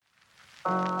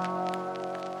Hello.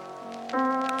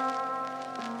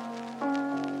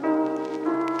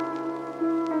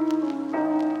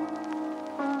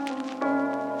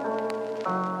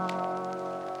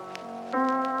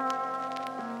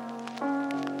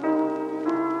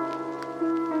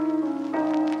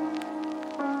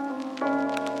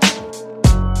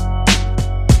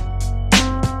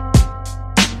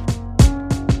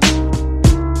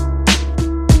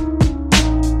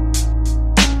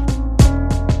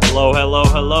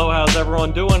 How's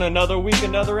everyone doing? Another week,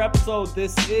 another episode.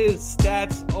 This is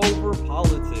Stats Over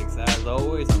Politics. As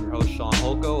always, I'm your host, Sean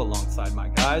Holko, alongside my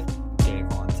guys,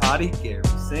 Javon Toddy, Gary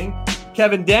Singh.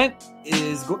 Kevin Dent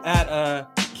is at a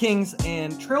Kings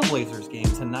and Trailblazers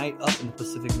game tonight up in the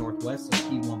Pacific Northwest, so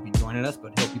he won't be joining us,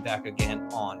 but he'll be back again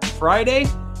on Friday.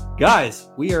 Guys,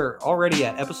 we are already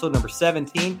at episode number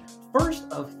 17. First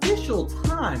official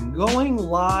time going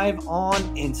live on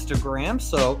Instagram.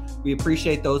 So we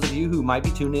appreciate those of you who might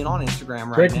be tuned in on Instagram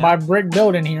right brick now. By brick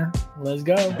building here. Let's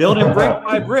go. Building brick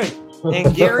by brick.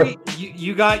 And Gary,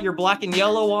 you got your black and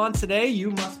yellow on today.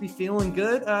 You must be feeling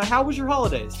good. How was your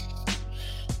holidays?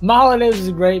 My holidays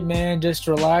was great, man. Just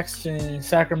relaxed in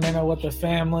Sacramento with the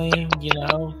family,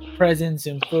 presents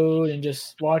and food and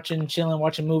just chilling,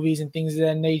 watching movies and things of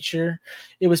that nature.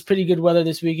 It was pretty good weather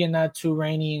this weekend, not too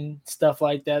rainy and stuff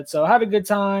like that. So I had a good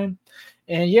time.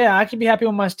 And yeah, I can be happy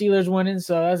with my Steelers winning,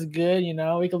 so that's good. We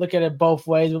can look at it both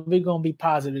ways, but we're gonna be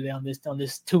positive on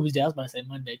this Tuesday. I was about to say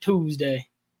Monday, Tuesday.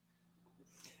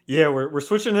 Yeah, we're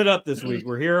switching it up this week.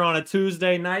 We're here on a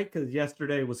Tuesday night because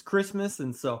yesterday was Christmas,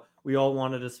 and so we all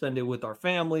wanted to spend it with our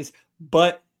families.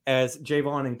 But as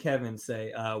Javon and Kevin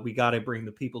say, we got to bring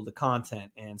the people to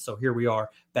content, and so here we are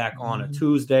back on a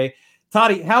Tuesday.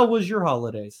 Toddy, how was your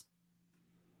holidays?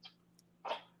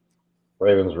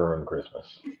 Ravens ruined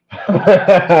Christmas. No,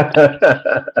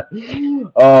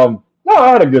 I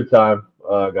had a good time.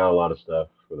 Got a lot of stuff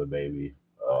for the baby.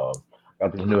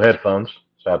 Got these new headphones.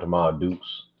 Shout out to my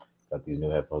Dukes. Got these new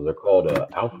headphones. They're called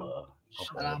Alpha.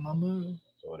 Shout out my move.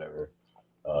 Or whatever.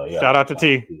 Yeah. Shout out to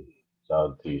T. Shout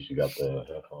out to T. She got the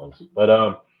headphones. But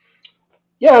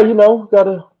yeah, got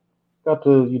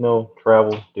to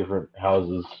travel different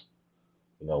houses.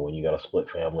 When you got a split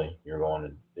family, you're going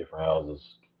to different houses.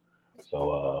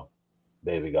 So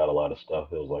baby got a lot of stuff.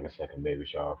 It was like a second baby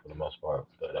shower for the most part.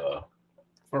 But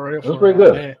it was pretty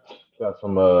good. Got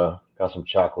some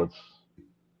chocolates.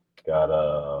 Got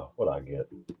what I get?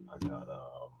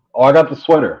 I got the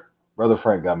sweater. Brother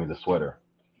Frank got me the sweater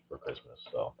for Christmas,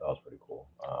 so that was pretty cool.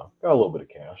 Got a little bit of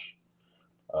cash.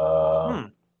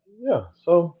 Yeah,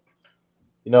 so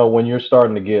when you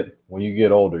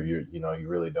get older, you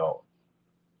really don't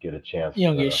get a chance. You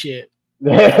don't get shit. you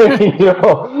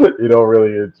don't really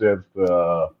get a chance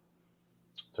to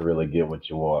really get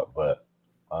what you want, but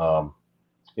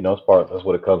it's that's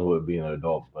what it comes with being an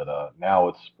adult. But now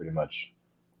it's pretty much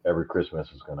every Christmas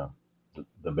is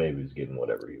the baby's getting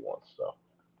whatever he wants. So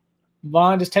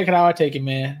Vaughn, just take it how I take it,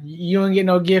 man. You don't get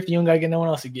no gift, you don't gotta get no one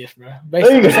else a gift, bro.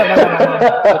 Basically,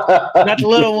 not the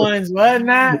little ones, what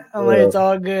not? I'm like, it's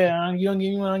all good. You don't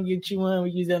give me one, I'll get you one.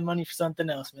 We use that money for something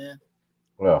else, man.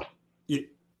 Well, yeah,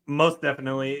 most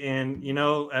definitely. And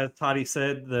as Toddy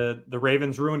said, the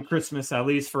Ravens ruined Christmas, at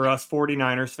least for us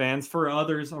 49ers fans. For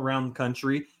others around the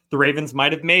country, the Ravens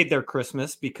might have made their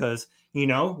Christmas because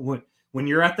when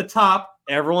you're at the top,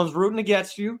 everyone's rooting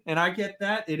against you, and I get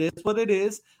that. It is what it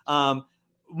is.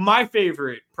 My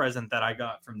favorite present that I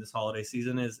got from this holiday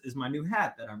season is my new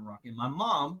hat that I'm rocking. My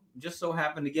mom just so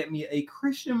happened to get me a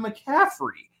Christian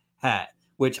McCaffrey hat,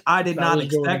 which I did not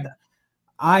expect.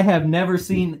 I have never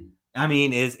seen. I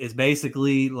mean, is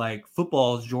basically like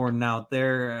football's Jordan out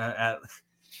there.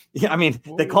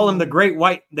 They call him the Great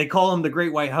White. They call him the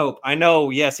Great White Hope. I know.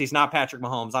 Yes, he's not Patrick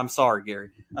Mahomes. I'm sorry, Gary.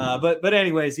 But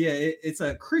anyways, yeah, it's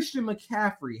a Christian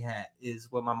McCaffrey hat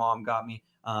is what my mom got me.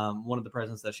 One of the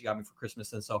presents that she got me for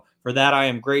Christmas, and so for that I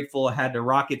am grateful. I had to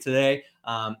rock it today.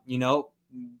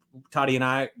 Toddy and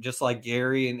I, just like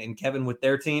Gary and Kevin with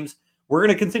their teams, we're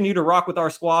going to continue to rock with our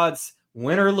squads,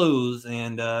 win or lose.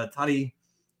 And Toddy,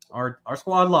 our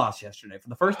squad lost yesterday for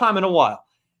the first time in a while,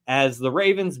 as the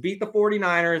Ravens beat the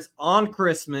 49ers on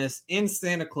Christmas in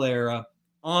Santa Clara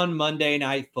on Monday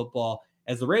Night Football,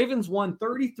 as the Ravens won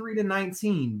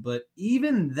 33-19. But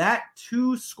even that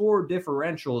 2-score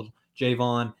differential,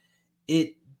 Javon,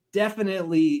 it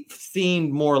definitely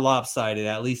seemed more lopsided,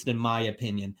 at least in my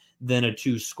opinion, than a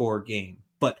 2-score game.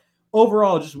 But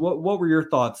overall, just what were your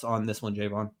thoughts on this one,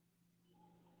 Javon?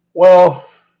 Well,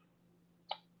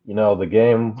 the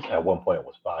game at one point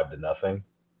was 5-0.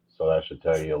 So that should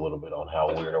tell you a little bit on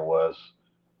how weird it was.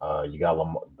 You got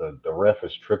Lamar, the ref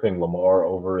is tripping Lamar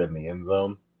over in the end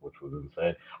zone, which was was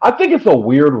insane. I think it's a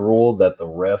weird rule that the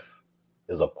ref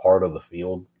is a part of the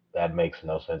field. That makes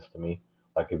no sense to me.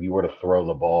 Like if you were to throw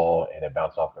the ball and it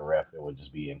bounced off the ref, it would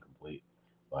just be incomplete.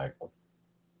 Like,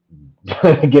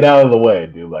 get out of the way,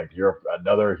 dude. Like you're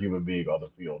another human being on the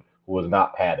field who is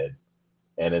not padded,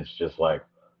 and it's just like,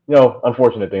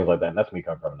 unfortunate things like that. And that's me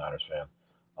coming from a Niners fan.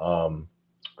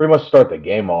 Pretty much to start the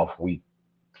game off, we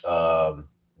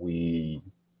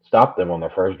stopped them on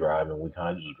their first drive, and we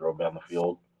kind of just drove down the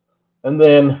field, and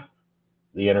then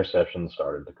the interceptions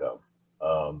started to come.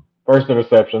 First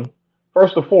interception,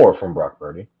 first of 4 from Brock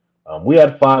Purdy. We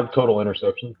had 5 total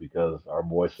interceptions because our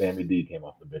boy Sammy D came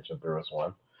off the bench and threw us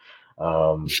one.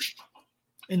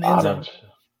 In the end zone.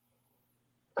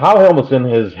 Kyle Hamilton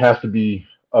has to be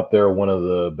up there, one of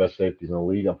the best safeties in the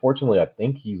league. Unfortunately, I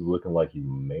think he's looking like he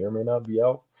may or may not be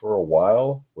out for a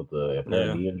while with the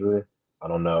apparent knee injury. I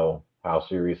don't know how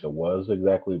serious it was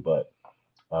exactly, but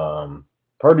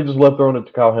Purdy just left throwing it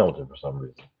to Kyle Hamilton for some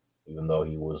reason, even though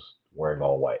he was wearing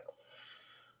all white.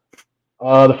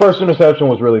 The first interception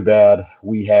was really bad.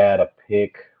 We had a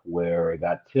pick where it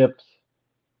got tipped.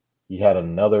 He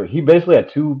basically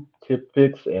had 2 tip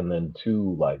picks and then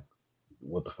 2 like,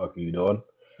 what the fuck are you doing?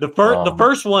 The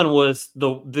first one was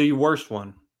the worst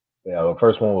one. Yeah, the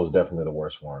first one was definitely the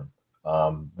worst one.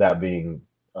 That being,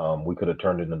 we could have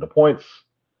turned it into points.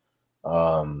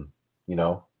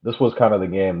 This was kind of the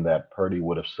game that Purdy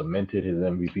would have cemented his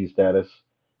MVP status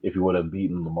if he would have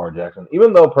beaten Lamar Jackson.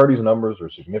 Even though Purdy's numbers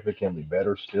are significantly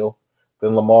better still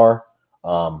than Lamar,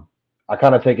 I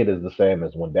kind of take it as the same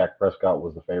as when Dak Prescott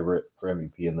was the favorite for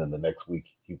MVP, and then the next week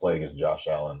he played against Josh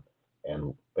Allen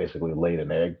and basically laid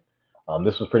an egg.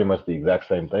 This was pretty much the exact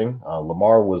same thing.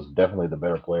 Lamar was definitely the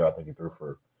better player. I think he threw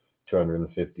for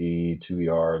 252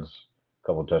 yards, a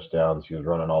couple of touchdowns. He was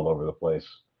running all over the place.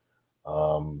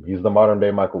 He's the modern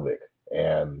day Michael Vick,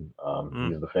 and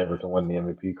he's the favorite to win the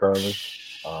MVP currently.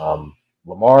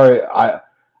 Lamar,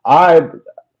 a lot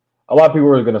of people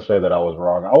were going to say that I was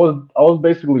wrong. I was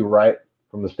basically right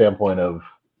from the standpoint of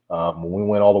when we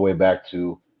went all the way back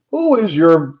to who is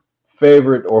your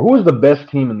favorite or who is the best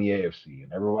team in the AFC,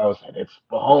 and everybody was saying it's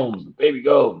Mahomes, the baby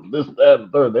goat, this, that,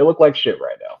 and third. They look like shit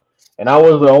right now, and I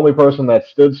was the only person that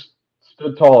stood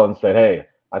tall and said, hey,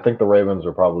 I think the Ravens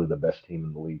are probably the best team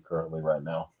in the league currently right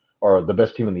now, or the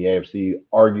best team in the AFC,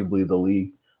 arguably the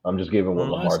league. I'm just given what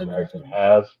Lamar Jackson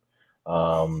has.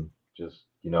 The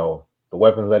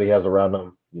weapons that he has around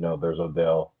him. There's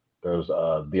Odell. There's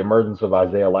the emergence of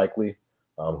Isaiah Likely,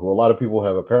 who a lot of people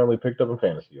have apparently picked up in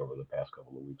fantasy over the past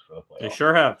couple of weeks for the playoffs. They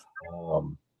sure have.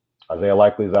 Isaiah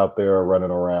Likely's out there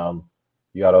running around.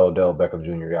 You got Odell Beckham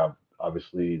Jr. You got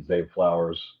obviously Zay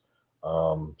Flowers.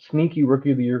 Sneaky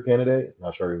Rookie of the Year candidate.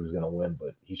 Not sure he was going to win,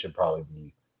 but he should probably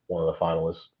be one of the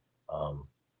finalists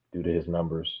due to his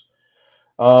numbers.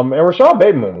 And Rashad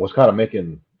Bateman was kind of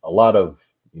making a lot of,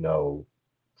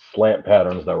 slant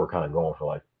patterns that were kind of going for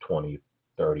like 20,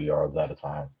 30 yards at a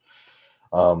time.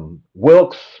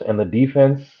 Wilkes and the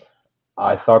defense,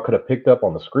 I thought could have picked up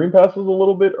on the screen passes a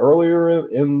little bit earlier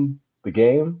in the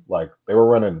game. Like they were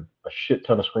running a shit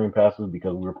ton of screen passes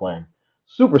because we were playing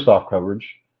super soft coverage.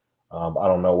 I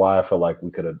don't know why. I feel like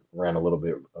we could have ran a little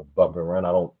bit of bump and run.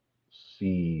 I don't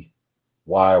see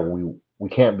why we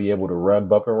can't be able to run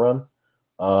bump and run.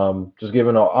 Just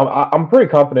given, I'm pretty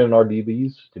confident in our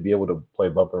DBs to be able to play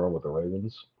bump and run with the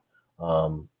Ravens.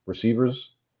 Receivers,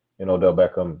 Odell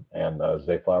Beckham and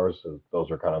Zay Flowers, so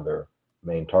those are kind of their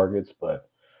main targets. But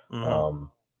we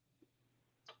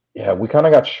kind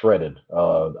of got shredded.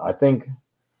 I think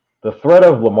the threat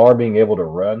of Lamar being able to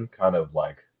run kind of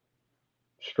like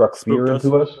struck fear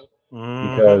into us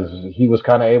because he was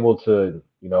kind of able to,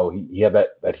 he had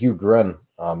that huge run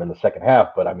in the second half.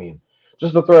 But I mean,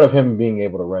 just the threat of him being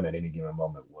able to run at any given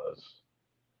moment was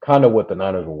kind of what the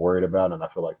Niners were worried about. And I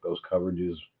feel like those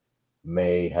coverages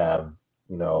may have,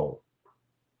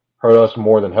 hurt us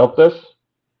more than helped us.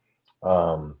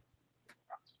 I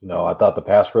thought the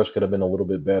pass rush could have been a little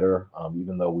bit better,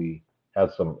 even though we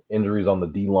had some injuries on the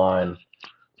D line.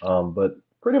 But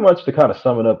pretty much to kind of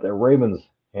sum it up, the Ravens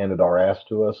handed our ass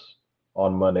to us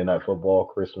on Monday Night Football,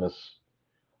 Christmas.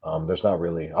 I don't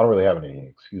really have any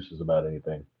excuses about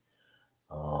anything.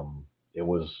 It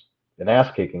was an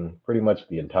ass kicking pretty much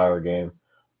the entire game.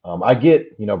 I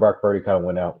get, Brock Purdy kind of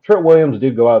went out. Trent Williams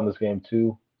did go out in this game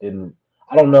too.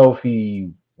 I don't know if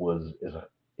it was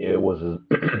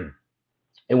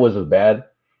as bad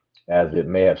as it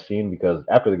may have seemed, because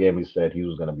after the game he said he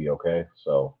was going to be okay.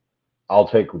 So I'll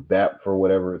take that for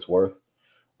whatever it's worth.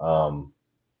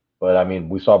 But I mean,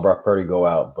 we saw Brock Purdy go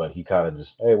out, but he kind of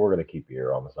just, hey, we're going to keep you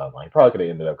here on the sideline. He probably could have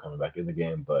ended up coming back in the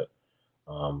game, but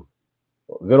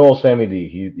Good old Sammy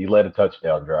D. He led a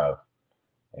touchdown drive,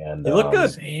 and He looked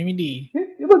good. Sammy D.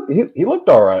 He looked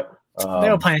all right. They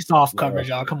were playing soft yeah. coverage,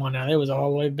 y'all. Come on now, it was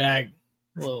all the way back.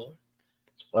 Little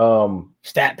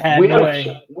stat pad we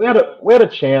away. had a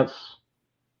chance,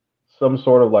 some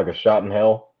sort of like a shot in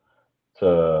hell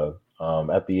to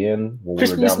at the end when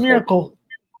Christmas we were down miracle. 14.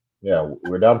 Yeah, we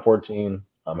were down 14.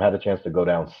 Had a chance to go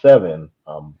down 7.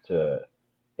 To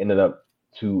end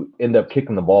up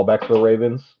kicking the ball back to the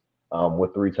Ravens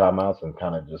with 3 timeouts and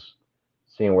kind of just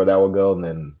seeing where that would go. And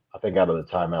then I think out of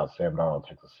the timeout, Sam Darnold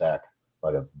takes a sack.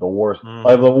 The worst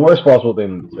possible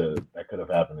thing that could have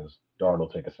happened is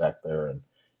Darnold take a sack there, and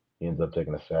he ends up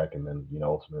taking a sack, and then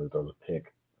ultimately throws a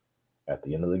pick at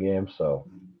the end of the game. So,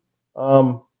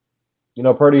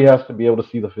 Purdy has to be able to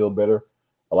see the field better.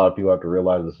 A lot of people have to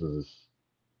realize this is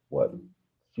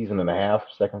season and a half,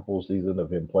 second full season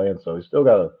of him playing, so he's still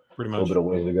got a little bit of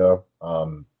ways to go.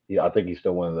 I think he's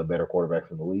still one of the better quarterbacks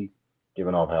in the league,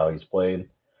 given off how he's played.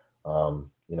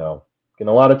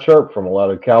 Getting a lot of chirp from a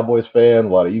lot of Cowboys fans, a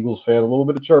lot of Eagles fans, a little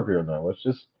bit of chirp here and there.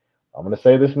 I'm going to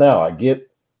say this now. I get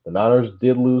the Niners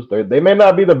did lose. They may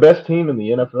not be the best team in the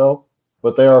NFL,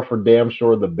 but they are for damn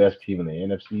sure the best team in the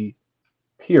NFC,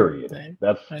 period.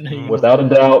 That's without a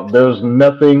doubt. There's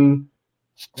nothing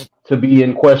to be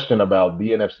in question about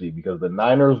the NFC because the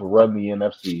Niners run the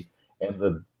NFC, and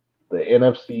the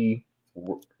NFC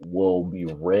will be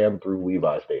ran through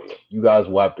Levi's Stadium. You guys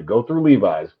will have to go through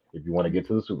Levi's if you want to get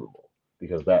to the Super Bowl,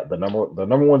 because the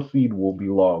number 1 seed will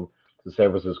belong to the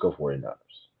San Francisco 49ers.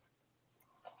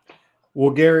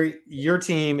 Well, Gary, your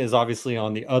team is obviously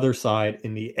on the other side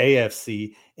in the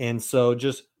AFC, and so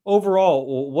just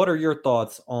overall, what are your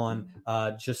thoughts on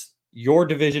just your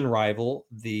division rival,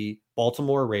 the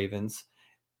Baltimore Ravens,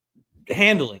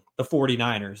 handling the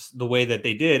 49ers the way that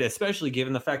they did, especially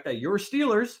given the fact that your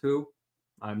Steelers, who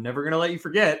I'm never going to let you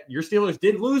forget, your Steelers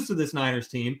did lose to this Niners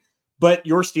team, but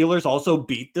your Steelers also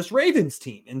beat this Ravens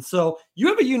team. And so you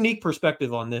have a unique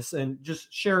perspective on this, and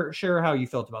just share how you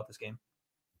felt about this game.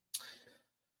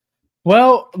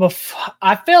 Well,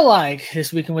 I feel like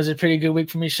this weekend was a pretty good week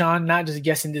for me, Sean. Not just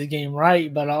guessing this game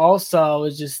right, but I also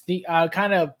was just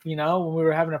kind of, when we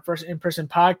were having our first in-person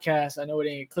podcast, I know it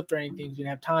didn't get clipped or anything, we didn't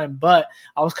have time, but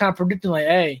I was kind of predicting like,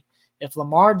 hey, if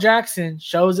Lamar Jackson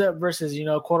shows up versus,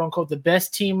 quote unquote, the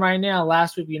best team right now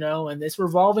last week, and this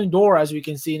revolving door, as we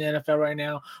can see in the NFL right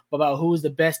now, about who's the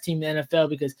best team in the NFL,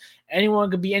 because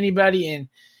anyone could be anybody. And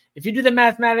if you do the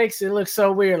mathematics, it looks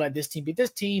so weird. Like this team beat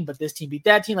this team, but this team beat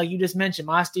that team. Like you just mentioned,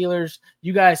 my Steelers,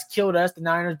 you guys killed us. The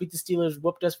Niners beat the Steelers,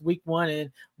 whooped us week 1,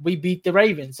 and we beat the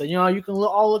Ravens. So, you can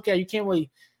all look at, you can't really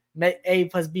make A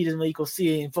plus B doesn't equal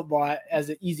C in football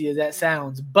as easy as that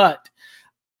sounds. But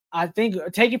I think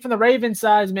taking from the Ravens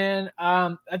side, man,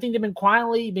 I think they've been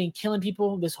quietly killing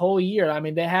people this whole year. I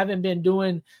mean, they haven't been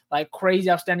doing like crazy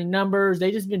outstanding numbers.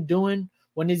 They just been doing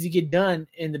what needs to get done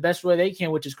in the best way they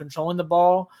can, which is controlling the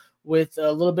ball with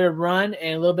a little bit of run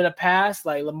and a little bit of pass.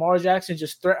 Like Lamar Jackson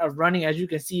just threat of running, as you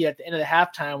can see at the end of the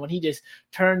halftime when he just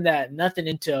turned that nothing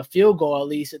into a field goal, at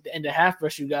least at the end of half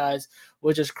versus you guys,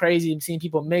 which is crazy. I'm seeing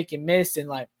people make and miss. And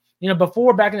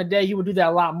before back in the day, he would do that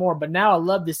a lot more. But now I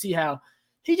love to see how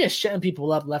he just shutting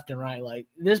people up left and right. Like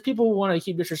there's people who want to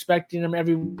keep disrespecting him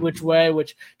every which way,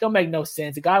 which don't make no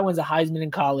sense. The guy wins a Heisman in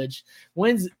college,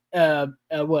 wins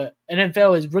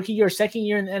NFL his rookie year, second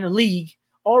year in the league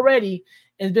already,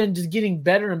 and been just getting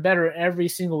better and better every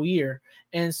single year.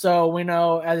 And so,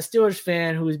 as a Steelers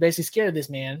fan who was basically scared of this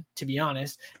man, to be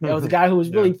honest, it was a guy who was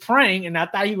really praying, and I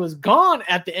thought he was gone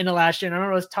at the end of last year. And I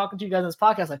remember I was talking to you guys on this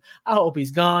podcast, like, I hope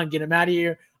he's gone, get him out of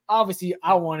here. Obviously,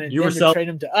 I wanted them to trade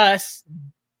him to us,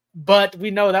 but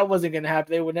we know that wasn't going to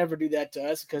happen. They would never do that to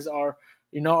us because our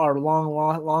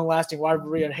long-lasting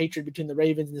rivalry and hatred between the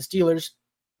Ravens and the Steelers.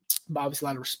 But obviously a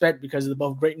lot of respect because of the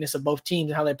both greatness of both teams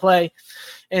and how they play.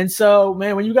 And so,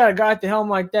 man, when you got a guy at the helm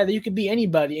like that you could be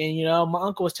anybody. And, my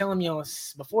uncle was telling me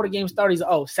before the game started,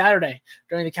 he's Saturday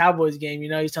during the Cowboys game,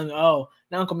 he's telling me, not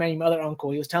Uncle Manny, my other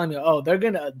uncle, he was telling me,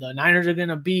 the Niners are going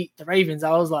to beat the Ravens.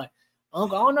 I was like,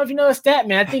 Uncle, I don't know if you know the stat,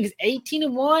 man. I think it's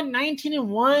 18-1,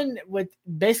 19-1 with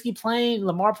basically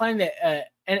Lamar playing the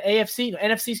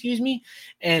NFC,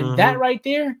 and that right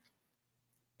there,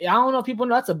 I don't know if people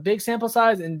know that's a big sample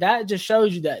size, and that just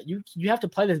shows you that you have to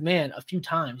play this man a few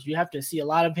times. You have to see a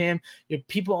lot of him. Your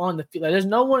people on the field. Like, there's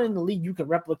no one in the league you can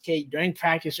replicate during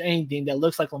practice or anything that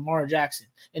looks like Lamar Jackson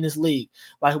in this league.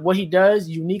 Like what he does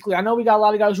uniquely. I know we got a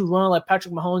lot of guys who run like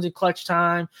Patrick Mahomes in clutch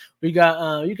time. We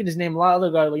got you can just name a lot of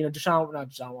other guys. Not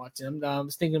Deshaun Watson. I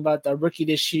was thinking about the rookie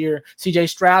this year, C.J.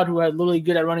 Stroud, who had literally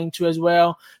good at running too as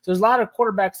well. So there's a lot of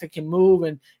quarterbacks that can move,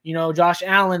 and Josh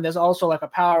Allen. There's also like a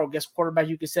power quarterback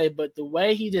you can say, but the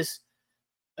way he just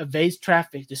evades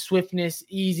traffic, the swiftness,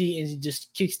 easy, and just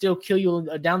still kill you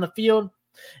down the field,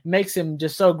 makes him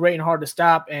just so great and hard to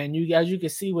stop. And you guys, you can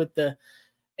see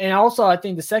and also I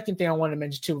think the second thing I wanted to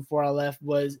mention too before I left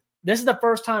was this is the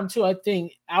first time too. I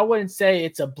think I wouldn't say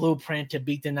it's a blueprint to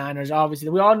beat the Niners. Obviously,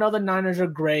 we all know the Niners are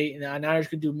great and the Niners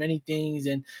can do many things.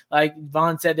 And like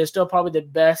Vaughn said, they're still probably the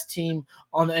best team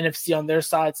on the NFC on their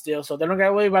side still, so they don't got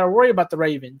to worry about the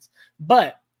Ravens.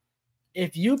 But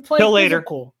if you play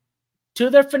physical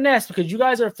to their finesse, because you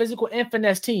guys are a physical and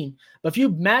finesse team, but if you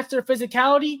match their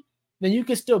physicality, then you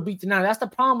can still beat the Niners. That's the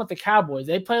problem with the Cowboys.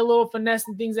 They play a little finesse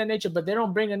and things of that nature, but they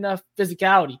don't bring enough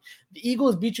physicality. The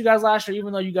Eagles beat you guys last year,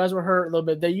 even though you guys were hurt a little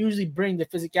bit. They usually bring the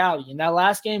physicality. In that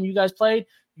last game you guys played,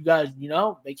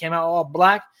 they came out all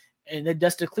black, and they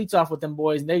dusted the cleats off with them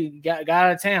boys, and they got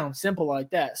out of town. Simple like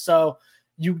that. So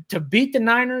to beat the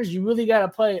Niners, you really got to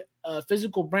play a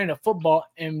physical brand of football.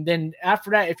 And then after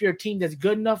that, if you're a team that's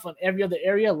good enough on every other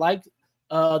area, like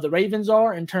the Ravens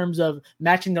are in terms of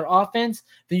matching their offense,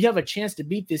 then you have a chance to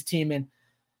beat this team. And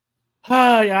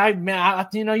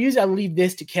usually I leave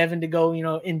this to Kevin to go,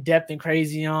 in depth and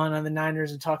crazy on the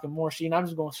Niners and talking more shit. I'm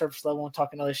just going surface level and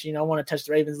talking other shit. I want to touch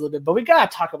the Ravens a little bit, but we got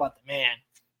to talk about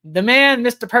the man,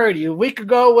 Mr. Purdy. A week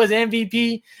ago was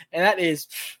MVP, and that is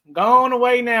gone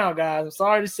away now, guys. I'm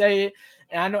sorry to say it.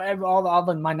 And I know all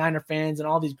of my Niner fans and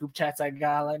all these group chats I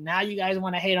got, like, now you guys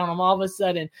want to hate on him all of a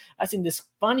sudden. I seen this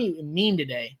funny meme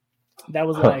today that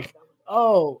was like,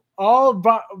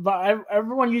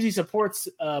 everyone usually supports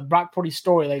Brock Purdy's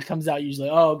story. Like, it comes out usually,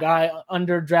 guy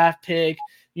under draft pick,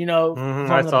 from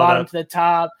the bottom to the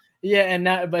top. Yeah, and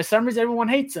but for some reason everyone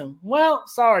hates him. Well,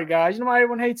 sorry guys, you know why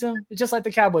everyone hates him? It's just like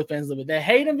the Cowboy fans a little bit. They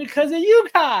hate him because of you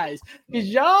guys. Because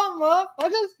y'all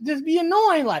motherfuckers just be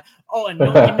annoying. Like,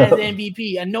 anoint him as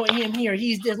MVP. Anoint him here.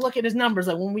 He's just look at his numbers.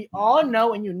 Like, when we all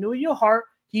know and you knew in your heart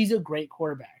he's a great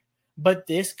quarterback. But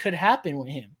this could happen with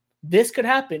him. This could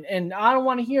happen. And I don't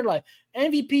want to hear like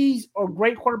MVPs or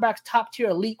great quarterbacks, top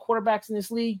tier elite quarterbacks in this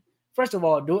league. First of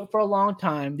all, do it for a long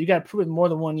time. You got to prove it more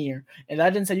than 1 year. And I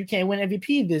didn't say you can't win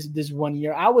MVP this 1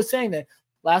 year. I was saying that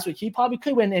last week he probably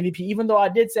could win MVP, even though I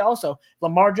did say also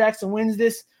Lamar Jackson wins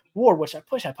this war, which I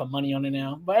put money on it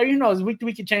now. But as week to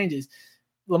week it changes.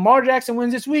 Lamar Jackson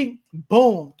wins this week,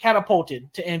 boom,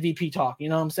 catapulted to MVP talk. You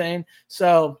know what I'm saying?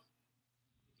 So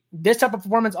this type of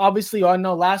performance, obviously, I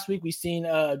know last week we seen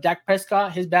Dak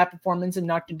Prescott, his bad performance and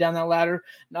knocked him down that ladder.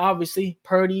 And obviously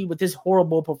Purdy with his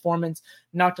horrible performance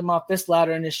knocked him off this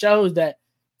ladder. And it shows that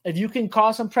if you can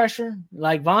cause some pressure,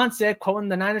 like Vaughn said, quoting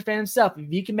the Niners fan himself, if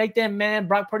you can make that man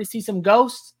Brock Purdy see some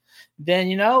ghosts, then,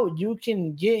 you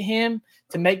can get him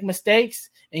to make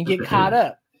mistakes and get caught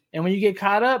up. And when you get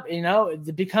caught up,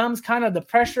 it becomes kind of the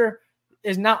pressure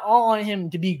is not all on him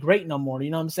to be great no more. You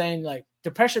know what I'm saying? Like, the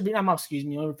pressure, let me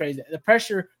rephrase that. The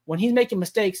pressure, when he's making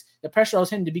mistakes, the pressure on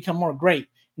him to become more great.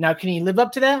 Now, can he live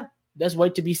up to that? That's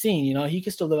wait to be seen. He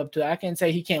can still live up to that. I can't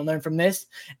say he can't learn from this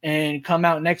and come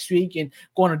out next week and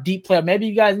go on a deep play. Maybe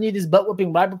you guys need this butt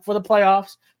whipping right before the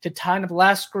playoffs to tighten up the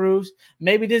last screws.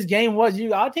 Maybe this game was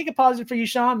you. I'll take it positive for you,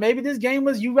 Sean. Maybe this game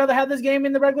was you rather have this game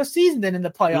in the regular season than in the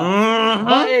playoffs. Mm-hmm.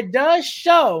 But it does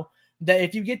show that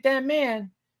if you get that man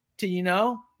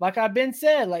to, like I've been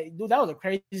said, like, dude, that was a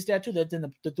crazy stat too that's in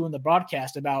the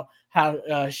broadcast about how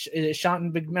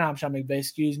Sean McVay,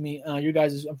 excuse me. You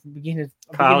guys beginning.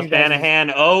 Kyle Shanahan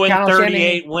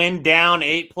 0-38 win down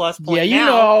 8+ points.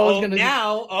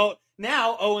 Yeah,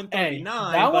 now 0-39. Hey,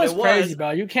 that was crazy,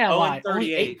 bro. You can't lie.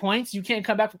 Only 8 points. You can't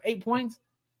come back from 8 points.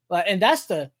 Like, and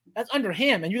that's under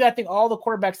him. And you gotta think all the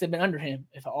quarterbacks that have been under him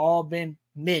have all been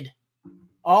mid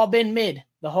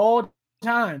the whole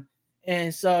time.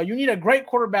 And so you need a great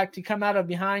quarterback to come out of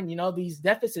behind, these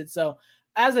deficits. So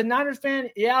as a Niners fan,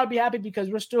 yeah, I'd be happy because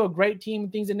we're still a great team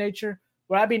and things of nature.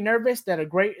 Would I be nervous that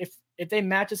if they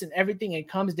match us in everything and it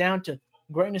comes down to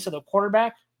greatness of the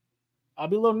quarterback, I'll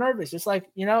be a little nervous. It's like,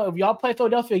 if y'all play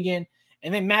Philadelphia again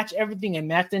and they match everything and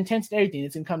match the intensity, everything,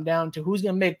 it's going to come down to who's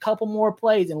going to make a couple more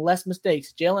plays and less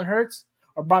mistakes, Jalen Hurts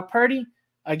or Brock Purdy.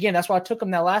 Again, that's why I took him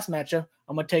that last matchup.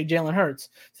 I'm going to take Jalen Hurts.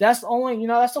 So that's the only,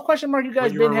 that's the question mark you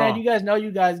guys been had. You guys know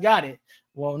you guys got it.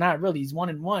 Well, not really. He's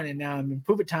 1-1, and now in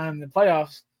prove it time in the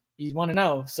playoffs, he's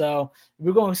 1-0. So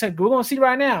we're going to see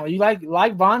right now. You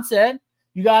like Vaughn said,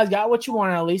 you guys got what you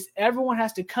want at least. Everyone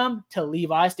has to come to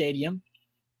Levi Stadium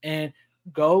and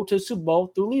go to Super Bowl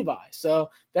through Levi.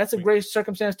 So that's a great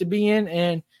circumstance to be in.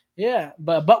 And yeah,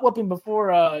 but butt whooping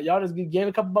before y'all just gave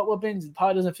a couple butt whoopings, it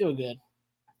probably doesn't feel good.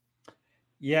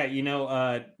 Yeah,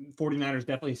 49ers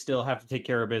definitely still have to take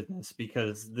care of business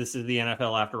because this is the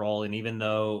NFL after all. And even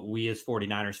though we as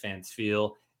 49ers fans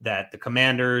feel that the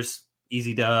Commanders,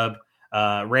 easy dub,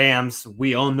 Rams,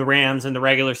 we own the Rams in the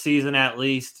regular season at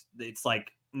least. It's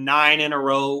like 9 in a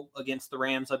row against the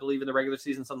Rams, I believe, in the regular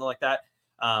season, something like that,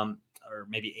 or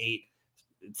maybe 8.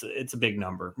 It's a big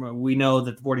number. We know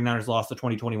that the 49ers lost the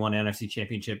 2021 NFC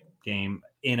Championship game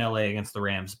in LA against the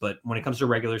Rams, but when it comes to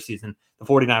regular season, the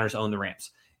 49ers own the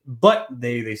Rams. But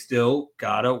they still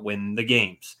got to win the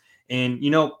games. And,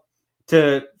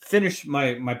 to finish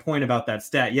my point about that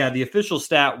stat, the official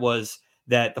stat was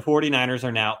that the 49ers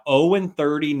are now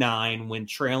 0-39 when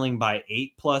trailing by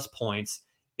 8+ points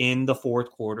in the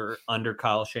fourth quarter under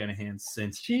Kyle Shanahan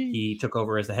since he took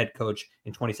over as the head coach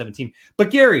in 2017. But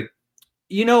Gary,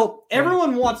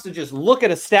 everyone wants to just look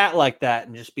at a stat like that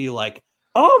and just be like,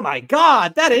 oh my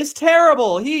God, that is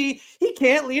terrible. He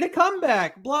can't lead a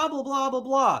comeback, blah, blah, blah, blah,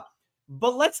 blah.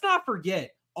 But let's not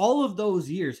forget all of those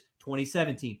years,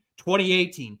 2017,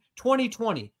 2018,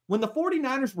 2020, when the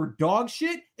 49ers were dog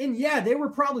shit. And they were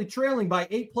probably trailing by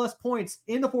 8+ points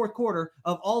in the fourth quarter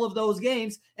of all of those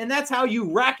games. And that's how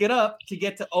you rack it up to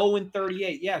get to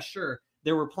 0-38. Yeah, sure.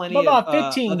 There were plenty of about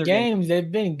 15 games.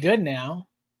 They've been good now.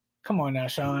 Come on now,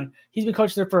 Sean. He's been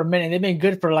coaching there for a minute. They've been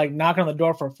good for like knocking on the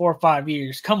door for 4 or 5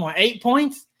 years. Come on, 8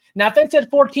 points? Now, if they said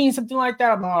 14, something like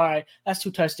that, I'm all right. That's 2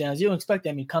 touchdowns. You don't expect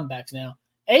that many comebacks now.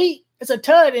 8, it's a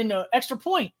tud in the extra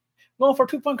point. Going for a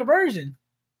 2-point conversion.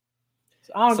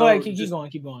 So I don't go ahead.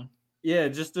 Keep going. Yeah,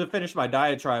 just to finish my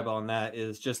diatribe on that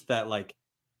is just that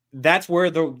that's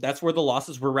where the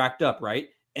losses were racked up, right?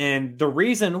 And the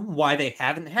reason why they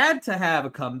haven't had to have a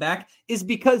comeback is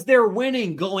because they're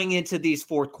winning going into these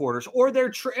fourth quarters, or they're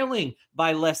trailing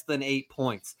by less than 8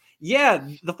 points. Yeah,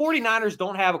 the 49ers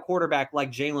don't have a quarterback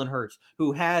like Jalen Hurts,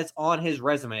 who has on his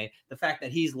resume the fact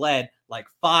that he's led like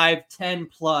 5,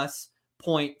 10+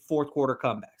 point fourth quarter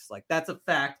comebacks. Like, that's a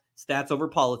fact. Stats over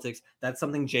politics. That's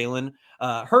something Jalen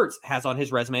Hurts has on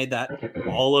his resume, that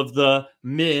all of the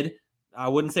mid, I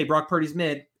wouldn't say Brock Purdy's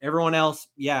mid. Everyone else,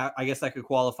 I guess that could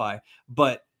qualify.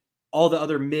 But all the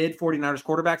other mid 49ers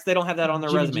quarterbacks, they don't have that on their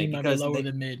resume because lower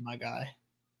than mid, my guy.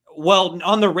 Well,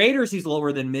 on the Raiders, he's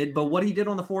lower than mid, but what he did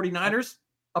on the 49ers,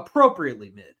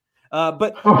 appropriately mid.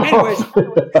 But anyways,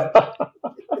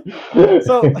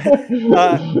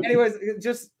 anyways,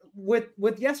 just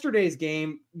with yesterday's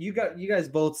game, you guys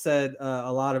both said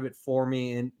a lot of it for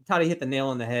me, and Toddy hit the nail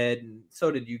on the head, and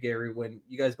so did you, Gary, when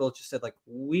you guys both just said, like,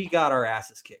 we got our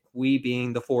asses kicked. We,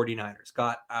 being the 49ers,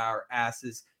 got our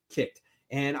asses kicked.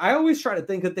 And I always try to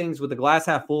think of things with the glass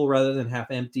half full rather than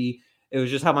half empty. It was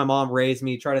just how my mom raised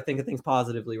me, try to think of things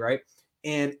positively, right?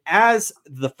 And as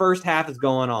the first half is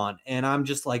going on, and I'm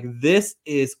just like, this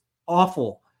is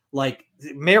awful. Like,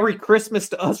 Merry Christmas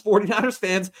to us 49ers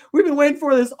fans. We've been waiting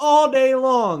for this all day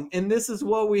long, and this is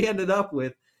what we ended up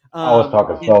with. I was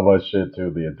talking so much shit too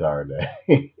the entire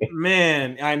day.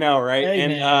 Man, I know, right? Hey,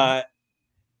 and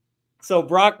so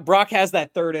Brock has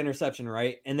that third interception,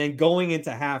 right? And then going into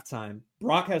halftime,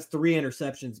 Brock has 3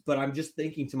 interceptions, but I'm just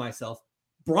thinking to myself,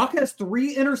 Brock has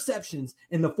 3 interceptions,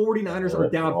 and the 49ers are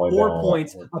down 4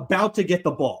 points, about to get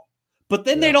the ball. But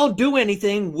then they don't do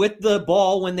anything with the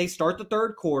ball when they start the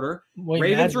third quarter.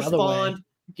 Ravens respond.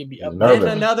 Then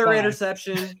another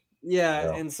interception.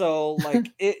 Yeah. And so,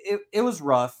 like, it was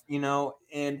rough,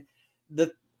 and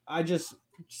I just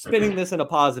spinning this in a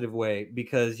positive way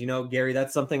because, Gary,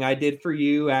 that's something I did for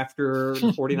you after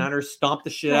the 49ers stomped the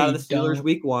shit out of the Steelers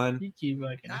week 1.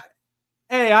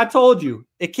 Hey, I told you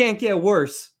it can't get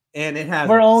worse. And it has.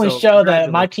 We're only show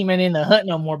that my team ain't in the hunt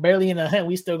no more. Barely in the hunt.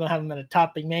 We still gonna have them in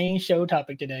a main show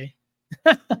topic today.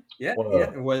 Yeah.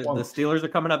 The Steelers are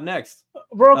coming up next.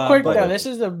 Real quick though, this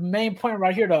is the main point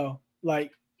right here though.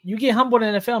 Like, you get humbled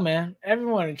in the NFL, man.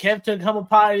 Everyone. Kev took humble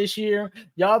pie this year.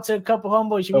 Y'all took a couple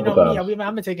humbles. You know me.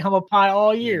 I've been taking humble pie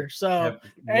all year. So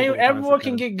everyone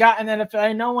can get got in the NFL.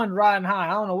 Ain't no one riding high.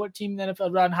 I don't know what team in the NFL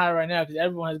is riding high right now because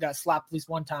everyone has got slapped at least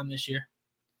one time this year.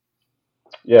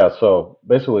 Yeah, so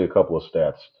basically a couple of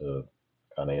stats to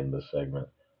kind of end this segment.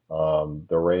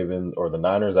 The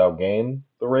Niners outgained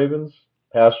the Ravens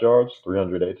pass yards,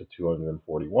 308 to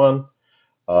 241.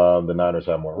 The Niners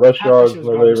have more rush yards than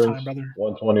the Ravens,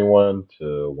 121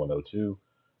 to 102.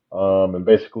 And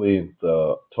basically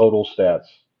the total stats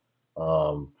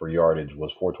for yardage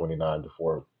was 429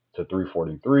 to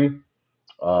 343.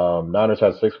 Niners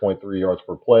had 6.3 yards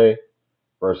per play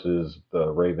versus the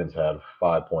Ravens had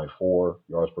 5.4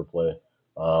 yards per play.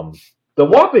 The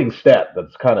whopping stat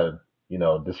that's kind of,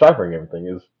 deciphering everything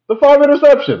is the 5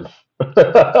 interceptions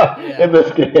in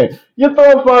this game. You're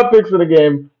throwing 5 picks in a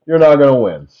game, you're not going to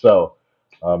win. So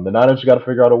the Niners got to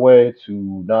figure out a way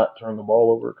to not turn the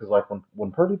ball over because, like,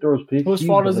 when Purdy throws picks, whose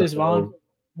fault is this, Vaughn?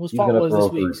 Whose fault was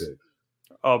this week's?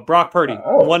 Oh, Brock Purdy,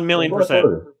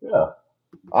 1,000,000%. Yeah.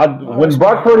 When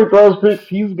Brock Purdy throws picks,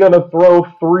 he's gonna throw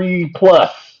 3+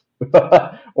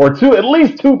 or two, at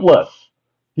least 2+.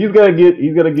 He's gonna give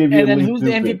you. And then who's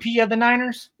the MVP MVP of the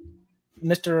Niners?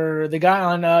 The guy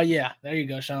on yeah, there you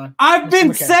go, Sean. I've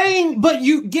been saying, but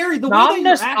Gary, the way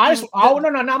that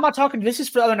I'm not talking. This is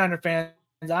for other Niner fans.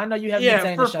 I know you haven't been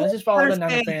saying this, Sean. This is for other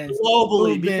Niner fans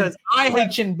globally because I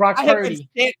have Brock Purdy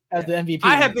as the MVP.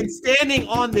 I have been standing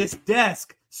on this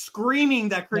desk screaming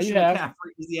that Christian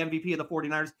McCaffrey is the MVP of the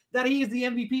 49ers, that he is the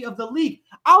MVP of the league.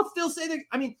 I'll still say that.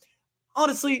 I mean,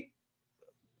 honestly,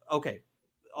 okay,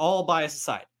 all bias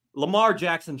aside, Lamar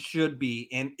Jackson should be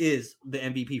and is the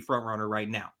MVP frontrunner right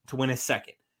now to win his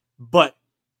second. But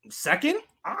second,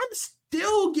 I'm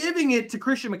still giving it to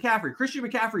Christian McCaffrey. Christian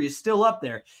McCaffrey is still up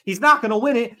there. He's not going to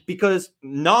win it because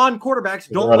non-quarterbacks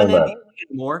don't win it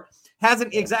anymore.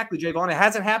 Hasn't exactly, Javon. It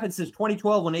hasn't happened since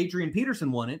 2012 when Adrian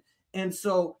Peterson won it. And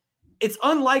so it's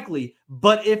unlikely.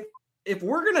 But if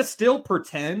we're going to still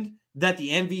pretend that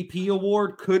the MVP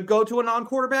award could go to a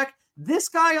non-quarterback, this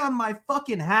guy on my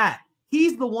fucking hat,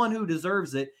 he's the one who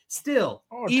deserves it still,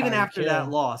 even after that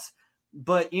loss.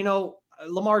 But,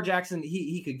 Lamar Jackson,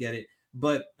 he could get it.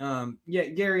 But, yeah,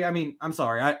 Gary, I mean, I'm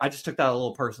sorry. I just took that a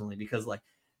little personally because,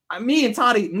 me and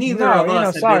Toddy, neither of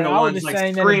us have been the ones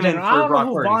screaming for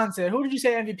Brock Purdy. Vaughn said. Who did you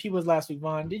say MVP was last week,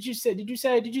 Vaughn? Did you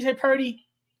say Purdy?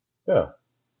 Yeah.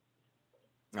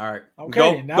 All right.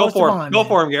 Okay. Go for him. Go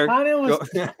for him, Gary. I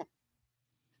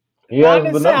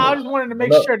just wanted to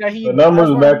make sure that the numbers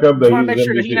back up that he's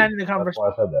sure that he's not in the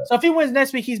conversation. So if he wins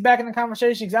next week, he's back in the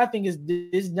conversation because I think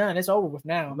it's done. It's over with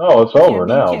now. No, it's over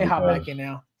now. He can't hop back in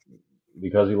now.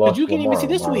 Because he lost. But you can even see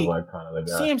this week.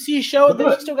 CMC showed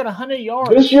that he still got 100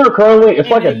 yards. This year, currently, it's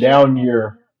like a down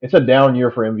year. It's a down year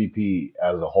for MVP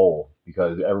as a whole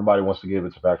because everybody wants to give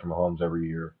it to Patrick Mahomes every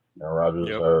year. Aaron Rodgers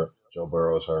is hurt. Joe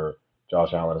Burrow is hurt.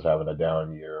 Josh Allen is having a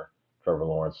down year. Trevor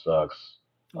Lawrence sucks.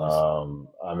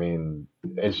 I mean,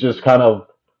 it's just kind of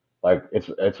like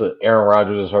Aaron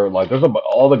Rodgers is hurt. Like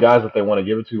all the guys that they want to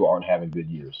give it to aren't having good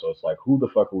years. So it's like, who the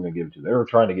fuck are we gonna give it to? They were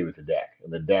trying to give it to Dak,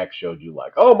 and then Dak showed you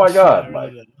like, oh my god,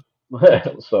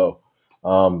 so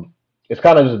it's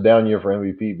kind of just a down year for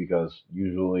MVP because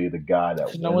usually the guy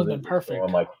that no one's been perfect.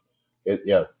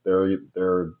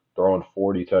 They're throwing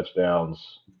 40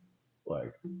 touchdowns.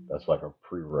 Like that's like a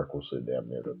prerequisite damn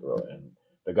near to throw. And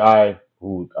the guy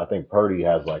who I think Purdy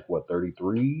has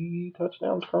 33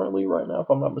 touchdowns currently right now, if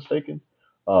I'm not mistaken.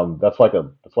 That's like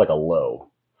a low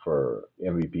for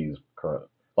MVPs current.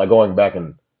 Like going back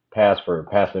and past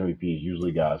MVPs,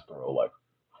 usually guys throw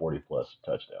 40+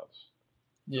 touchdowns.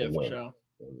 Yeah, for sure.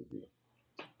 MVP.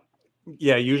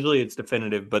 Yeah, usually it's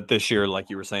definitive, but this year, like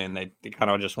you were saying, they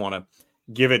kind of just want to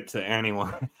give it to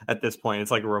anyone at this point.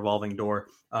 It's like a revolving door.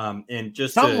 And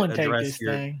just someone to take address this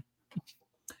thing.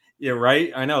 Yeah,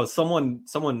 right. I know someone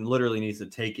literally needs to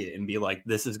take it and be like,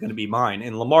 this is going to be mine.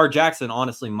 And Lamar Jackson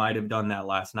honestly might have done that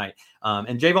last night.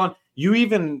 And Javon, you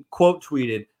even quote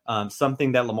tweeted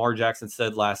something that Lamar Jackson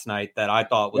said last night that I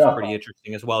thought was pretty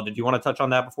interesting as well. Did you want to touch on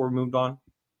that before we moved on?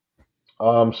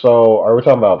 So are we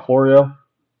talking about Florio?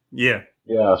 Yeah.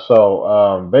 Yeah.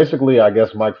 So basically, I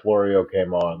guess Mike Florio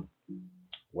came on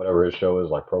whatever his show is,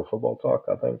 like Pro Football Talk,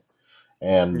 I think.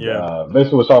 And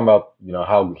basically was talking about,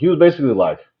 how he was basically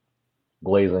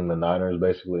glazing the Niners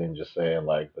basically and just saying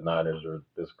the Niners are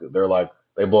this good. They're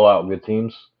they blow out good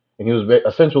teams. And he was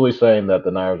essentially saying that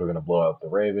the Niners were going to blow out the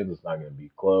Ravens. It's not going to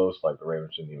be close. The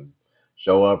Ravens shouldn't even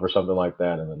show up or something like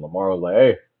that. And then Lamar was like,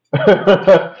 hey,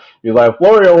 he's like,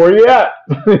 Florio, where you at?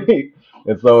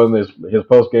 And so in his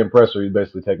post-game presser, he's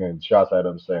basically taking shots at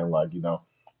him saying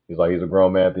he's a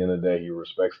grown man at the end of the day. He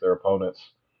respects their opponents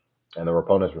and their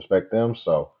opponents respect them.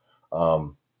 So,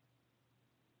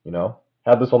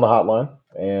 had this on the hotline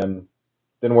and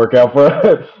didn't work out for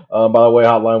it. By the way,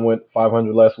 hotline went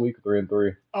 500 last week,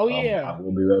 3-3. Oh yeah. I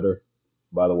will be better,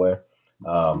 by the way.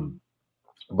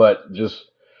 But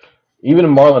just even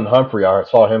Marlon Humphrey, I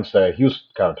saw him say he was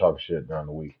kind of talking shit during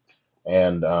the week.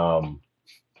 And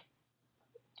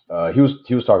he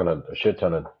was talking a shit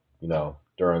ton of,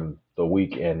 during the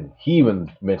week, and he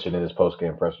even mentioned in his post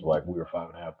game presser we were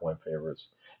 5.5 point favorites.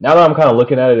 Now that I'm kind of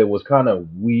looking at it, it was kind of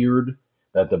weird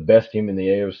that the best team in the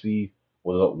AFC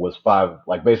was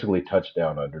basically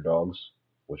touchdown underdogs,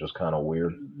 which was kind of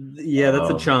weird. Yeah, that's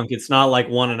a chunk. It's not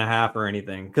 1.5 or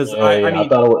anything. Because I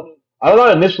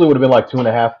thought initially it would have been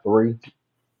 2.5, 3.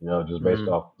 Just based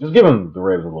off just giving the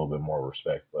Ravens a little bit more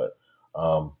respect, but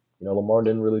Lamar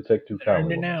didn't really take too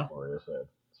kindly what Florio said.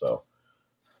 So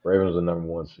Ravens was the number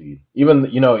 1 seed.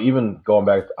 Even going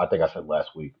back, I think I said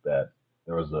last week that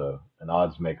there was an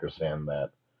odds maker saying that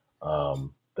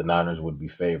the Niners would be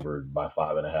favored by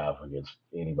 5.5 against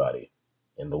anybody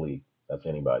in the league. That's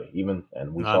anybody.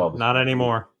 And we Not, saw not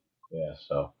anymore. Yeah,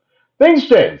 so things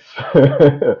change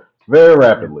very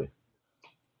rapidly.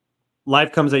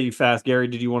 Life comes at you fast. Gary,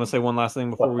 did you want to say one last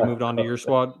thing before we moved on to your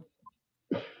squad?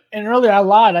 And earlier I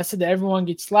lied. I said that everyone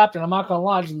gets slapped, and I'm not gonna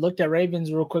lie. I just looked at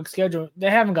Ravens' real quick schedule. They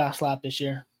haven't got slapped this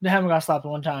year. They haven't got slapped at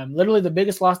one time. Literally, the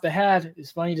biggest loss they had,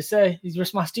 is funny to say, these were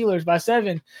my Steelers by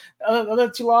 7. The other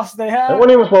 2 losses they had, They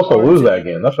weren't even supposed to lose that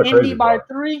game. That's a Indy crazy by part.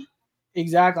 3.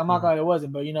 Exactly. I'm not glad it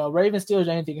wasn't, but Ravens Steelers,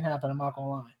 anything can happen. I'm not gonna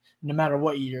lie. No matter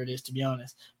what year it is, to be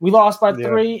honest. We lost by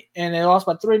 3, and they lost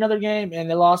by 3 another game, and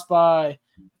they lost by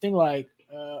I think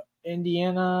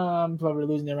Indiana. I'm probably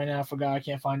losing it right now. I forgot. I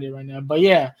can't find it right now. But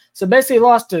yeah, so basically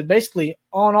lost to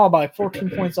all in all by 14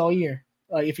 points all year.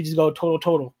 Like if you just go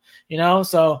total,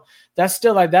 So that's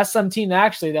still that's some team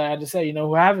actually that I had to say,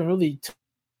 who haven't really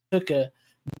took a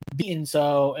beating.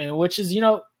 So, and which is,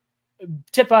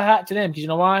 tip a hat to them because you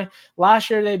know why?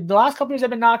 Last year the last couple years they've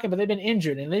been knocking, but they've been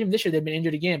injured, and even this year they've been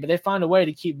injured again. But they find a way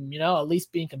to keep them, at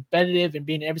least being competitive and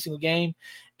being in every single game.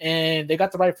 And they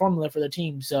got the right formula for their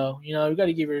team. So you got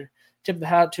to give your tip of the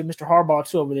hat to Mr. Harbaugh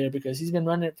too over there because he's been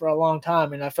running it for a long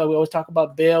time. And I feel we always talk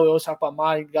about Bill, we always talk about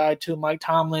my guy too, Mike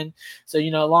Tomlin. So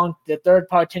the third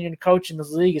probably tenured coach in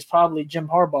this league is probably Jim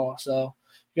Harbaugh. So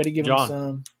you got to give him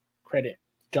some credit.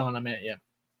 John, I meant, yeah.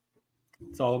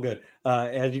 It's all good.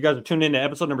 As you guys are tuned in to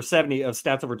episode number 70 of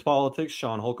Stats Over Politics,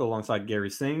 Sean Holka alongside Gary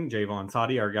Singh, Javon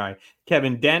Toddy, our guy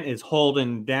Kevin Dent is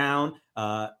holding down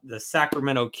the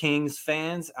Sacramento Kings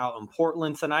fans out in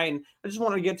Portland tonight. And I just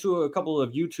wanted to get to a couple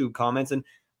of YouTube comments. And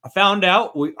I found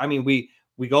out, we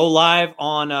go live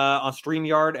on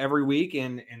StreamYard every week.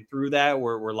 And through that,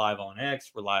 we're live on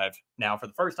X. We're live now for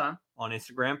the first time on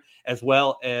Instagram, as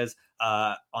well as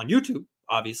on YouTube,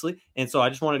 obviously. And so I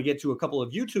just wanted to get to a couple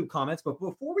of YouTube comments. But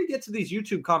before we get to these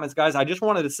YouTube comments, guys, I just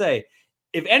wanted to say,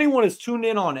 if anyone is tuned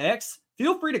in on X,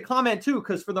 feel free to comment too,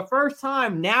 because for the first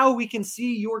time, now we can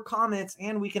see your comments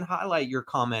and we can highlight your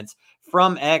comments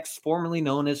from X, formerly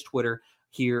known as Twitter,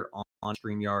 here on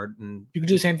StreamYard. And you can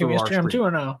do the same thing with Instagram too,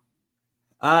 or no?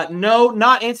 No,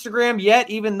 not Instagram yet,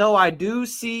 even though I do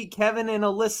see Kevin and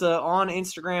Alyssa on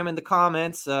Instagram in the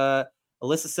comments.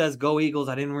 Alyssa says, "Go Eagles."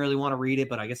 I didn't really want to read it,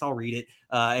 but I guess I'll read it.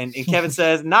 And Kevin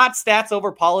says, "Not Stats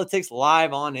Over Politics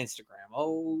live on Instagram."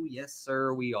 Oh, yes,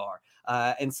 sir, we are.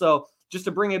 And so just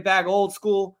to bring it back old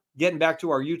school, getting back to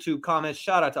our YouTube comments,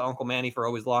 shout out to Uncle Manny for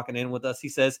always locking in with us. He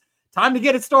says, time to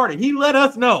get it started. He let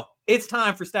us know it's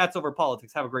time for Stats Over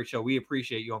Politics. Have a great show. We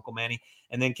appreciate you, Uncle Manny.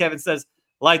 And then Kevin says,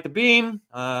 light the beam.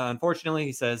 Unfortunately,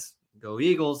 he says, go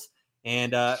Eagles.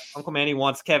 And Uncle Manny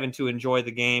wants Kevin to enjoy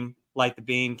the game. Light the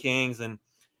beam, Kings. And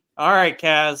all right,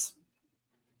 Kaz.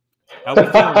 How we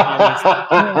feeling?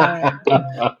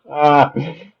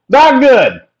 Not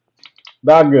good.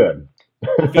 Not good.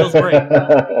 Feels great.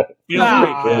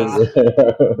 Kaz.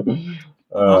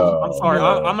 I'm sorry.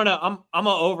 I'm gonna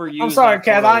overuse. I'm sorry,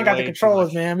 Kaz. I ain't got the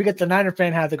controls, man. We got the Niner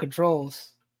fan have the controls.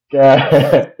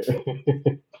 Yeah,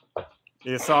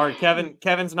 sorry, Kevin.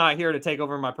 Kevin's not here to take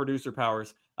over my producer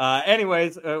powers.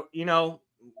 Anyways,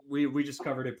 we just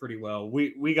covered it pretty well.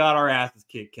 We got our asses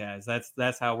kicked, Kaz.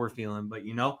 That's how we're feeling. But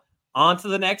on to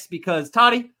the next, because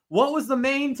Toddy, what was the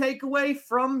main takeaway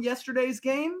from yesterday's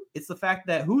game? It's the fact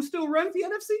that who still runs the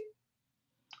NFC?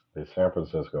 The San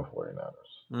Francisco 49ers.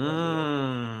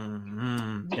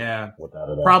 Yeah. Without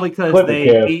a doubt. Probably because clip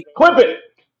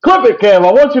it, Cam.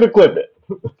 I want you to clip it.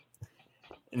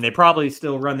 And they probably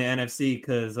still run the NFC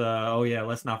because,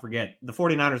 let's not forget, the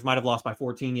 49ers might have lost by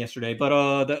 14 yesterday.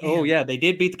 But, they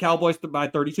did beat the Cowboys by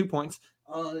 32 points.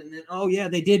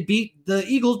 They did beat the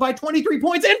Eagles by 23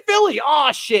 points in Philly.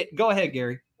 Oh, shit. Go ahead,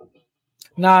 Gary.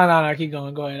 No, keep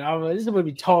going. Go ahead. This would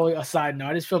be totally a side note.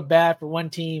 I just feel bad for one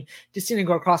team. Just seeing it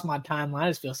go across my timeline, I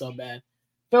just feel so bad.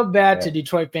 Feel bad to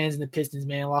Detroit fans and the Pistons,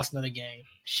 man. Lost another game.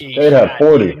 Shit. They'd have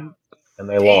 40. And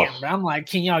they lost. Bro, I'm like,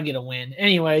 can y'all get a win?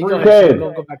 Anyway, go ahead.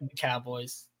 Go back to the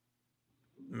Cowboys.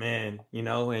 Man,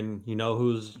 and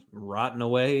who's rotting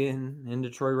away in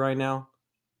Detroit right now?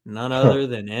 None other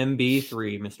than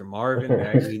MB3, Mr. Marvin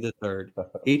Bagley III.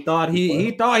 He thought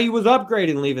he was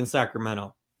upgrading leaving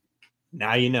Sacramento.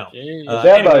 Now you know.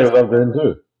 That thought he was upgrading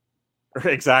too.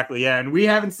 Exactly, yeah. And we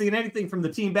haven't seen anything from the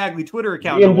Team Bagley Twitter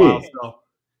account in a while. So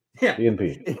yeah.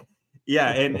 DNP.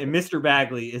 Yeah, and Mr.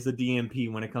 Bagley is a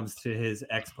DMP when it comes to his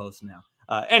X post now.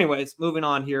 Anyways, moving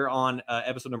on here on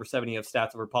episode number 70 of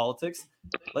Stats Over Politics.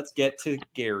 Let's get to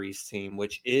Gary's team,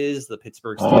 which is the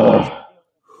Pittsburgh Steelers,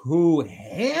 who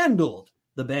handled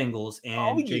the Bengals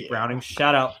and Jake Browning.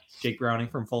 Shout out Jake Browning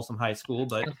from Folsom High School.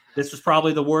 But this was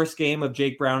probably the worst game of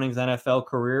Jake Browning's NFL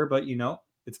career. But,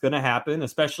 It's going to happen,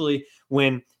 especially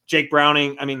when Jake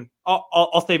Browning. I mean,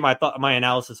 I'll say my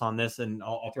analysis on this, and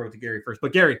I'll throw it to Gary first.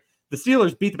 But Gary, the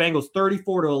Steelers beat the Bengals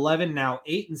 34-11. Now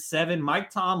 8-7. Mike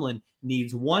Tomlin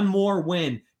needs one more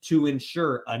win to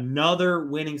ensure another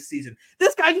winning season.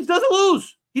 This guy just doesn't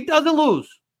lose. He doesn't lose.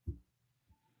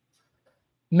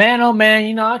 Man, oh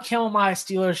man, I came with my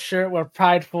Steelers shirt. We're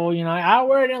prideful. I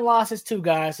wear it in losses too,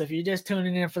 guys. So if you're just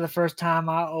tuning in for the first time,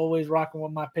 I always rocking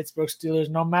with my Pittsburgh Steelers,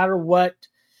 no matter what.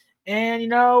 And,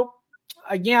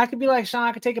 again, I could be like Sean.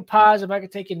 I could take a positive. I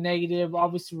could take a negative.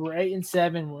 Obviously, we're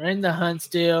 8-7. We're in the hunt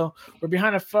still. We're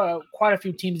behind quite a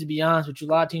few teams, to be honest with you.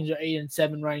 A lot of teams are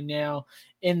 8-7 right now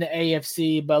in the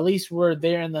AFC, but at least we're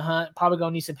there in the hunt. Probably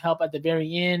going to need some help at the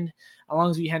very end, as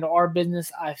long as we handle our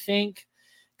business, I think.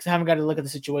 Because I haven't got to look at the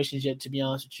situations yet, to be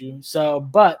honest with you. So,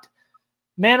 but,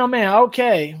 man, oh, man,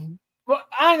 okay. Well,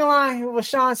 I ain't gonna lie, when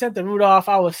Sean sent the Rudolph,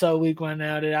 I was so weak one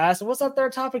now. I asked him, what's our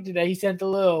third topic today? He sent the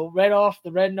little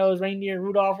the red-nosed reindeer,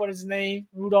 Rudolph, what is his name?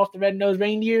 Rudolph the red-nosed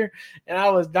reindeer. And I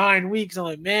was dying weak. So I'm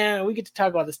like, man, we get to talk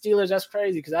about the Steelers. That's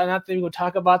crazy because I don't think we're going to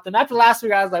talk about them. After last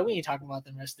week, I was like, we ain't talking about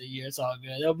them the rest of the year. It's all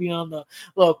good. They'll be on the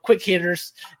little quick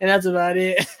hitters, and that's about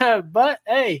it. But,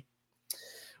 hey.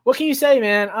 What can you say,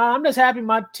 man? I'm just happy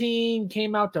my team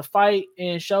came out to fight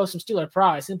and show some Steeler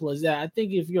pride. Simple as that. I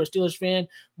think if you're a Steelers fan,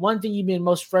 one thing you've been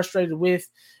most frustrated with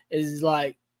is,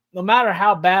 like, no matter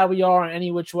how bad we are in any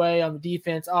which way on the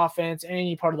defense, offense,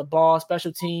 any part of the ball,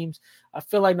 special teams, I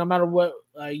feel like no matter what,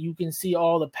 you can see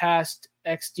all the past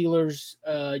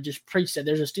ex-Steelers just preach that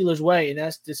there's a Steelers way, and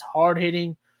that's just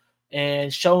hard-hitting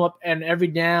and show up and every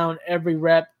down, every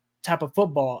rep type of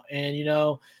football. And,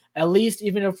 at least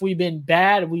even if we've been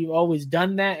bad, we've always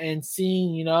done that. And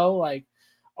seeing, like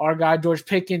our guy George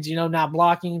Pickens, not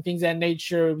blocking, things of that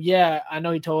nature. Yeah, I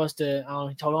know he told us to,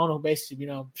 he told Ono basically,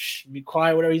 be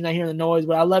quiet, whatever. He's not hearing the noise,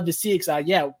 but I love to see it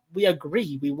because we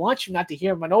agree. We want you not to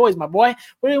hear my noise, my boy.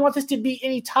 We don't want this to be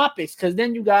any topics because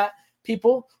then you got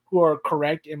people who are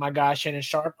correct, and my guy Shannon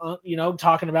Sharp,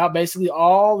 talking about basically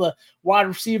all the wide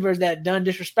receivers that done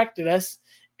disrespected us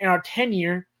in our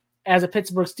tenure as a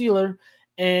Pittsburgh Steeler.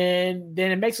 And then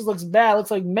it makes us look bad. It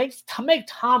looks like makes Mike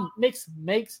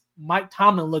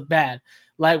Tomlin look bad.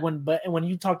 Like when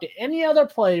you talk to any other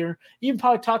player, you can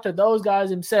probably talk to those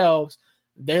guys themselves.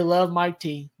 They love Mike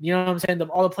T. You know what I'm saying?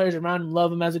 All the players around him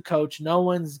love him as a coach. No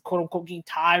one's quote unquote getting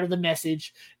tired of the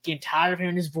message, getting tired of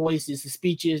hearing his voices, his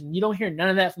speeches, and you don't hear none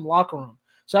of that from the locker room.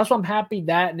 So that's why I'm happy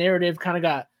that narrative kind of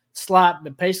got slapped,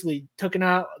 but basically taken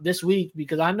out this week,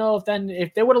 because I know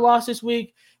if they would have lost this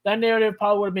week, that narrative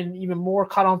probably would have been even more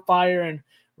caught on fire, and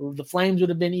the flames would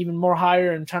have been even more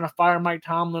higher and trying to fire Mike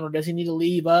Tomlin, or does he need to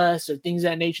leave us, or things of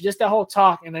that nature. Just that whole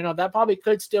talk. And I know that probably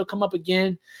could still come up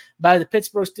again by the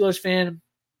Pittsburgh Steelers fan.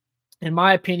 In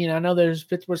my opinion, I know there's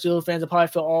Pittsburgh Steelers fans that probably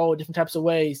feel all different types of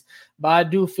ways, but I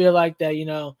do feel like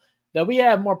that, that we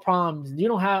have more problems.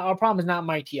 Our problem is not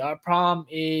Mike T. Our problem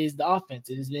is the offense.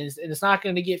 And it's not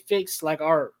going to get fixed like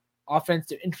our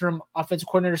interim offensive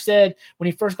coordinator said when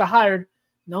he first got hired.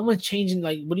 No one's changing.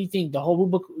 Like, what do you think? The whole rule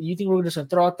book? You think we're just going to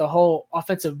throw out the whole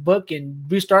offensive book and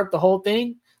restart the whole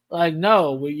thing? Like,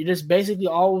 no. You're just basically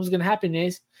all what's going to happen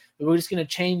is we're just going to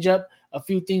change up a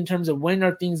few things in terms of when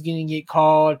are things going to get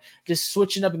called, just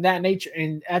switching up in that nature.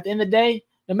 And at the end of the day,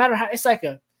 no matter how, it's like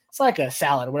a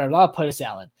salad or whatever. I'll put a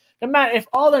salad. No matter if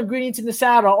all the ingredients in the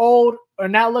salad are old or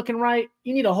not looking right,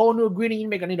 you need a whole new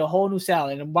ingredient. You need a whole new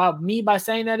salad. And by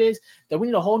saying that is that we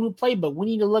need a whole new playbook. We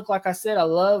need to look, like I said, I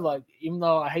love, like, even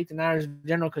though I hate the Niners in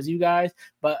general because you guys,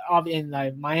 but in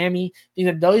like Miami,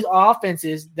 those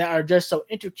offenses that are just so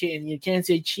intricate, and you can't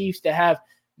say Chiefs that have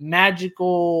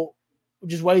magical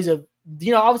just ways of,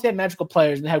 obviously have magical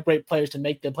players and they have great players to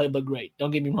make the playbook great. Don't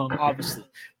get me wrong, obviously.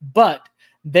 But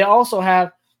they also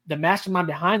have the mastermind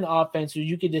behind the offense, where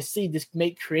you can just see this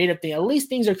make creative thing. At least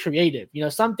things are creative.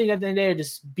 Some things at the end of the day are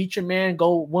just beat your man,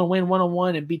 go win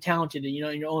one-on-one and be talented, in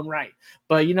your own right.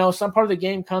 But, some part of the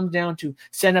game comes down to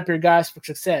setting up your guys for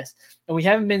success. And we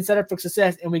haven't been set up for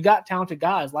success, and we got talented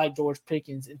guys like George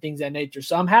Pickens and things of that nature.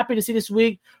 So I'm happy to see this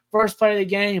week, first play of the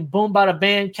game, boom, bada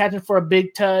bang, catching for a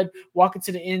big tud, walking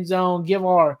to the end zone, give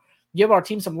our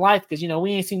team some life, because,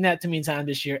 we ain't seen that too many times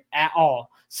this year at all.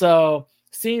 So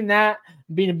seeing that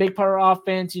being a big part of our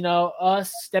offense,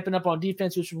 us stepping up on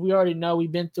defense, which we already know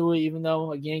we've been through it, even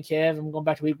though, again, Kev, I'm going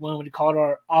back to week 1 when he called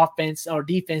our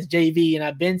defense JV, and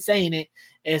I've been saying it.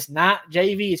 It's not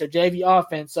JV, it's a JV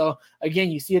offense. So,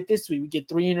 again, you see it this week. We get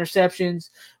 3 interceptions.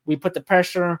 We put the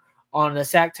pressure on the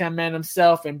sack town man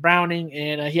himself and Browning,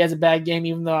 and he has a bad game,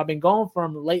 even though I've been going for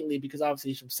him lately because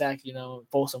obviously he's from Sac,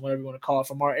 Folsom, whatever you want to call it,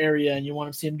 from our area, and you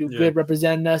want to see him do good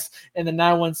representing us in the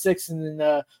 916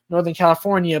 in Northern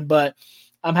California. But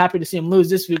I'm happy to see them lose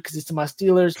this week because it's to my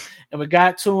Steelers, and we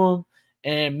got to them.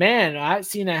 And man, I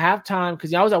seen at halftime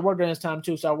because I was at work during this time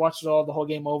too, so I watched the whole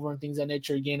game over and things of that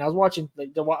nature again. I was watching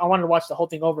I wanted to watch the whole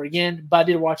thing over again, but I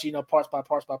did watch parts by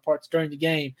parts during the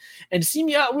game. And to see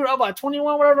me we were up by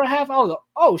 21, whatever half. I was like,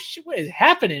 oh shit, what is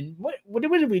happening? What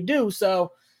did we do?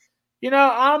 So,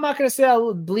 I'm not gonna say I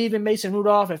believe in Mason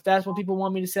Rudolph if that's what people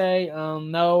want me to say.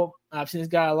 No, I've seen this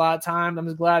guy a lot of times. I'm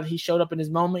just glad he showed up in his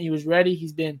moment. He was ready.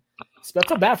 I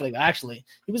felt bad for the guy actually.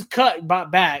 He was cut,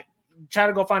 brought back. Tried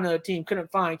to go find another team, couldn't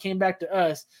find, came back to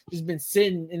us, just been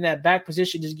sitting in that back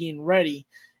position, just getting ready.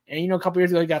 And, a couple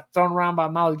years ago, he got thrown around by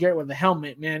Myles Garrett with a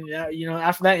helmet, man.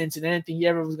 After that incident, I didn't think he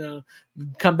ever was going to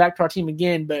come back to our team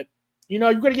again. But, you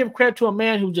got to give credit to a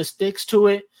man who just sticks to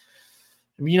it,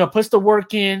 puts the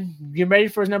work in, get ready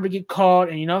for his number to get called,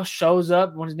 and, shows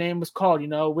up when his name was called. We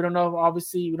don't know,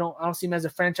 obviously, I don't see him as a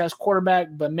franchise quarterback,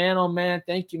 but man, oh man,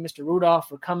 thank you, Mr. Rudolph,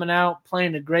 for coming out,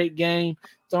 playing a great game,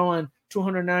 throwing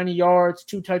 290 yards,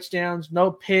 2 touchdowns,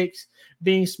 no picks,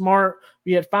 being smart.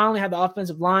 We had finally had the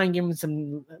offensive line giving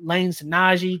some lanes to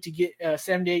Najee to get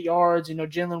 78 yards.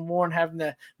 Jalen Warren having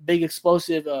the big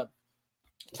explosive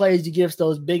plays to give us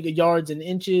those big yards and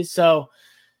inches. So,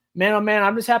 man, oh man,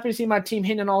 I'm just happy to see my team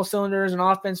hitting on all cylinders and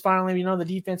offense finally. The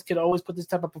defense could always put this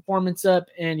type of performance up.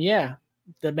 And yeah,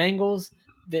 the Bengals,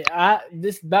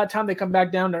 this about time they come back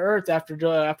down to earth after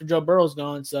Joe Burrow's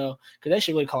gone. So, because they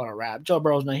should really call it a wrap. Joe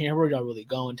Burrow's not here. Where y'all really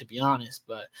going, to be honest?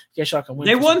 But I guess y'all can win.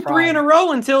 They won 3 in a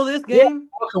row until this game. Yeah,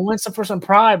 y'all can win for some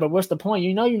pride, but what's the point?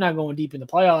 You're not going deep in the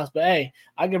playoffs. But hey,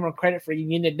 I give them credit for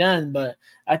getting it done. But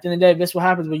at the end of the day, this is what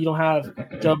happens when you don't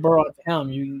have Joe Burrow at the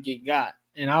helm. You can get got.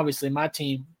 And obviously, my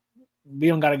team, we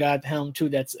don't got a guy at the helm too.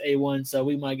 That's A1. So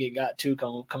we might get got too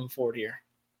coming forward here.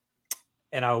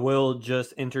 And I will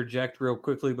just interject real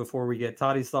quickly before we get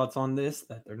Toddy's thoughts on this,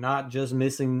 that they're not just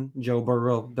missing Joe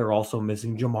Burrow, they're also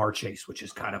missing Jamar Chase, which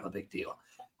is kind of a big deal.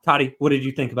 Toddy, what did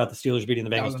you think about the Steelers beating the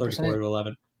Bengals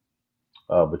 34-11?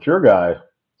 But your guy,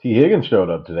 T. Higgins, showed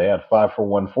up today at 5 for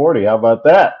 140. How about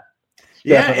that?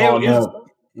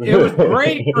 It was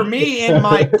great for me in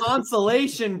my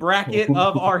consolation bracket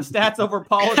of our Stats Over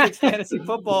Politics Fantasy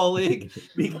Football League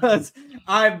because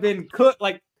I've been cooked.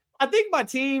 I think my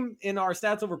team in our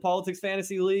Stats Over Politics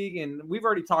Fantasy League, and we've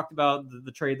already talked about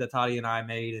the trade that Toddy and I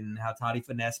made and how Toddy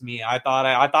finessed me. I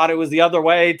thought it was the other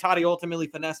way. Toddy ultimately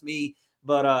finessed me,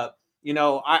 but I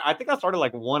think I started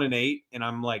 1-8, and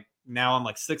I'm now I'm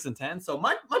 6-10. So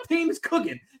my team is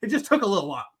cooking. It just took a little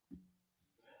while.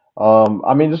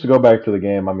 Just to go back to the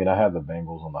game, I had the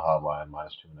Bengals on the hotline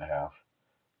 -2.5.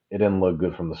 It didn't look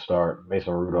good from the start.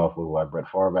 Mason Rudolph looked like Brett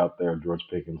Favre out there. George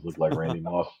Pickens looked like Randy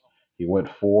Moss. He went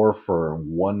 4 for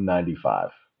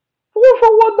 195. 4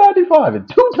 for 195 and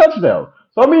 2 touchdowns.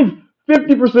 So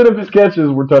 50% of his catches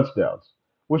were touchdowns,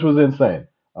 which was insane.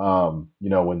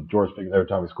 When George Pickens, every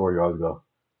time he scored, you always go,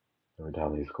 every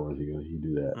time he scores, he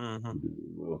do that.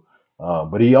 Mm-hmm.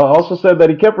 But he also said that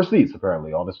he kept receipts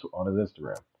apparently on his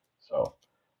Instagram. So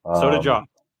did John.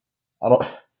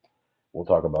 We'll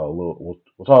talk about a little.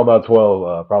 We'll talk about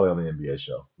 12 probably on the NBA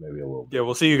show, maybe a little bit. Yeah,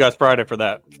 we'll see you guys Friday for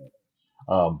that.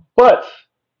 But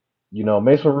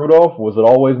Mason Rudolph, was it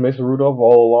always Mason Rudolph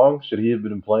all along? Should he have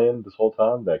been playing this whole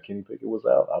time that Kenny Pickett was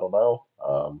out? I don't know.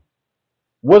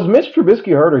 Was Mitch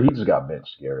Trubisky hurt or he just got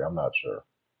benched, Gary? I'm not sure.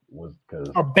 I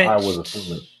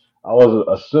was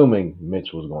assuming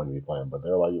Mitch was going to be playing, but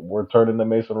they're like, we're turning to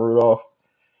Mason Rudolph,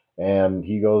 and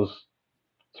he goes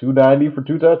 290 for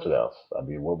 2 touchdowns.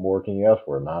 What more can you ask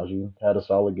for? Najee had a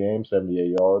solid game,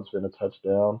 78 yards and a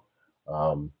touchdown.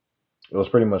 It was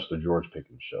pretty much the George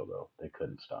Pickens show, though. They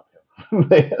couldn't stop him.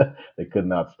 They could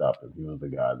not stop him. He was the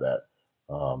guy that,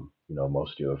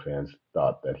 most Steelers fans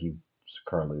thought that he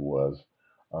currently was.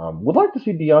 Would like to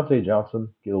see Deontay Johnson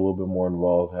get a little bit more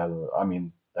involved.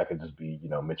 That could just be,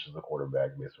 Mitch is the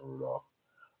quarterback, Mason Rudolph.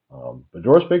 But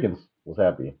George Pickens was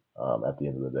happy at the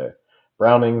end of the day.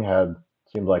 Browning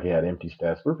seemed like he had empty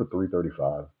stats. 3 for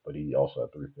 335, but he also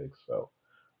had 3 picks. So,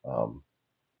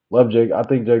 love Jake. I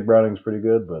think Jake Browning's pretty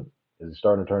good, but is he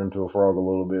starting to turn into a frog a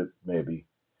little bit? Maybe.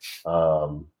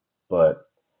 But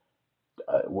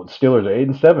Steelers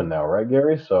are 8-7 now, right,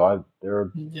 Gary? So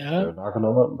they're knocking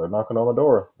on the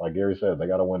door. Like Gary said, they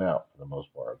got to win out for the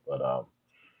most part. But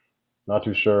not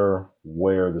too sure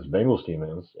where this Bengals team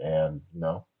is, and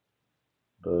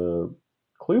the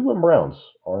Cleveland Browns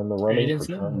are in the running for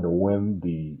trying to win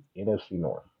the NFC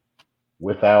North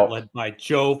led by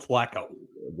Joe Flacco.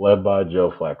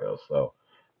 So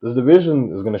this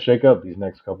division is going to shake up these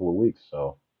next couple of weeks.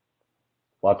 So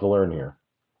a lot to learn here.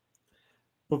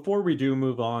 Before we do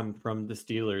move on from the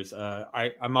Steelers,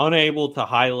 I'm unable to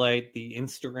highlight the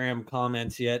Instagram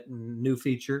comments yet. New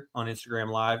feature on Instagram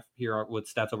Live here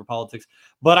with Stats Over Politics,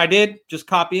 but I did just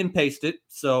copy and paste it.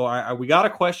 So we got a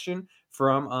question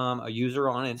from a user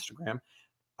on Instagram.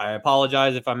 I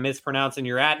apologize if I'm mispronouncing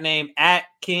your @name.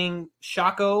 @King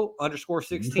Shako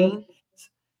 _16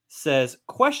 says,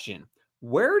 question.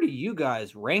 Where do you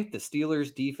guys rank the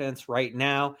Steelers defense right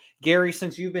now? Gary,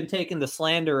 since you've been taking the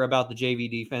slander about the JV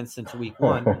defense since week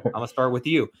 1, I'm going to start with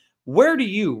you. Where do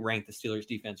you rank the Steelers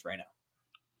defense right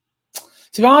now?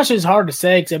 To be honest, it's hard to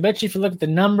say because I bet you if you look at the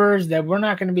numbers that we're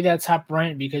not going to be that top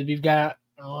ranked because we've got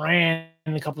ran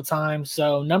a couple times.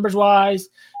 So numbers-wise,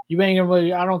 you ain't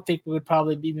really. I don't think we would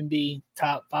probably even be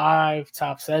top 5,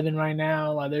 top 7 right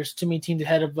now. Like there's too many teams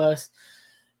ahead of us.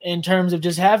 In terms of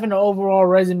just having an overall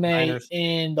resume Niners.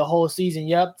 in the whole season.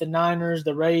 Yep, the Niners,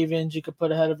 the Ravens, you could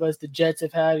put ahead of us. The Jets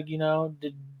have had,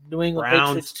 the New England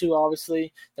Patriots too,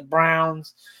 obviously. The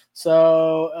Browns.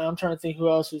 So I'm trying to think who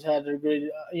else has had their great,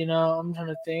 I'm trying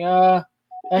to think.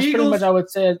 That's Eagles. pretty much, I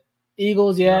would say,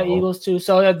 Eagles, Eagles too.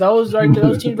 So yeah, those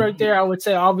teams right there, I would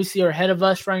say obviously are ahead of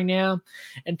us right now.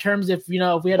 In terms of, if we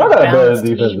had a balanced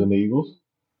defense team. than the Eagles.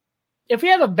 If we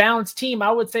have a balanced team,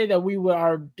 I would say that we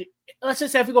are. Let's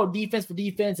just say if we go defense for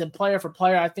defense and player for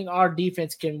player, I think our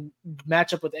defense can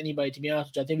match up with anybody, to be honest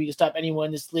with you. I think we can stop anyone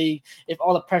in this league if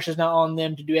all the pressure's not on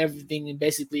them to do everything and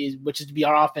basically, which is to be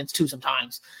our offense too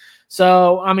sometimes.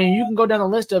 So, I mean, you can go down the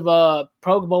list of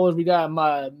Pro Bowlers. We got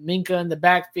Minka in the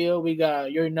backfield. We got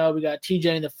TJ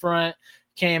in the front,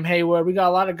 Cam Hayward. We got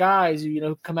a lot of guys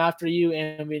who, come after you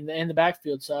and in the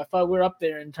backfield. So I thought we're up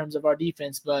there in terms of our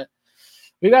defense, but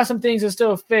we got some things to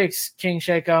still fix, King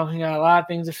Shako. We got a lot of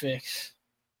things to fix.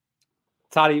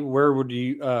 Toddy, where do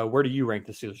you rank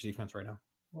the Steelers defense right now?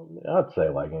 I'd say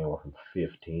like anywhere from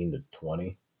 15 to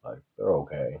 20. Like they're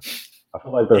okay. I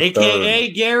feel like they're AKA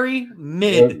third. Gary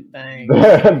mid.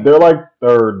 They're like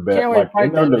third best. Can't Like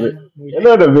wait in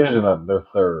their division, they're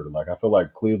third. Like I feel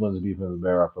like Cleveland's defense is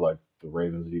better. I feel like the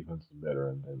Ravens' defense is better,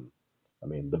 and I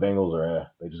mean, the Bengals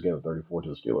are they just gave a 34 to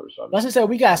the Steelers. So let's just say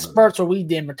we got spurts where we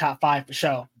did for top 5 for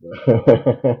sure.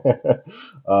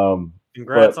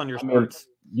 Congrats on your spurts.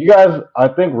 You guys, I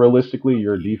think realistically,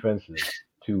 your defense is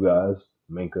 2 guys,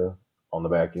 Minka on the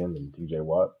back end and TJ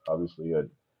Watt. Obviously,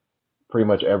 pretty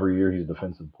much every year he's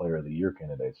Defensive Player of the Year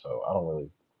candidate. So I don't really,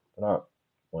 they're not.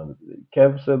 When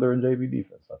Kev said they're a JV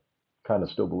defense, I kind of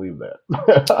still believe that.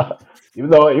 even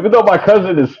though my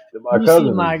cousin is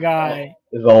my guy.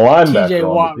 Is a linebacker TJ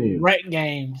on Watt the team. wreck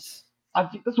games. I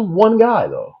think that's one guy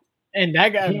though. And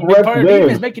that guy,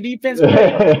 make a defense.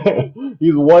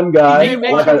 He's one guy.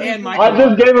 I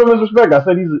just gave him his respect. I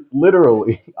said he's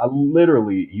literally,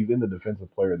 he's in the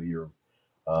Defensive Player of the Year.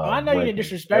 I know you can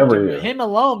disrespect him, but him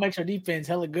alone makes our defense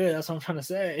hella good. That's what I'm trying to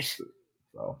say.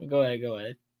 So, go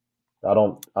ahead. I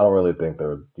don't really think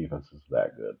their defense is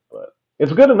that good, but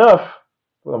it's good enough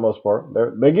for the most part.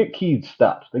 They get key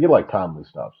stops. They get like timely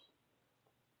stops.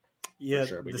 Yeah,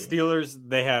 the Steelers,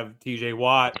 they have TJ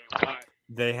Watt.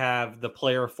 They have the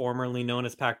player formerly known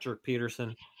as Patrick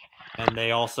Peterson. And they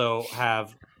also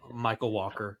have Michael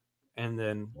Walker. And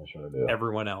then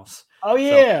everyone else. Oh,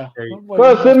 yeah.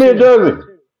 So, send me a jersey.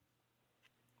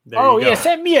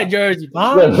 Send me a jersey.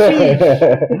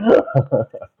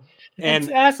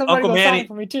 And ask somebody Uncle to Manny sign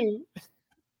for me, too.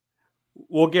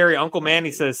 Well, Gary, Uncle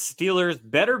Manny says Steelers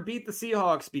better beat the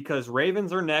Seahawks because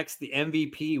Ravens are next. The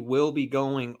MVP will be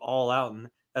going all out. And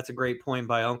that's a great point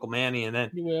by Uncle Manny. And then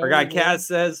our guy Kaz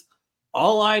says,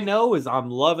 all I know is I'm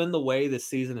loving the way this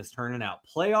season is turning out.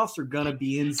 Playoffs are going to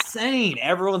be insane.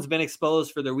 Everyone's been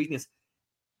exposed for their weakness.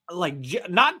 Like,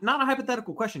 not a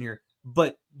hypothetical question here,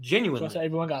 but genuinely. So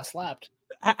everyone got slapped.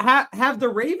 Have the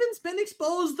Ravens been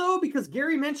exposed, though? Because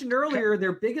Gary mentioned earlier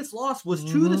their biggest loss was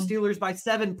to the Steelers by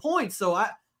 7 points. So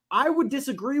I would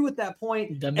disagree with that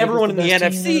point. Everyone in the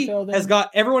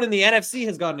NFC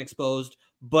has gotten exposed.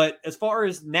 But as far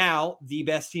as now, the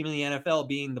best team in the NFL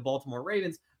being the Baltimore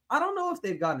Ravens, I don't know if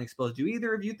they've gotten exposed. Do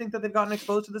either of you think that they've gotten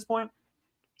exposed to this point?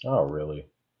 Oh, really?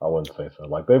 I wouldn't say so.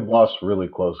 Like, they've lost really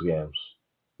close games.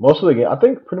 Most of the games, I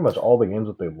think pretty much all the games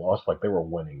that they've lost, like, they were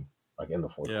winning. Like in the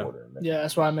fourth quarter. Yeah,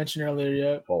 that's what I mentioned earlier.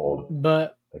 Yeah,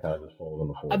 but they kind of just fold in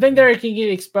the fourth. I think they can get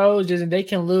exposed, and they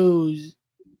can lose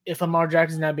if Lamar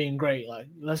Jackson's not being great. Like,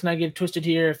 let's not get twisted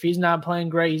here. If he's not playing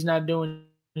great, he's not doing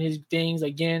his things.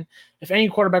 Again, if any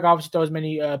quarterback obviously throws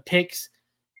many picks,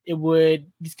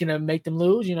 it's gonna make them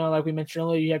lose. Like we mentioned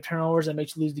earlier, you have turnovers that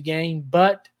makes you lose the game.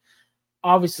 But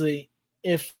obviously,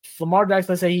 if Lamar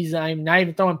Jackson, let's say he's not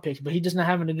even throwing picks, but he's just not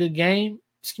having a good game,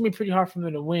 it's gonna be pretty hard for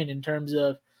them to win in terms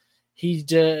of. he's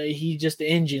just the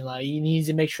engine. Like he needs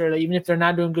to make sure that even if they're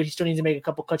not doing good, he still needs to make a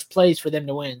couple clutch plays for them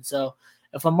to win. So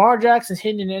if Lamar Jackson's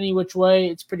hitting in any which way,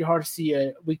 it's pretty hard to see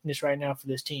a weakness right now for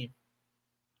this team.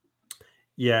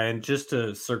 Yeah, and just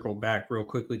to circle back real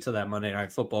quickly to that Monday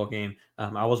Night Football game,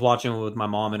 I was watching it with my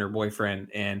mom and her boyfriend,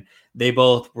 and they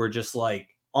both were just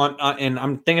like on. And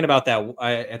I'm thinking about that.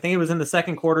 I think it was in the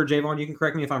second quarter. Javon, you can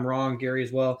correct me if I'm wrong. Gary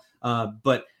as well.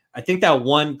 But I think that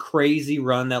one crazy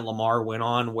run that Lamar went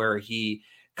on, where he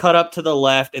cut up to the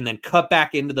left and then cut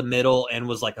back into the middle and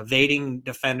was like evading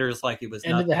defenders like it was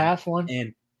end of the half one.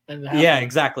 And yeah,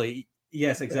 exactly.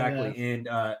 Yes, exactly. Yeah. And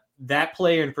that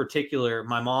play in particular,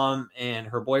 my mom and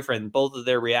her boyfriend, both of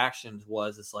their reactions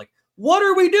was, it's like, what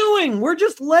are we doing? We're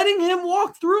just letting him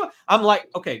walk through. I'm like,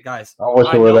 okay, guys. I wish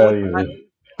it were that easy.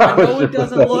 I know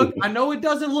it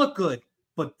doesn't look good,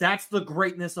 but that's the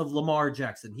greatness of Lamar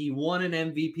Jackson. He won an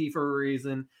MVP for a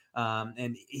reason,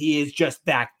 and he is just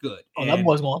that good. Oh, that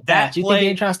boy's going fast. You think they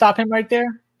ain't trying to stop him right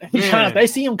there? They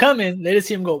see him coming. They just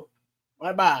see him go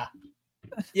bye.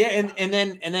 Yeah, and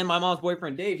then my mom's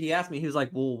boyfriend Dave, he asked me, he was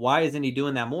like, well, why isn't he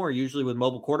doing that more? Usually with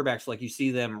mobile quarterbacks, like you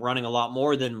see them running a lot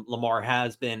more than Lamar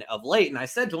has been of late. And I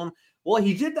said to him, well,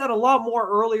 he did that a lot more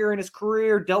earlier in his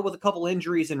career, dealt with a couple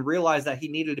injuries and realized that he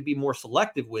needed to be more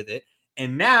selective with it.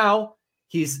 And now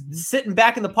he's sitting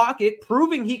back in the pocket,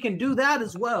 proving he can do that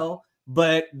as well.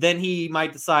 But then he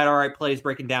might decide, all right, play's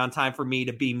breaking down, time for me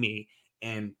to be me.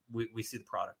 And we see the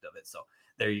product of it. So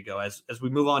there you go. As we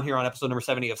move on here on episode number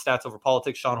 70 of Stats Over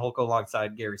Politics, Sean Holko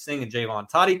alongside Gary Singh and Javon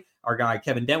Toddy. Our guy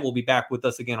Kevin Dent will be back with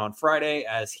us again on Friday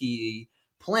as he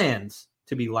plans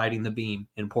to be lighting the beam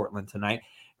in Portland tonight.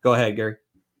 Go ahead, Gary.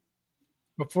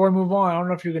 Before we move on, I don't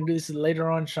know if you're going to do this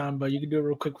later on, Sean, but you can do it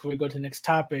real quick before we go to the next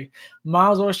topic.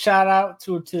 Miles will shout out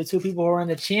to the two people who are in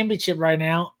the championship right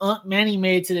now. Manny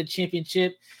made it to the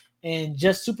championship, and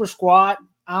Just Super Squad.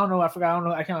 I don't know. I forgot.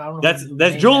 I don't know.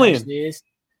 That's Julian.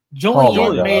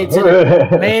 Julian made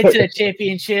it to the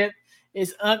championship.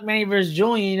 It's Manny versus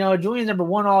Julian. You know, Julian's number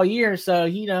one all year, so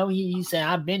he said,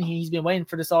 "I've been here." He's been waiting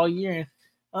for this all year.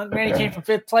 And Manny came from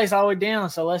 5th place all the way down.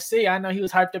 So let's see. I know he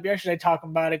was hyped up yesterday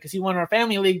talking about it because he won our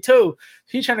family league too.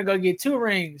 He's trying to go get 2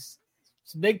 rings.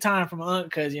 It's big time from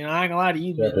because I ain't gonna lie to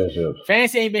you.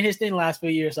 Fantasy ain't been his thing the last few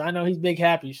years, so I know he's big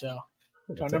happy. So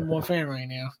he's our number one fan right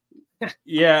now.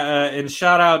 Yeah, and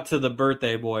shout out to the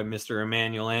birthday boy, Mr.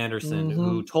 Emmanuel Anderson,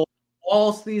 who told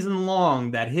all season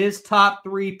long that his top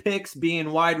 3 picks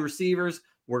being wide receivers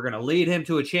were going to lead him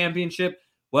to a championship.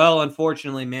 Well,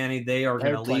 unfortunately, Manny, they are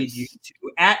going to lead you to,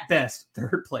 at best,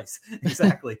 3rd place.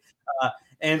 Exactly.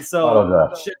 And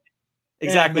so,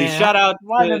 exactly. Yeah, shout out to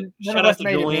Julian. Shout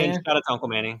out to Uncle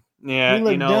Manny. Yeah, we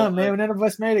look dumb, man. None of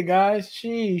us made it, guys.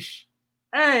 Sheesh.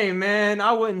 Hey, man,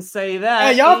 I wouldn't say that.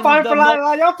 Hey, y'all fine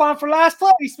for last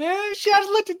place, man. She just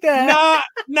looked at that.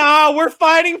 Nah, we're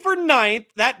fighting for 9th.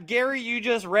 That, Gary, you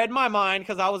just read my mind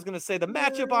because I was going to say the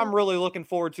matchup I'm really looking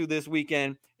forward to this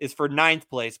weekend is for 9th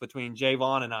place between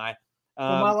Javon and I.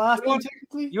 My last one,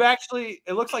 technically?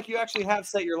 It looks like you actually have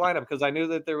set your lineup because I knew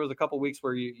that there was a couple weeks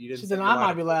where you didn't. She said I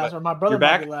might be last or my brother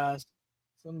might be last.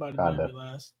 Somebody might be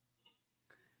last.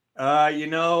 I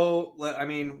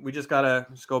mean, we just gotta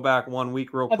go back 1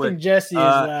 week real quick. I think Jesse is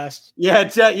last. Yeah,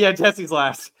 Jesse's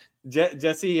last.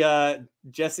 Jesse got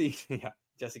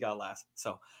last.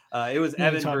 So it was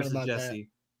Evan versus Jesse.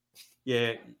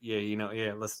 That.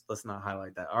 Yeah. Let's not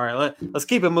highlight that. All right, let's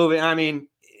keep it moving. I mean,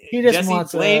 he just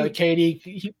wants KD.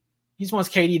 He just wants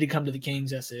KD to come to the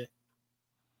Kings. That's it.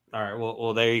 All right.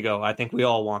 Well, there you go. I think we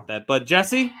all want that. But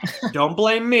Jesse, don't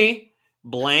blame me.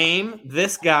 Blame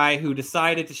this guy who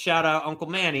decided to shout out Uncle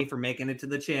Manny for making it to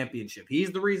the championship.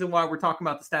 He's the reason why we're talking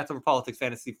about the Stats Over Politics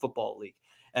Fantasy Football League,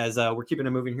 as we're keeping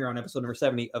it moving here on episode number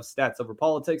 70 of Stats Over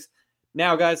Politics.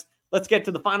 Now, guys, let's get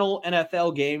to the final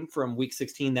NFL game from Week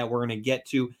 16 that we're going to get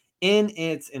to in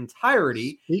its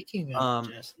entirety. Speaking of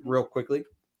real quickly.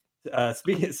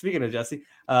 Speaking of Jesse,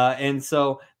 and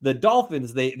so the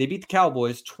Dolphins they beat the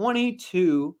Cowboys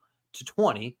 22-20,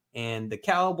 and the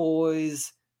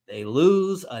Cowboys. They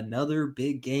lose another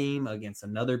big game against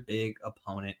another big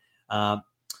opponent.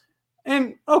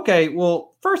 And okay,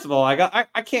 well, first of all, I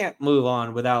can't move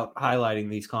on without highlighting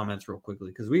these comments real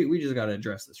quickly because we just got to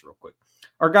address this real quick.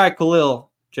 Our guy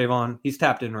Khalil Javon, he's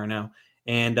tapped in right now,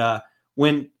 and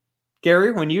when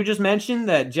you just mentioned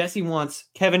that Jesse wants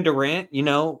Kevin Durant,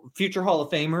 future Hall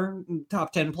of Famer,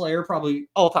 top 10 player, probably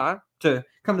all time, to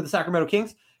come to the Sacramento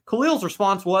Kings, Khalil's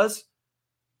response was,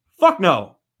 "Fuck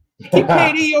no." Keep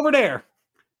KD over there.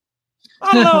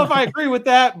 I don't know if I agree with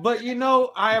that, but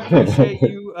I appreciate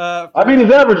you. I mean, he's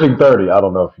averaging 30. I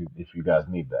don't know if you guys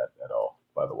need that at all.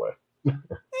 By the way,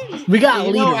 We got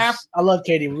You leaders. know, I love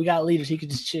Katie. We got leaders. He could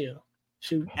just chill.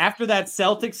 Shoot. After that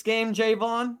Celtics game,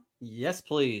 Javon, yes,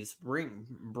 please bring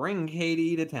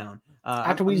KD to town.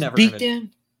 After we just beat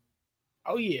them.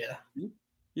 Oh yeah.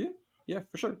 Yeah,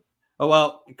 for sure. Oh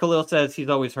well, Khalil says he's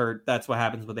always heard that's what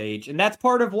happens with age, and that's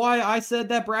part of why I said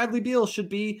that Bradley Beal should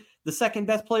be the second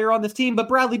best player on this team. But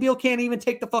Bradley Beal can't even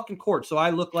take the fucking court, so I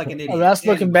look like an idiot. Oh, that's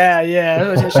looking bad.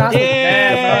 Yeah,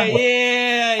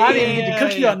 yeah. I didn't even get to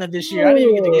cook you on that this year. I didn't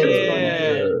even get to get you on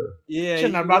that. Yeah,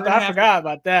 shouldn't have brought that. I forgot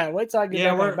about that. Wait till I get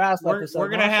back on the basketball episode. We're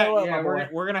gonna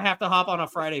have to hop on a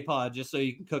Friday pod just so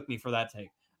you can cook me for that take.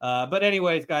 But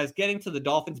anyways, guys, getting to the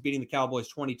Dolphins beating the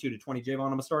Cowboys 22-20. Javon,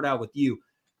 I'm gonna start out with you.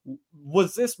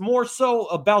 Was this more so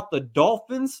about the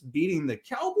Dolphins beating the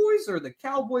Cowboys or the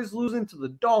Cowboys losing to the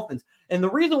Dolphins? And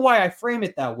the reason why I frame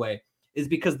it that way is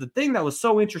because the thing that was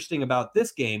so interesting about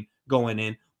this game going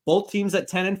in, both teams at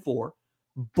 10-4,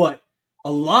 but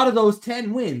a lot of those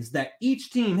 10 wins that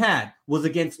each team had was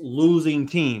against losing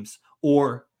teams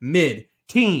or mid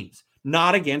teams,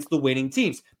 not against the winning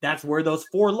teams. That's where those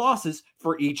 4 losses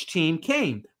for each team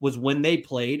came, was when they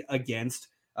played against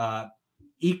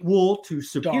equal to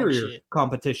superior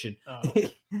competition.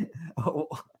 Oh.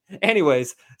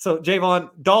 Anyways, so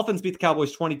Javon, Dolphins beat the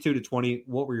Cowboys 22-20.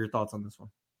 What were your thoughts on this one?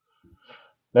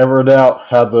 Never a doubt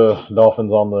had the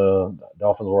Dolphins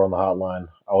were on the hotline.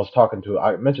 I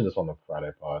mentioned this on the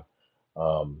Friday pod.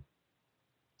 I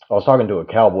was talking to a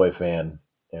Cowboy fan,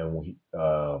 and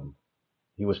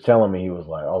he was telling me, I was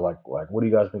like, what do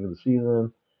you guys think of the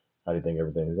season? How do you think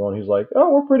everything is going? He's like,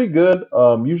 oh, we're pretty good.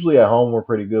 Usually at home we're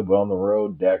pretty good, but on the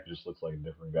road, Dak just looks like a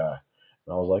different guy.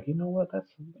 And I was like, you know what?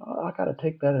 I gotta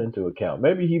take that into account.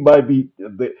 Maybe he might be.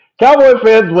 The Cowboy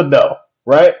fans would know,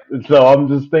 right? And so I'm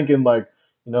just thinking, like,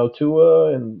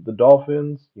 Tua and the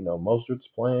Dolphins. Mostert's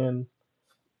playing.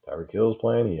 Tyreek Hill's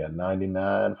playing. He had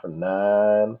 99 for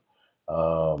 9.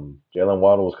 Jalen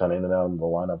Waddle was kind of in and out of the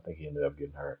lineup. I think he ended up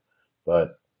getting hurt.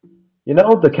 But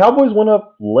the Cowboys went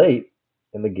up late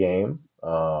in the game.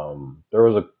 There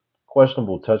was a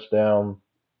questionable touchdown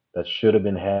that should have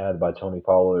been had by Tony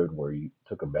Pollard, where he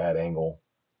took a bad angle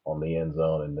on the end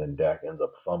zone, and then Dak ends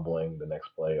up fumbling the next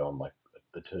play on like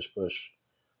the tush push.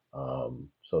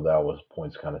 So that was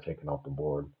points kind of taken off the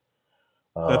board.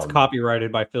 That's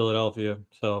copyrighted by Philadelphia,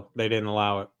 so they didn't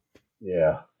allow it.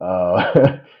 Yeah.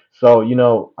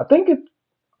 So I think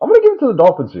I'm going to give it to the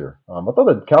Dolphins here. I thought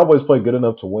the Cowboys played good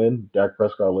enough to win. Dak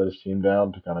Prescott let his team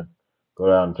down to kind of go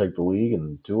down and take the league,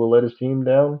 and Tua let his team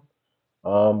down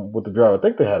with the drive. I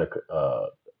think they had a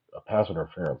pass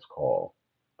interference call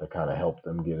that kind of helped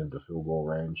them get into field goal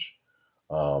range.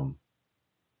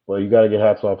 But you got to get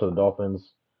hats off to the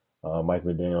Dolphins. Mike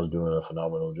McDaniel's doing a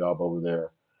phenomenal job over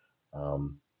there.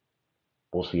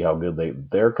 We'll see how good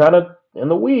they're kind of in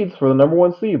the weeds for the number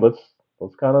 1 seed. Let's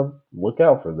kind of look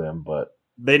out for them, but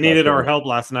they needed our help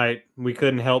last night. We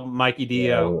couldn't help Mikey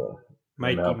D out.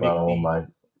 Mike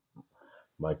McDaniel,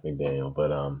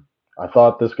 but I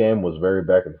thought this game was very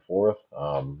back and forth.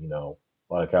 A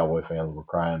lot of Cowboy fans were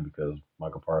crying because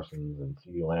Michael Parsons and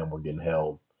CeeDee Lamb were getting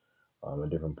held at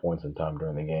different points in time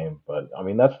during the game. But I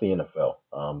mean, that's the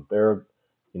NFL. They're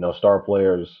star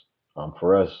players.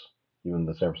 For us, even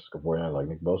the San Francisco 49ers, like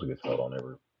Nick Bosa gets held on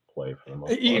every play for the most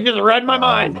part. You just read my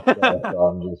mind. So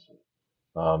I'm just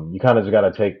you kind of just got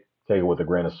to take it with a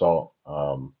grain of salt.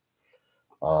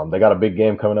 They got a big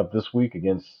game coming up this week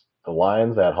against the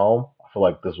Lions at home. I feel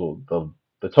like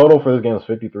the total for this game is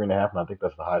 53.5, and I think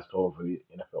that's the highest total for the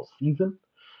NFL season.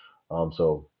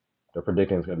 So they're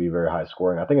predicting it's going to be very high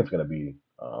scoring. I think it's going to be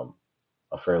a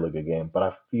fairly good game, but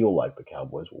I feel like the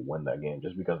Cowboys will win that game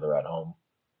just because they're at home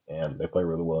and they play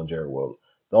really well in Jared Goff.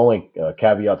 The only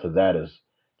caveat to that is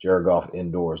Jared Goff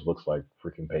indoors looks like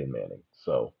freaking Peyton Manning.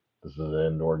 So this is an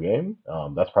indoor game.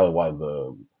 That's probably why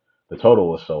the total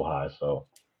was so high. So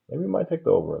maybe we might take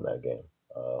the over in that game.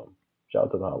 Shout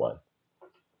out to the hotline.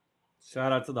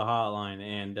 Shout out to the hotline.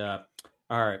 And all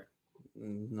right,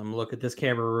 I'm gonna look at this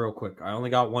camera real quick. I only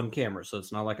got one camera, so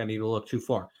it's not like I need to look too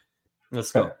far.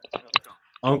 Let's go.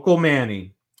 Uncle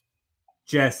Manny,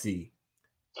 Jesse,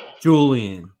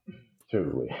 Julian,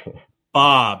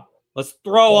 Bob. Let's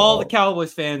throw all the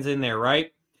Cowboys fans in there,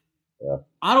 right? Yeah.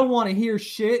 I don't want to hear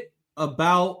shit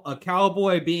about a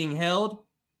Cowboy being held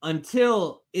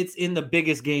until it's in the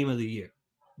biggest game of the year.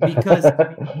 Because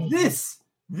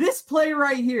this play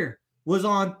right here was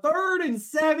on 3rd and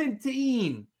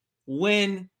 17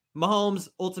 when Mahomes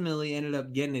ultimately ended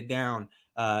up getting it down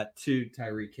to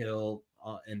Tyreek Hill,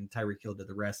 and Tyreek Hill did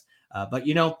the rest. But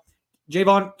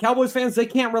Javon, Cowboys fans, they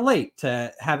can't relate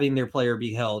to having their player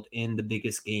be held in the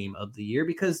biggest game of the year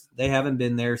because they haven't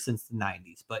been there since the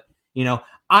 90s. But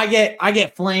I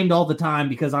get flamed all the time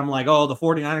because I'm like, oh, the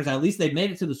 49ers, at least they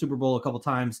made it to the Super Bowl a couple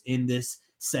times in this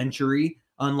century,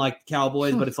 unlike the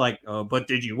Cowboys. But it's like, oh, but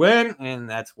did you win? And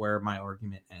that's where my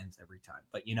argument ends every time.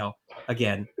 But,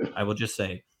 again, I will just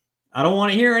say, I don't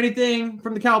want to hear anything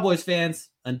from the Cowboys fans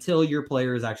until your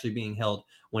player is actually being held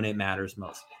when it matters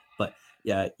most. But,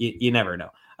 yeah, you never know.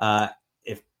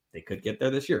 If they could get there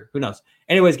this year, who knows?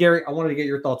 Anyways, Gary, I wanted to get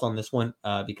your thoughts on this one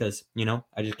because,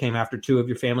 I just came after two of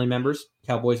your family members,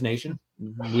 Cowboys Nation.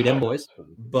 We them boys.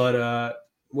 But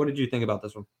what did you think about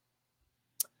this one?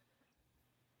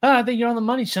 I think you're on the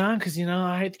money, Sean, because,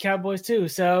 I hate the Cowboys too.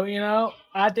 So,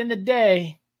 at the end of the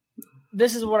day,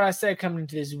 this is what I said coming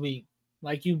into this week.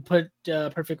 Like you put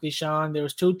perfectly, Sean, there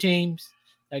was two teams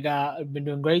that have been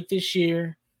doing great this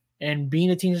year and being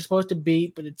the teams are supposed to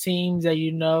beat, but the teams that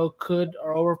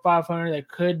are over 500 that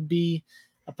could be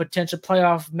a potential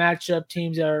playoff matchup,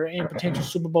 teams that are in potential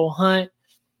Super Bowl hunt,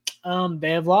 they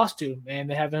have lost to, and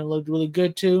they haven't looked really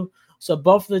good to. So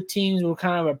both of the teams were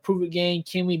kind of a prove it game.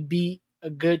 Can we beat a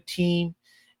good team?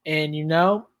 And,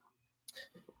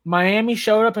 Miami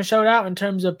showed up and showed out in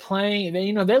terms of playing.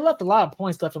 They left a lot of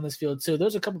points left on this field too.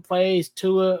 There's a couple plays,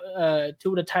 Tua to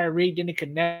Tyreek didn't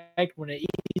connect when they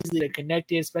easily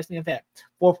connected, especially in that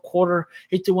fourth quarter.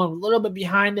 He threw one a little bit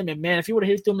behind him, and man, if he would have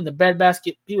hit him in the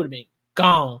breadbasket, he would have been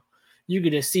gone. You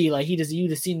could just see you'd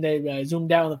have seen they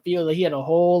zoomed out on the field. Like he had a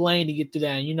whole lane to get through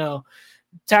that. And,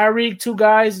 Tyreek, two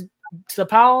guys to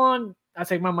pile on. I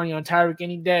take my money on Tyreek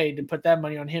any day to put that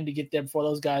money on him to get there before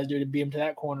those guys do to beat him to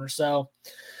that corner. So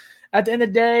at the end of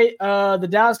the day, the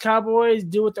Dallas Cowboys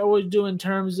do what they always do in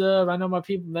terms of, I know my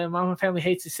family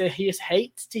hates to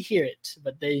hear it,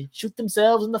 but they shoot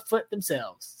themselves in the foot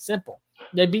themselves. Simple.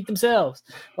 They beat themselves.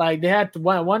 Like they had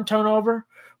one turnover,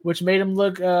 which made them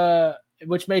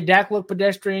which made Dak look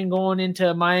pedestrian going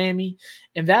into Miami.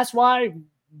 And that's why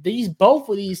both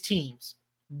of these teams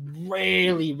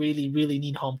really, really, really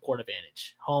need home field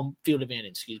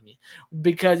advantage,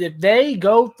 because if they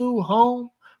go through home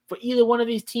for either one of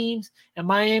these teams and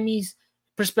Miami's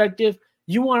perspective,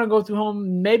 you want to go through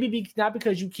home, maybe not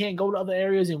because you can't go to other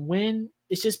areas and win.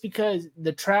 It's just because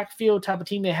the track field type of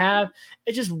team they have,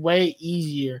 it's just way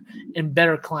easier and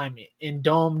better climate in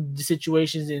dome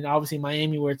situations. And obviously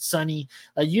Miami where it's sunny,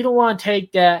 like you don't want to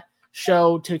take that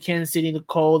show to Kansas City in the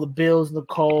cold, the Bills in the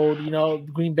cold,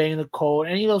 Green Bay in the cold,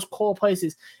 any of those cold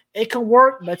places. It can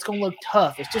work, but it's going to look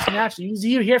tough. It's just natural.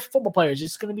 You hear football players,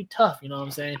 it's going to be tough, you know what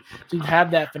I'm saying, to have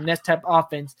that finesse type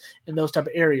offense in those type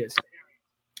of areas.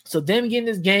 So them getting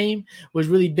this game was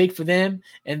really big for them,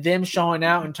 and them showing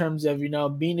out in terms of,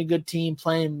 being a good team,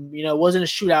 playing, it wasn't a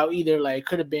shootout either, like it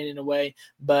could have been in a way,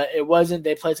 but it wasn't.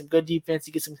 They played some good defense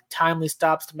to get some timely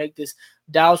stops to make this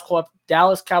Dallas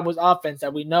Cowboys offense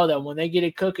that we know that when they get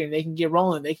it cooking, they can get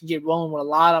rolling with a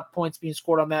lot of points being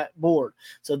scored on that board.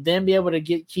 So them be able to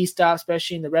get key stops,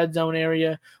 especially in the red zone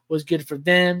area, was good for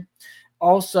them.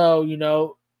 Also,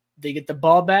 they get the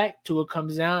ball back, Tua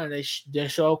comes down, and they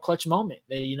show a clutch moment.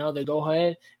 They go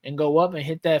ahead and go up and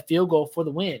hit that field goal for the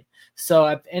win. So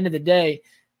at the end of the day,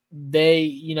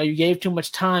 you gave too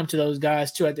much time to those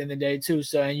guys too at the end of the day too.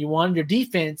 So, and you wanted your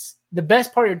defense, the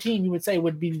best part of your team, you would say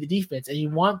would be the defense. And you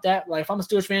want that, like if I'm a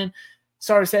Steelers fan,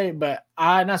 sorry to say, but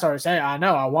I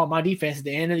know I want my defense at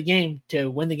the end of the game to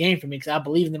win the game for me because I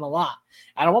believe in them a lot.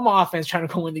 I don't want my offense trying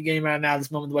to go win the game right now,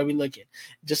 this moment, the way we look at.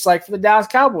 Just like for the Dallas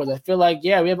Cowboys, I feel like,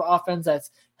 yeah, we have an offense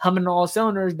that's humming all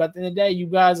cylinders, but at the end of the day, you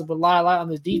guys rely a lot on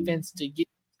this defense to get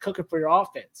cooking for your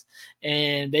offense.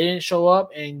 And they didn't show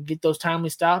up and get those timely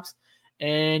stops.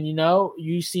 And,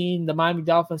 you've seen the Miami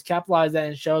Dolphins capitalize that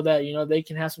and show that, they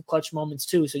can have some clutch moments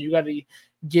too. So you got to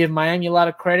give Miami a lot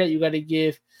of credit. You got to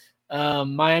give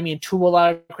Miami and Tua a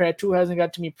lot of credit. Tua hasn't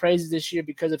got too many praises this year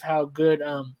because of how good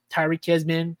Tyreek has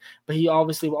been, but he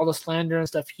obviously, with all the slander and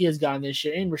stuff he has gotten this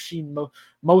year, and Rasheed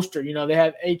Mostert, they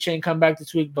have A-Chain come back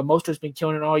this week, but Mostert's been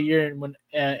killing it all year, and when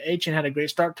A-Chain had a great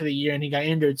start to the year and he got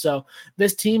injured. So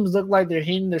this team look like they're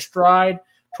hitting their stride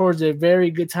towards a very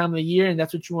good time of the year, and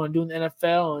that's what you want to do in the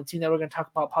NFL. And a team that we're going to talk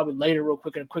about probably later real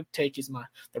quick in a quick take is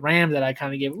the Rams that I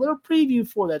kind of gave a little preview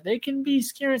for, that they can be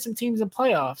scaring some teams in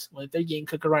playoffs when they're getting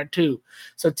cooking right too.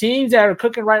 So teams that are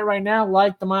cooking right now,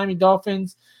 like the Miami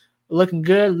Dolphins, looking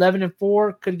good,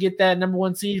 11-4, could get that number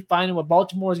one seed. Finding what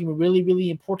Baltimore is going to be really, really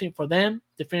important for them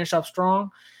to finish off strong.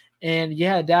 And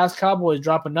yeah, Dallas Cowboys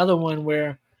drop another one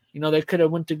where, they could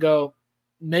have went to go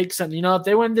make something. If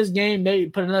they win this game, maybe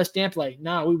put another stamp like,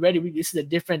 nah, we ready. This is a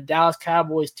different Dallas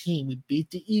Cowboys team. We beat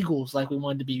the Eagles like we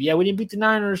wanted to be. Yeah, we didn't beat the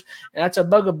Niners, and that's a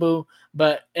bugaboo.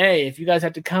 But hey, if you guys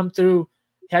have to come through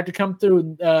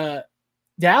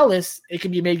Dallas, it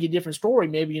could be maybe a different story.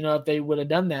 Maybe, if they would have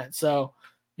done that. So,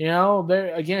 you know,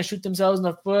 they again shoot themselves in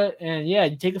the foot. And yeah,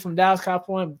 you take it from Dallas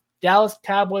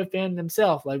Cowboy fan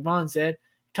themselves, like Ron said.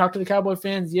 Talk to the Cowboy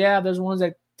fans. Yeah, there's ones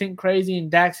that think crazy and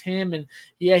Dak's him, and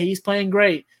yeah, he's playing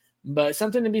great. But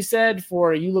something to be said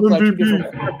for you look like two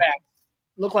different quarterbacks.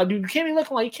 Look like dude, you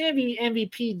can't be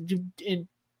MVP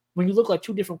when you look like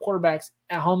two different quarterbacks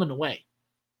at home and away.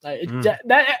 Like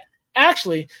that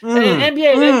actually in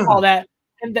NBA they call that,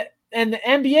 and the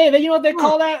NBA, you know what they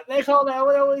call that? They call that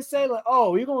what they always say, like,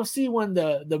 oh, you're gonna see when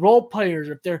the role players,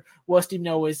 if they're what Stephen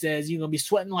always says, you're gonna be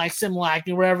sweating like Similac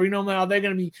and wherever, you know, they're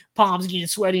gonna be palms getting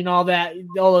sweaty and all that,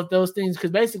 all of those things.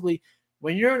 Because basically,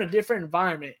 when you're in a different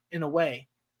environment in a way,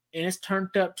 and it's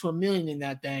turned up to 1,000,000 in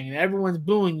that thing, and everyone's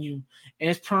booing you, and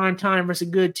it's prime time versus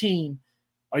a good team,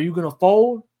 are you gonna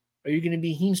fold? Or are you going to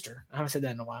be Heemster? I haven't said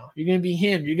that in a while. You're going to be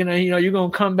him. You're going to, you're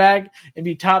going to come back and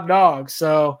be top dog.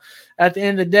 So at the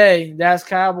end of the day, Dallas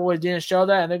Cowboys didn't show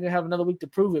that, and they're going to have another week to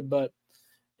prove it. But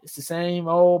it's the same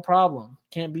old problem.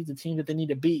 Can't beat the team that they need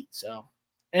to beat. So,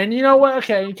 and you know what?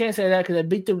 Okay, you can't say that because they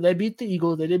beat the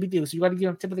Eagles. They did beat the Eagles. So you got to give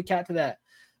them tip of the cap to that.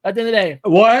 At the end of the day,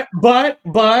 what?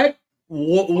 But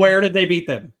where did they beat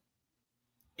them?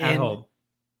 At home.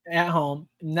 At home.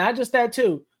 Not just that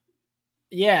too.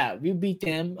 Yeah, we beat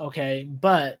them, okay,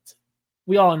 but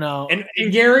we all know. And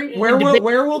Gary, where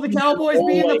will the Cowboys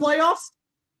be in the playoffs?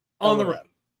 On the road.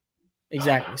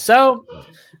 Exactly. So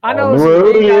I know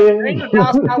some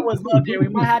Dallas Cowboys love here. We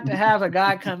might have to have a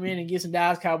guy come in and get some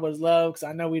Dallas Cowboys love because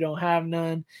I know we don't have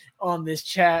none on this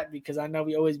chat because I know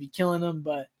we always be killing them.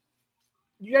 But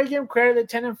you got to give them credit.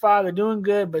 They're 10-5. They're doing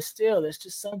good, but still, there's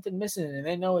just something missing, and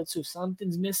they know it too.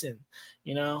 Something's missing.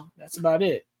 You know, that's about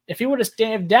it. If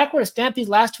Dak would have stamped these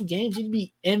last 2 games, he'd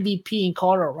be MVP and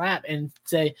call it a wrap and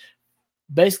say,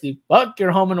 basically, fuck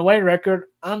your home and away record.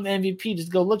 I'm the MVP.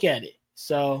 Just go look at it.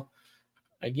 So,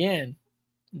 again,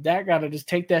 Dak got to just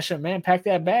take that shit, man. Pack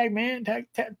that bag, man. Pack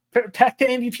the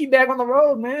MVP bag on the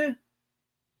road, man.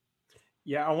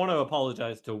 Yeah, I want to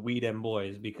apologize to We Dem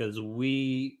Boys because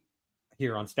we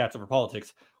here on Stats Over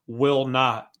Politics will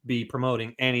not be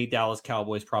promoting any Dallas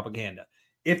Cowboys propaganda.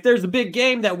 If there's a big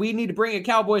game that we need to bring a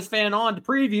Cowboys fan on to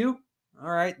preview,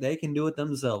 all right, they can do it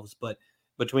themselves. But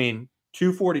between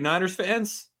 2 49ers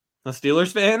fans, a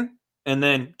Steelers fan, and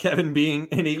then Kevin being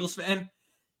an Eagles fan,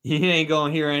 he ain't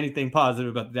going to hear anything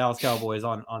positive about the Dallas Cowboys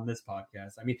on this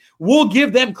podcast. I mean, we'll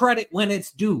give them credit when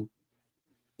it's due.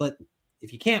 But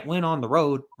if you can't win on the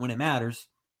road when it matters,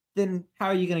 then how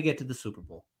are you going to get to the Super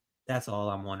Bowl? That's all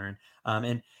I'm wondering.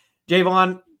 And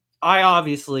Javon, I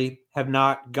obviously have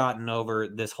not gotten over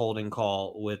this holding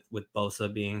call with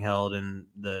Bosa being held in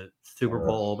the Super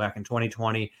Bowl back in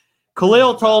 2020.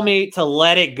 Khalil told me to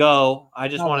let it go. I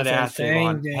just wanted to ask you,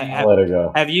 let it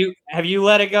go. Have you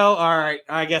let it go? All right.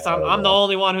 I guess I'm the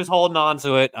only one who's holding on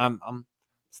to it. I'm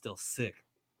still sick.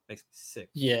 Makes me sick.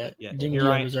 Yeah.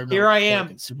 Here I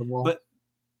am. Super Bowl. But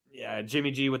yeah,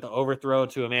 Jimmy G with the overthrow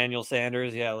to Emmanuel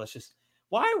Sanders. Yeah, let's just.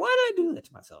 Why did I do that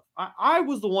to myself? I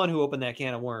was the one who opened that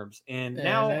can of worms, and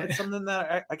now it's something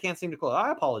that I can't seem to close.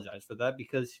 I apologize for that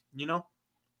because,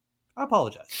 I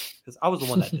apologize because I was the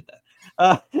one that did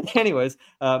that. Anyways,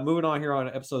 moving on here on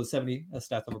episode 70 of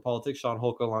Stats Over Politics, Sean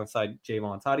Holka alongside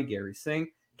Javon Toddy, Gary Singh.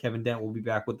 Kevin Dent will be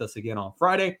back with us again on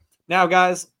Friday. Now,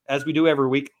 guys, as we do every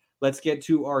week, let's get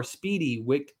to our speedy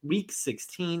week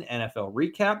 16 NFL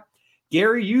recap.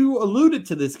 Gary, you alluded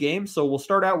to this game, so we'll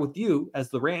start out with you as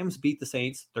the Rams beat the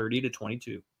Saints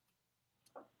 30-22.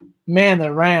 Man,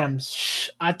 the Rams.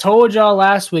 I told y'all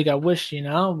last week, I wish, we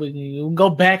can go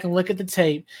back and look at the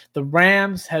tape. The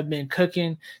Rams have been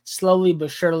cooking slowly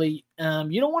but surely.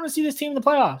 You don't want to see this team in the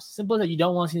playoffs. Simple as that. You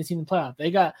don't want to see this team in the playoffs.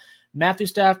 They got Matthew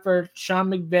Stafford, Sean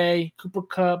McVay, Cooper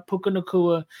Kupp, Puka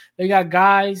Nacua. They got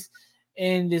guys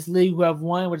in this league who have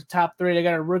won with the top 3. They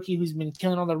got a rookie who's been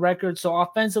killing all the records. So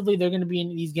offensively, they're going to be in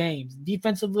these games.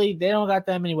 Defensively, they don't got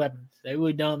that many weapons. They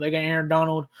really don't. They got Aaron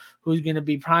Donald, who's going to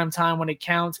be prime time when it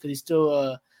counts because he's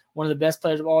still one of the best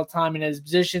players of all time in his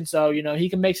position. So, he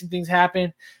can make some things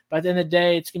happen. But at the end of the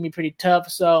day, it's going to be pretty tough.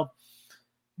 So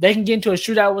they can get into a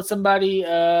shootout with somebody.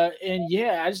 And,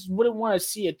 yeah, I just wouldn't want to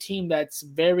see a team that's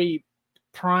very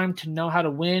primed to know how to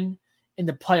win in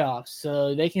the playoffs.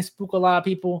 So they can spook a lot of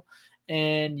people.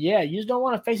 And, yeah, you just don't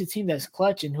want to face a team that's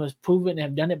clutch and who has proven and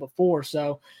have done it before.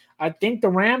 So I think the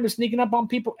Rams are sneaking up on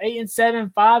people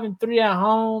 8-7, 5-3 at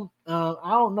home. I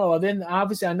don't know. Then,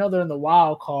 obviously, I know they're in the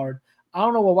wild card. I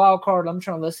don't know what wild card I'm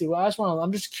trying to – let's see. Well,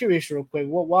 I'm just curious real quick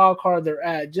what wild card they're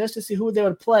at just to see who they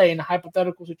would play in a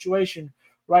hypothetical situation.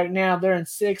 Right now, they're in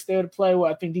 6th. They would play,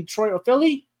 I think Detroit or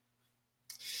Philly?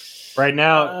 Right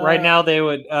now they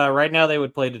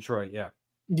would play Detroit, yeah.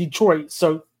 Detroit.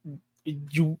 So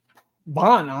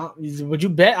Bond, would you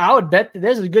bet? I would bet that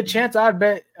there's a good chance I'd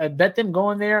bet them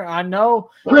going there. I know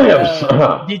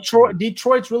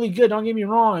Detroit's really good. Don't get me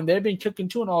wrong. They've been cooking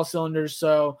too in all cylinders.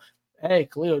 So, hey,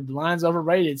 Khalil, the line's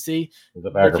overrated. See,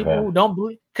 the people who don't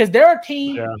believe, because they're a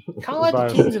team kind of like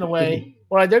the Kings in a way,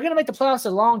 where they're going to make the playoffs a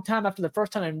long time after the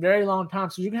first time in a very long time.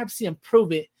 So you're going to have to see them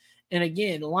prove it. And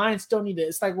again, the Lions still need to.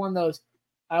 It's like one of those.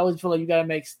 I always feel like you got to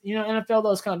make, NFL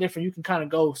though is kind of different. You can kind of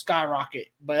go skyrocket,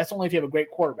 but that's only if you have a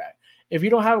great quarterback. If you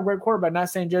don't have a great quarterback, not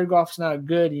saying Jared Goff's not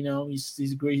good,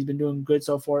 he's great. He's been doing good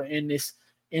so far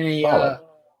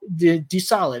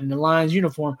solid in the Lions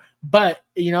uniform. But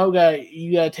you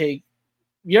gotta take.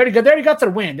 They already got their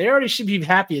win. They already should be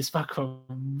happy as fuck for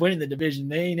winning the division.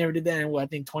 They never did that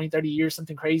in 20, 30 years,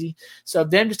 something crazy. So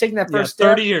them just taking that first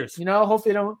step, 30 years.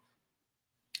 Hopefully they don't.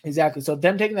 Exactly. So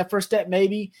them taking that first step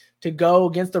maybe to go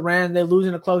against the Rams, they lose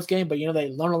in a close game, but they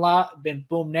learn a lot. Then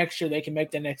boom, next year they can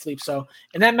make the next leap. So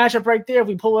in that matchup right there, if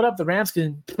we pull it up, the Rams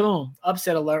can boom,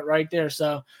 upset alert right there.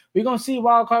 So we're gonna see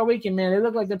wild card weekend, man. They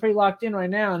look like they're pretty locked in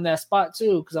right now in that spot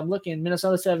too. Because I'm looking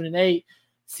Minnesota 7-8.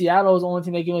 Seattle is the only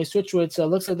thing they can really switch with. So it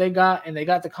looks like they got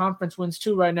the conference wins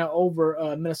too right now over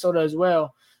Minnesota as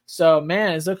well. So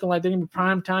man, it's looking like they're gonna be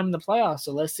prime time in the playoffs.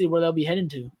 So let's see where they'll be heading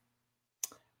to.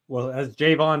 Well, as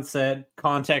Javon said,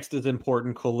 context is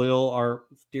important. Khalil, our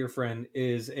dear friend,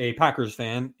 is a Packers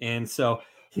fan. And so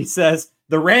he says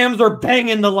the Rams are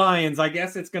banging the Lions. I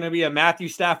guess it's going to be a Matthew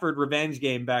Stafford revenge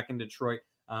game back in Detroit.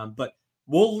 But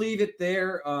we'll leave it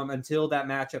there until that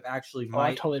matchup actually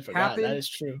might I totally forgot. happen. That is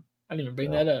true. I didn't even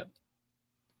bring that up.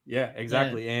 Yeah,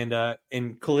 exactly. Yeah.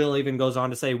 And Khalil even goes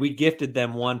on to say, we gifted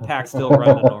them one. Pack still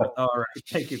running north. All right.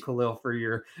 Thank you, Khalil, for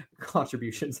your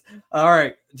contributions. All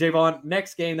right, Javon,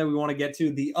 next game that we want to get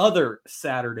to, the other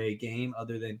Saturday game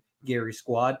other than Gary's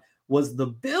squad, was the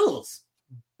Bills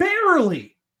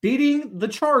barely beating the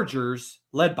Chargers,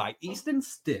 led by Easton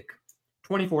Stick,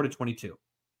 24-22.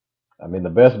 I mean, the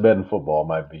best bet in football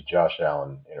might be Josh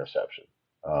Allen interception.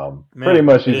 Pretty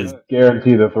much he's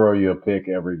guaranteed to throw you a pick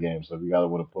every game. So if you got to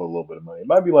want to put a little bit of money, it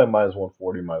might be like minus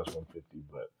 140, minus 150,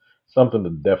 but something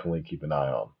to definitely keep an eye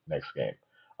on next game.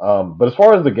 But as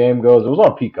far as the game goes, it was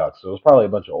on Peacock, so it was probably a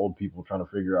bunch of old people trying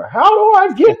to figure out how do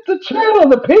I get the channel,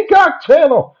 the Peacock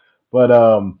channel. But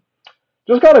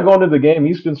just kind of going to the game,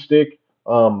 Easton Stick.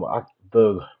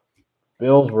 The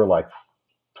Bills were like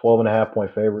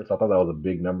 12.5-point favorites. I thought that was a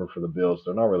big number for the Bills.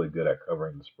 They're not really good at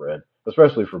covering the spread,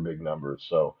 especially for big numbers.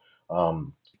 So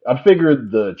I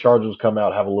figured the Chargers come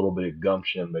out, have a little bit of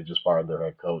gumption. They just fired their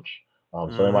head coach.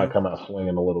 So they might come out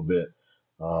swinging a little bit.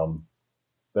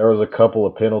 There was a couple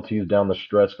of penalties down the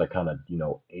stretch that kind of,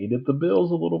 aided the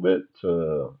Bills a little bit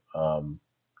to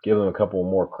give them a couple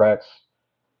more cracks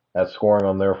at scoring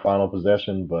on their final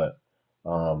possession. But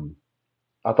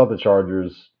I thought the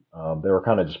Chargers, they were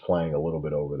kind of just playing a little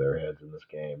bit over their heads in this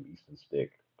game. Easton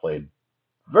Stick played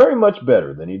very much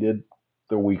better than he did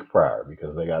the week prior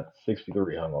because they got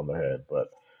 63 hung on their head. But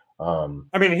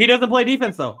he doesn't play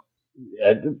defense though.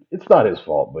 Yeah, it's not his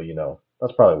fault, but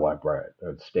that's probably why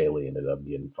Staley ended up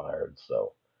getting fired.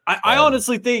 So I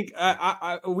honestly think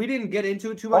we didn't get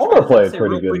into it too much. Allmer played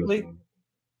pretty good.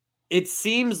 It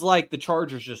seems like the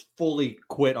Chargers just fully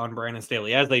quit on Brandon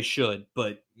Staley, as they should.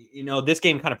 But this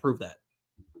game kind of proved that.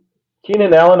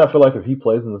 Keenan Allen, I feel like if he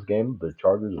plays in this game, the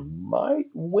Chargers might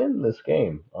win this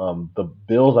game. The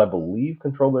Bills, I believe,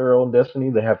 control their own destiny.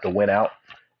 They have to win out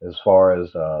as far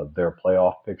as their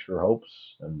playoff picture hopes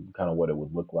and kind of what it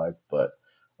would look like. But,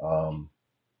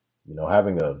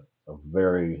 having a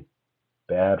very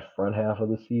bad front half of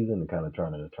the season and kind of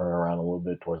trying to turn around a little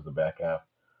bit towards the back half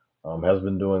has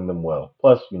been doing them well.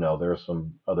 Plus, there are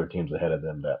some other teams ahead of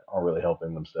them that aren't really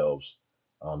helping themselves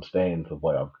stay into the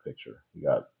playoff picture. You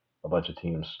got a bunch of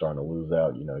teams starting to lose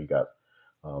out. You got,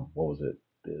 what was it?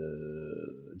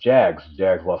 The Jags.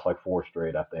 Jags lost like 4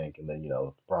 straight, I think. And then,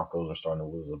 the Broncos are starting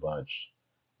to lose a bunch.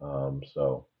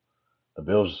 So the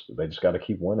Bills, they just got to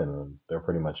keep winning, and they're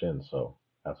pretty much in. So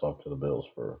hats off to the Bills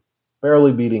for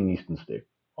barely beating Easton Stick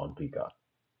on Peacock.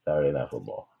 Saturday Night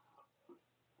Football.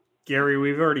 Gary,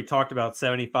 we've already talked about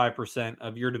 75%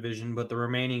 of your division, but the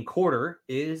remaining quarter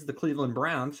is the Cleveland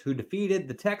Browns, who defeated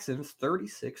the Texans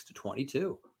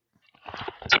 36-22.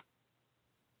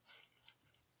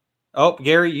 Oh,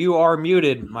 Gary, you are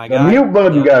muted, my guy. The mute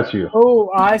button got you.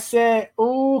 Oh, I said,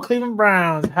 Cleveland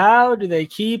Browns. How do they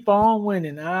keep on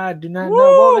winning? I do not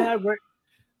know. Well,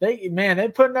 they're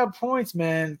putting up points,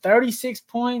 man. 36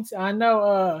 points. I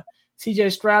know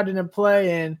CJ Stroud didn't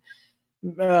play, and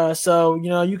So,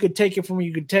 you could take it from where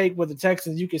you could take with the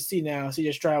Texans. You could see now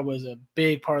CJ Stroud was a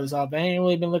big part of this offense. They ain't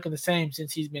really been looking the same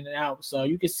since he's been out. So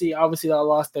you could see, obviously, they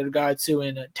lost their guy too,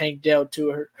 and Tank Dell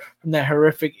too from that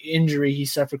horrific injury he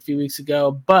suffered a few weeks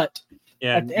ago. But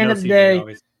at the end of the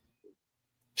day,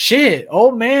 shit,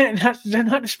 old man,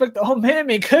 not respect the old man,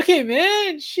 cooking,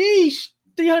 man. Sheesh.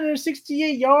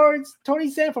 368 yards,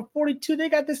 Tony said for 42. They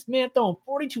got this man throwing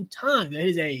 42 times at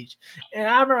his age. And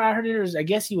I remember I heard it was, I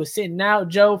guess he was sitting out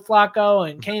Joe Flacco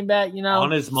and came back,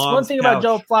 on his mom's one thing couch. about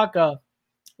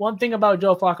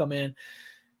Joe Flacco, man.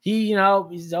 He,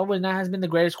 he's always not has been the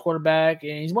greatest quarterback,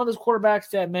 and he's one of those quarterbacks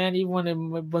that, man, even when it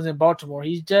was in Baltimore,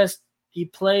 he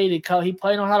played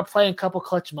on how to play in a couple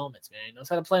clutch moments, man. He knows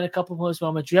how to play in a couple clutch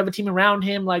moments. You have a team around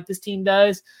him like this team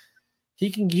does. He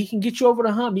can get you over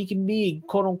the hump. He can be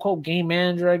quote unquote game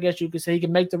manager, I guess you could say. He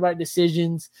can make the right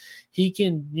decisions. He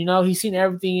can, he's seen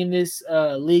everything in this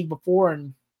league before.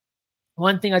 And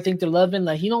one thing I think they're loving,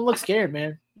 like, he don't look scared,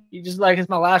 man. He just like, it's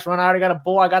my last run. I already got a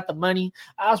bull. I got the money.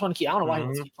 I just want to keep. I don't know why he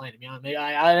wants to keep playing. To be honest, maybe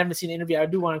I haven't seen the interview. I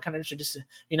do want to kind of just,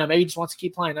 maybe he just wants to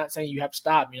keep playing. Not saying you have to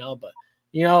stop, but.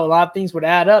 A lot of things would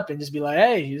add up and just be like,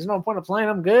 hey, there's no point of playing.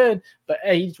 I'm good. But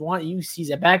hey, he just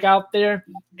he's back out there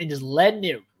and just letting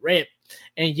it rip.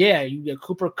 And yeah, you get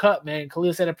Cooper Kupp, man.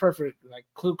 Khalil said it perfect. Like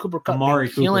Cooper Kupp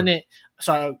killing it.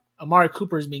 Sorry, Amari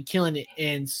Cooper has been killing it.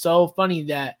 And so funny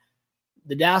that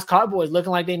the Dallas Cowboys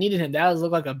looking like they needed him. Dallas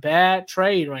look like a bad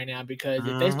trade right now because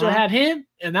if they still had him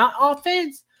and that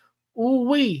offense,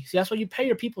 ooh-wee. See, that's why you pay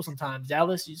your people sometimes,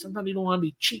 Dallas. Sometimes you don't want to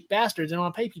be cheap bastards. They don't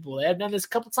want to pay people. They have done this a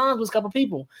couple times with a couple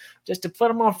people just to put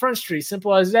them on Front Street.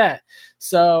 Simple as that.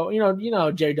 So,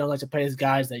 Jerry don't like to pay his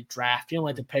guys they draft. He don't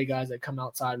like to pay guys that come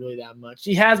outside really that much.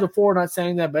 He has before, not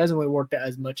saying that, but it hasn't really worked out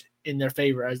as much in their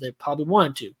favor as they probably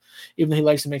wanted to, even though he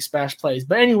likes to make splash plays.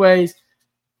 But anyways,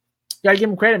 you got to give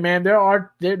him credit, man. They're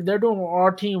doing what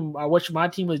our team, what my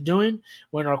team was doing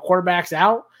when our quarterback's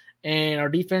out. And our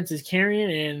defense is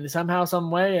carrying, and somehow, some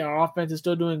way, our offense is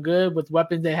still doing good with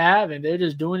weapons they have, and they're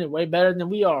just doing it way better than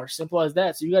we are. Simple as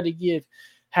that. So you got to give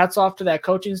hats off to that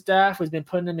coaching staff who's been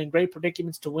putting them in great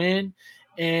predicaments to win,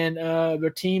 and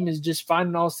their team is just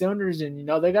finding all cylinders, and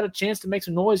they got a chance to make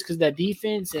some noise because that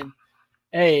defense. And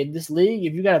hey, in this league,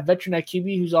 if you got a veteran at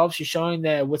QB who's obviously showing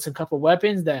that with some couple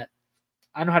weapons that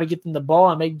I know how to get them the ball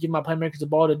and maybe give my playmakers the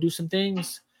ball to do some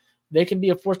things, they can be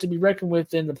a force to be reckoned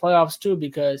with in the playoffs too,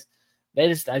 because they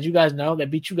just, as you guys know, they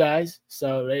beat you guys,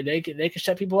 so they can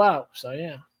shut people out. So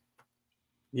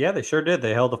yeah, they sure did.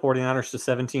 They held the 49ers to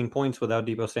 17 points without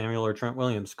Deebo Samuel or Trent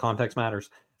Williams. Context matters.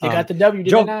 They got the W,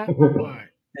 did they not? All right.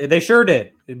 They sure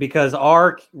did, because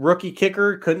our rookie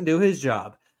kicker couldn't do his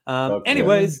job.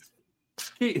 Anyways,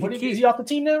 is he off the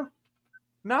team now?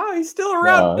 No, he's still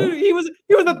around. Dude, he was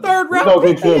a third round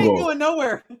pick. He ain't going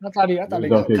nowhere. I thought he got cut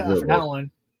for that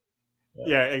one.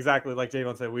 Yeah, exactly. Like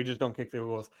Javon said, we just don't kick the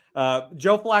goals.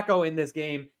 Joe Flacco in this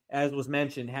game, as was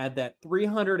mentioned, had that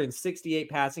 368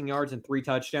 passing yards and 3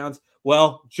 touchdowns.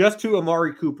 Well, just to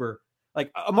Amari Cooper.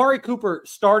 Like, Amari Cooper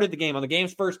started the game on the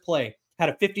game's first play, had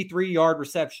a 53-yard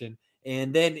reception,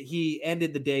 and then he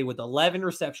ended the day with 11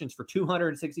 receptions for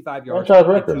 265 yards. Franchise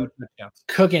record.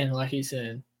 Cooking, like he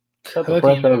said. That's the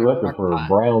franchise record for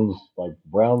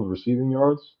Browns receiving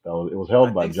yards. It was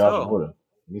held by Josh Gordon.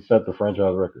 He set the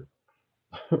franchise record.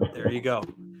 There you go.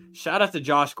 Shout out to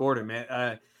Josh Gordon,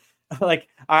 man.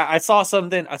 I saw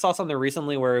something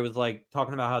recently where it was like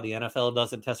talking about how the NFL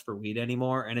doesn't test for weed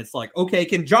anymore, and it's like, okay,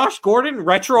 can Josh Gordon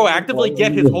retroactively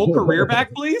get his whole career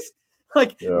back, please?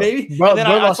 Maybe. Bro, then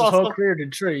I lost his whole career to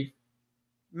tree.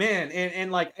 Man,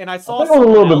 and I saw it was a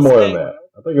little bit more than that.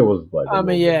 I think it was like. I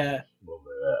mean, yeah.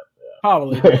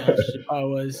 Probably. Yeah, I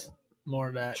was more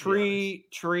of that. Tree,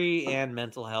 and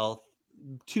mental health,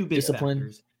 2 big discipline.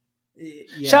 Factors.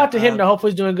 Yeah, Shout out to him. Though,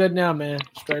 hopefully he's doing good now, man.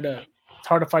 Straight up, it's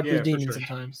hard to fight these demons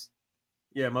sometimes.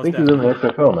 Yeah, I think he's in the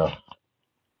XFL now.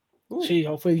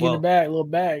 Hopefully he's getting a little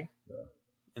bag.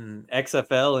 And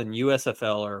XFL and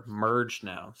USFL are merged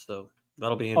now, so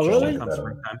that'll be interesting.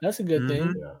 Really? That's a good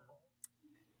thing. Yeah.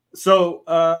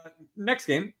 So next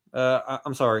game.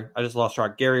 I'm sorry, I just lost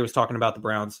track. Gary was talking about the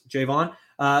Browns. Javon,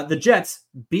 the Jets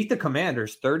beat the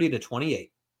Commanders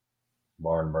 30-28.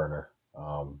 Barn burner.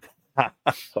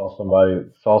 Saw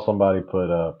somebody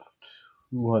put up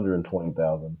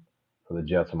 220,000 for the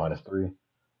Jets -3.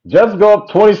 Jets go up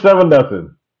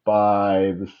 27-0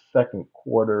 by the second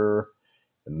quarter,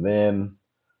 and then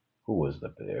who was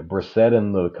there? Brissett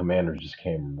and the Commanders just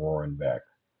came roaring back.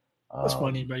 That's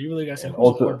funny, bro. You really got to say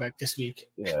who's the quarterback this week.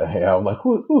 Yeah, I'm like,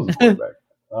 who's the quarterback?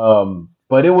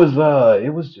 But it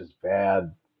was just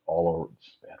bad all over,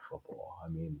 just bad football. I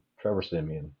mean, Trevor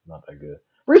Siemian, not that good.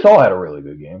 Brees Hall had a really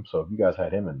good game. So if you guys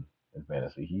had him in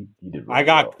fantasy, he did really I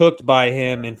got well. cooked by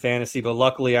him in fantasy, but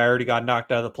luckily I already got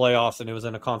knocked out of the playoffs and it was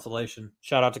in a consolation.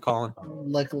 Shout out to Colin.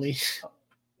 Luckily.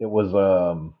 It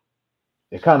was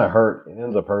it kind of hurt. It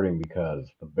ends up hurting because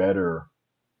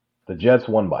the Jets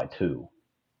won by 2.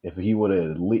 If he would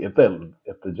have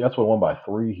if the Jets would have won by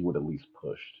 3, he would at least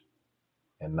pushed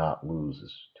and not lose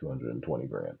his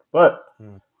 $220,000. But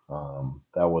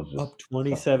that was just up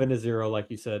 27-0, like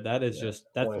you said. That is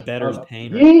that's better's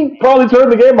pain. He probably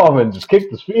turned the game off and just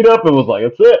kicked his feet up and was like,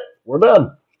 "That's it, we're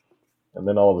done." And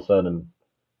then all of a sudden,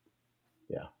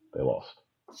 yeah, they lost.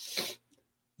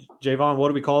 Javon, what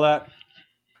do we call that?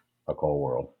 A cold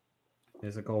world.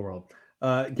 It's a cold world.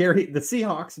 Gary, the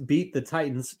Seahawks beat the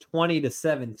Titans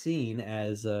 20-17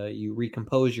 as you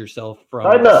recompose yourself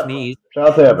from the sneeze. Shout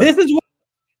out to Evan.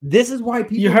 This is why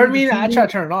people. You heard me? I tried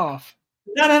to turn it off.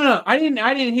 No. I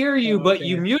didn't hear you, but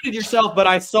you muted yourself. But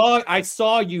I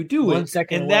saw you do it. 1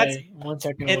 second and away. 1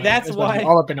 second. And that's why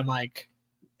all up in the mic.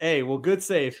 Hey, well, good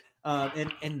save.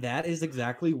 And that is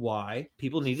exactly why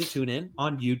people need to tune in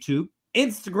on YouTube,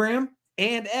 Instagram,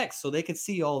 and X, so they can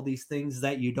see all these things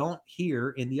that you don't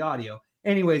hear in the audio.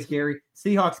 Anyways, Gary,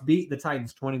 Seahawks beat the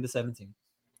Titans 20-17.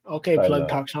 Okay, plug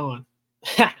talks on.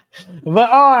 But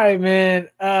all right, man.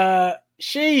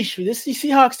 Sheesh, this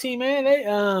Seahawks team,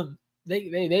 man.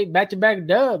 They back-to-back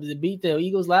dubs. They beat the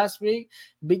Eagles last week,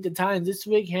 beat the Titans this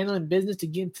week, handling business to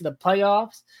get into the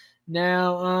playoffs.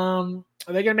 Now,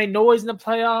 are they gonna make noise in the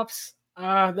playoffs?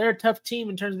 They're a tough team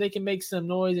in terms of they can make some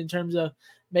noise in terms of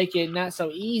make it not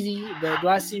so easy. But do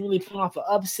I see them really pulling off an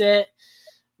upset?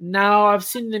 No, I've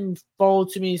seen them fold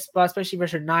to me spots, especially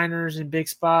versus Niners in big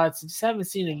spots. Just haven't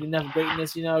seen enough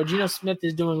greatness. Geno Smith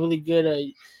is doing really good.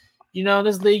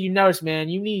 This league, you notice, man,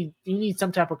 you need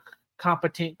some type of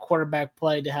competent quarterback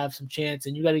play to have some chance,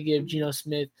 and you got to give Geno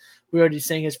Smith. We already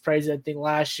sang his praise, I think,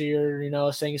 last year.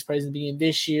 Sang his praise in the beginning of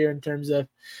this year in terms of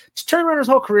just turn around his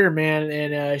whole career, man.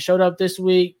 And showed up this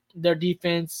week. Their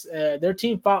defense, their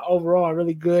team fought overall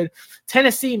really good.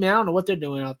 Tennessee, man, I don't know what they're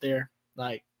doing out there.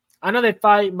 Like, I know they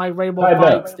fight. Mike Vrabel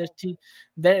fights this team.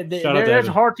 They're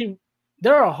a hard team.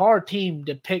 They're a hard team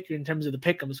to pick in terms of the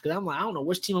pick'ems because I'm like, I don't know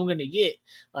which team I'm going to get.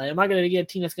 Like, am I going to get a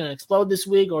team that's going to explode this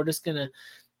week or just going to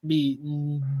be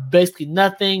basically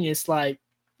nothing? It's like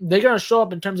they're going to show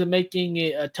up in terms of making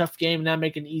it a tough game and not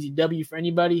making an easy W for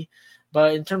anybody.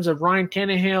 But in terms of Ryan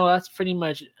Tannehill, that's pretty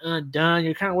much done.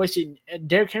 You're kind of wasting.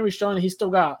 Derrick Henry's showing that he's still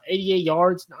got 88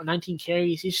 yards, 19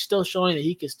 carries. He's still showing that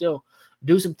he can still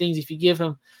do some things if you give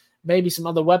him maybe some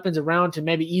other weapons around to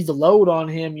maybe ease the load on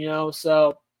him,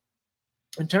 So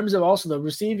in terms of also the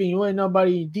receiving, you ain't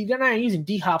nobody. They're not using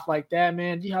D-Hop like that,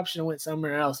 man. D-Hop should have went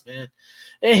somewhere else, man.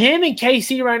 And him and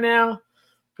KC right now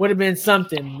would have been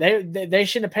something. They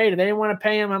shouldn't have paid it. They didn't want to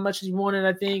pay him how much he wanted,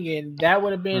 I think, and that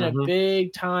would have been a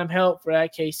big time help for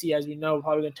that KC, as we know. We're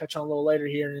probably going to touch on a little later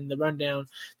here in the rundown,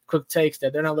 quick takes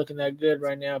that they're not looking that good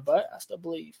right now, but I still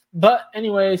believe. But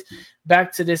anyways,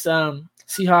 back to this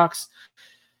Seahawks.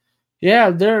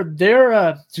 Yeah,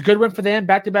 it's a good win for them.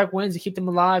 Back-to-back wins to keep them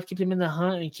alive, keep them in the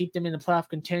hunt, and keep them in the playoff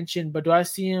contention. But do I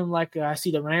see them like I see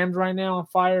the Rams right now on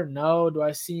fire? No. Do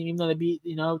I see them, even though they beat,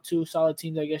 two solid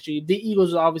teams, I guess the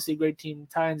Eagles are obviously a great team. The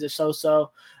Titans are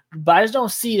so-so. But I just don't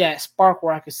see that spark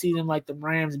where I could see them like the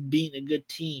Rams beating a good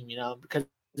team, because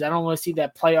I don't want to see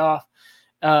that playoff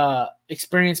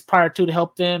experience prior to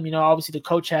help them. Obviously the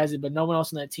coach has it, but no one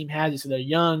else on that team has it. So they're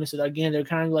young. So again, they're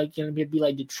kind of like going to be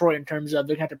like Detroit in terms of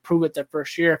they're going to have to prove it their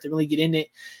first year if they really get in it.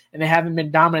 And they haven't been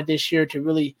dominant this year to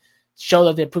really show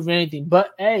that they're proving anything.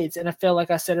 But hey, it's NFL. Like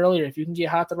I said earlier, if you can get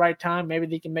hot at the right time, maybe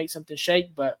they can make something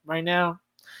shake. But right now,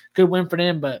 good win for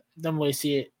them, but don't really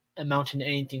see it amounting to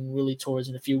anything really towards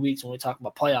in a few weeks when we talk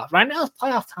about playoff. Right now, it's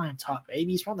playoff time talk,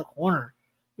 baby. It's around the corner.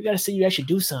 We got to see you actually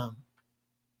do something.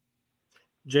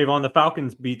 Javon, the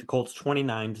Falcons beat the Colts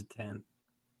 29-10.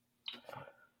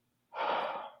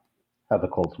 Had the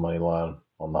Colts money line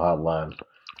on the hotline.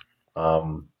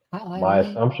 My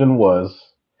assumption was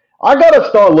I gotta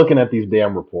start looking at these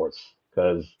damn reports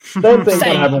because same thing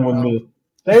happened with me.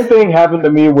 Same thing happened to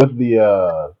me with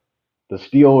the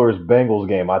Steelers Bengals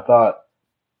game. I thought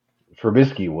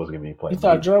Trubisky was gonna be playing. You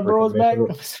thought Joe Burrow was back?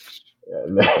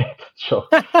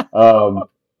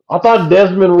 I thought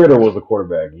Desmond Ridder was the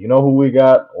quarterback. You know who we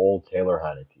got? Old Taylor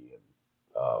Heineke.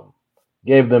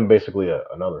 Gave them basically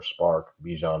another spark.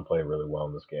 Bijan played really well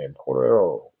in this game.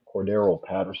 Cordero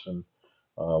Patterson,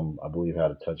 I believe,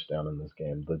 had a touchdown in this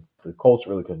game. The Colts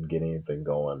really couldn't get anything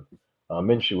going.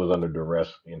 Minshew was under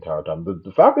duress the entire time.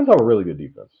 The Falcons have a really good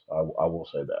defense. I will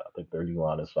say that. I think their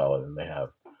D-line is solid, and they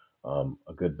have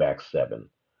a good back seven.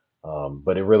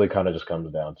 But it really kind of just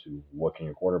comes down to what can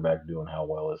your quarterback do and how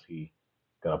well is he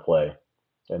gonna play.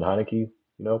 And Heineke,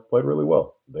 played really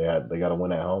well. They got to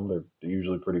win at home. They're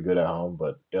usually pretty good at home,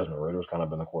 but Desmond Ritter's kind of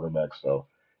been the quarterback, so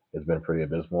it's been pretty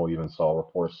abysmal. Even saw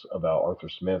reports about Arthur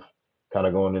Smith kind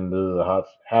of going into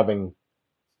having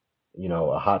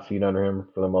a hot seat under him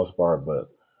for the most part, but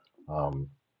um,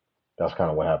 that's kind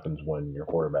of what happens when your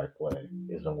quarterback play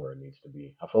isn't where it needs to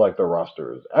be. I feel like their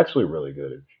roster is actually really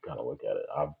good if you kind of look at it.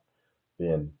 I've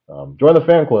been joined the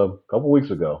fan club a couple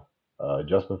weeks ago.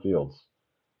 Justin Fields.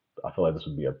 I feel like this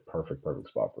would be a perfect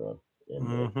spot for him in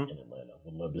Atlanta.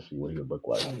 Would love to see what he would look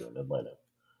like here in Atlanta.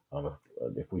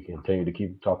 If we continue to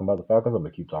keep talking about the Falcons, I'm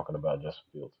gonna keep talking about Justin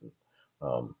Fields and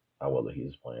how well that he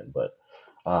is playing. But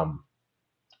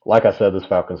like I said, this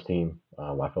Falcons team,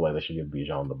 I feel like they should give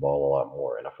Bijan the ball a lot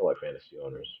more, and I feel like fantasy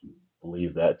owners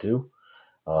believe that too.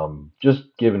 Just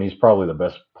given he's probably the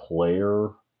best player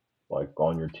like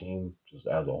on your team, just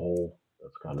as a whole,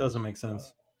 that's kind of doesn't make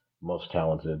sense. Most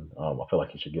talented. I feel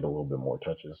like he should get a little bit more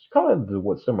touches. Kind of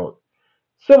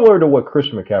similar to what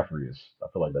Christian McCaffrey is. I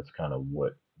feel like that's kind of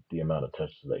what the amount of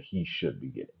touches that he should be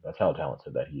getting. That's how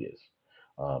talented that he is.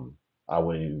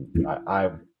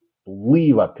 I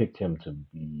believe I picked him to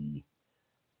be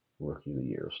rookie of the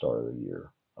year, start of the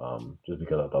year, just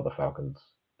because I thought the Falcons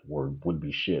would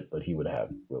be shit, but he would have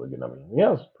really good numbers. He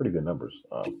has pretty good numbers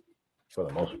for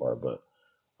the most part, but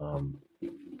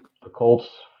the Colts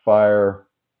fire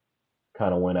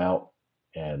kind of went out,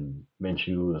 and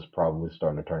Minshew is probably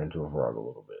starting to turn into a frog a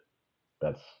little bit.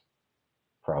 That's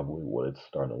probably what it's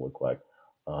starting to look like.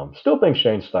 Still think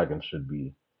Shane Steichen should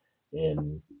be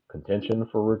in contention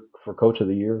for Coach of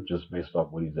the Year, just based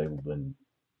off what he's been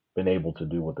able to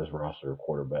do with this roster.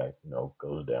 Quarterback,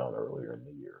 goes down earlier in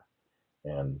the year,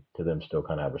 and to them still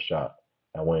kind of have a shot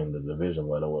at winning the division,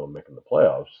 let alone making the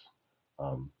playoffs.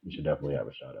 You should definitely have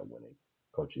a shot at winning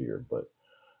Coach of the Year. But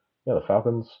yeah, the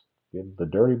Falcons. The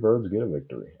Dirty Birds get a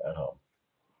victory at home.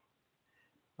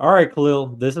 All right,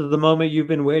 Khalil, this is the moment you've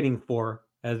been waiting for.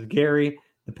 As Gary,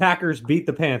 the Packers beat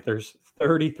the Panthers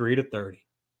 33-30.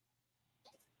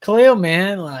 Khalil,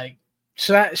 man, like,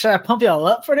 should I pump y'all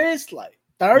up for this? Like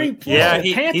 30 points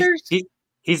for Panthers?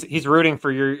 He's rooting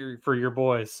for your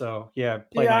boys, so yeah.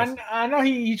 Nice. I know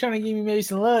he's trying to give me maybe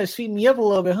some love, sweeten me up a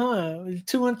little bit, huh?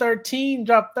 2-13,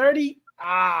 drop 30.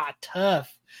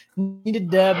 Tough. Need a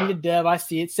dub. I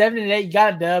see it. 7-8, you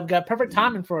got a dub. Got perfect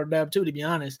timing for a dub too, to be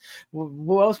honest.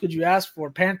 What else could you ask for?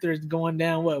 Panthers going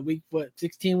down week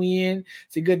 16 we in.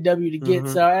 It's a good W to get.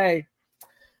 So hey,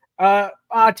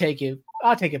 I'll take it.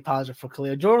 I'll take it positive for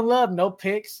Khalil. Jordan Love, no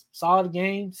picks, solid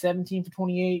game, 17 for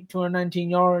 28,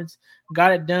 219 yards,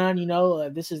 got it done.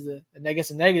 This is a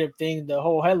negative thing. The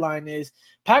whole headline is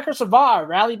Packers survived,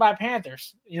 rallied by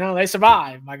Panthers. They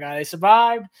survived, my guy. They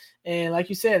survived, and like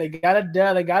you said, they got a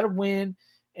dub, they got a win.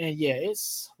 And yeah,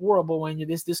 it's horrible when you're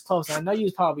this close. I know you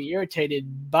was probably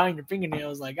irritated, biting your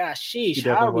fingernails, like, sheesh,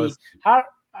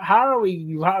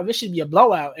 this should be a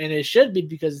blowout, and it should be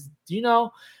because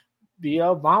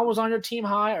Vaughn was on your team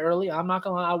high early. I'm not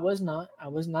gonna lie, I was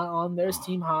not on their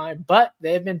team high, but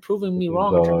they've been proving me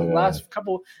wrong in terms of the last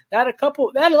couple. They had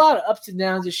a lot of ups and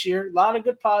downs this year. A lot of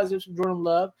good positives from Jordan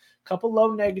Love, a couple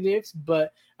low negatives,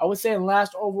 but I would say in the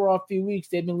last overall few weeks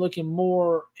they've been looking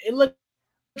more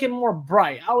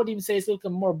bright. I would even say it's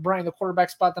looking more bright in the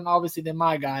quarterback spot than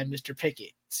my guy, Mr.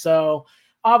 Pickett. So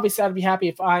obviously, I'd be happy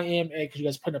if I am, because you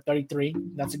guys putting up 33.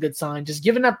 That's a good sign. Just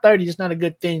giving up 30 is not a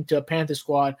good thing to a Panthers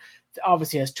squad that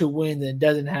obviously has 2 wins and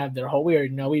doesn't have their whole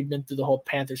weird. We've been through the whole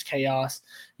Panthers chaos.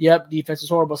 Yep, defense is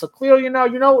horrible. So clearly,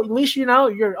 at least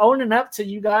you're owning up to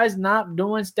you guys not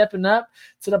stepping up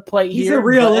to the plate. He's a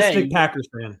realistic Packers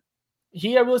fan.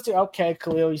 Okay,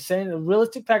 Khalil, you're saying a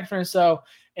realistic Packers fan. So,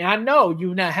 and I know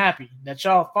you're not happy that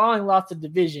y'all finally lost the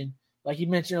division, like you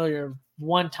mentioned earlier,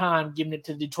 one time giving it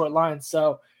to the Detroit Lions.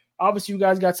 So obviously you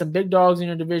guys got some big dogs in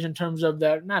your division in terms of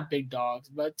that, not big dogs,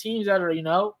 but teams that are,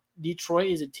 Detroit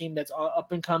is a team that's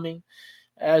up and coming.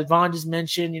 As Vaughn just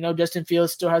mentioned, Justin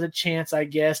Fields still has a chance, I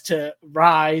guess, to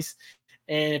rise.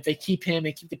 And if they keep him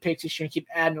and keep the picks this year and keep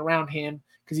adding around him,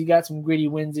 because he got some gritty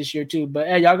wins this year too. But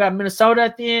hey, y'all got Minnesota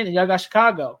at the end and y'all got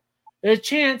Chicago. There's a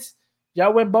chance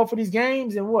y'all win both of these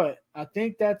games, and what? I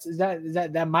think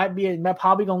that might be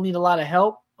probably gonna need a lot of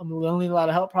help. I'm gonna need a lot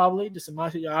of help probably. Just a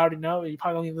much you already know. You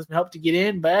probably gonna need some help to get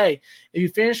in. But hey, if you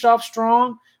finish off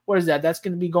strong, what is that? That's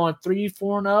gonna be going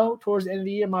 3-4-0 towards the end of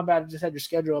the year. My bad, I just had your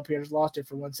schedule up here. Just lost it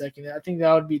for 1 second. I think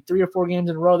that would be 3 or 4 games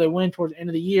in a row they win towards the end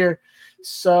of the year.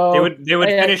 So they would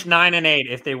finish 9-8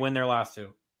 if they win their last 2.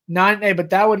 9-8,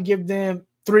 but that would give them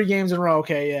 3 games in a row.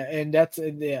 Okay, yeah, and that's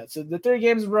So the 3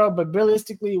 games in a row, but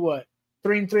realistically, what?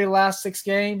 3-3 the last 6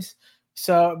 games.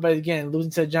 So, but again,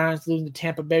 losing to the Giants, losing to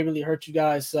Tampa Bay really hurt you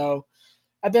guys. So,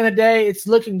 at the end of the day, it's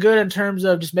looking good in terms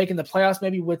of just making the playoffs,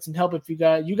 maybe with some help. If you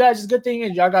guys, the good thing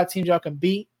is y'all got teams y'all can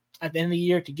beat at the end of the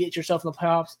year to get yourself in the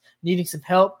playoffs. Needing some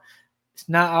help, it's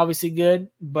not obviously good,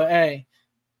 but hey,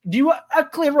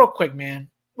 clear real quick, man.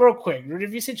 Real quick.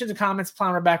 If you sent you the comments,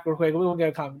 climb back real quick. We will get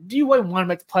a comment. Do you want to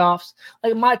make the playoffs?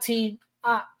 Like my team,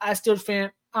 I Steelers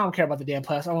fan, I don't care about the damn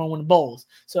playoffs. I want to win the bowls.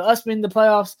 So us winning the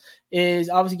playoffs is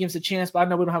obviously gives us a chance, but I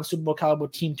know we don't have a Super Bowl caliber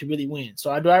team to really win.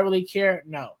 So do I really care?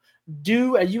 No.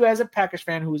 Do you as a Packers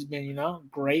fan who's been,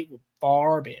 great with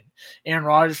Favre and Aaron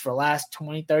Rodgers for the last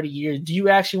 20, 30 years, do you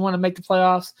actually want to make the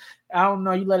playoffs? I don't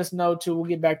know. You let us know, too. We'll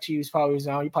get back to you. He's probably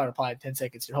on. You probably reply in 10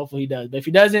 seconds. Hopefully he does. But if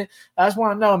he doesn't, I just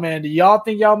want to know, man, do y'all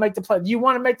think y'all make the play? Do you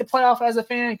want to make the playoff as a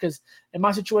fan? Because in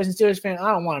my situation, Steelers fan,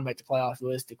 I don't want to make the playoffs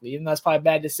realistically. Even though that's probably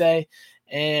bad to say.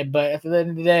 But at the end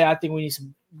of the day, I think we need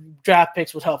some draft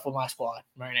picks would help with my squad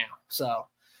right now. So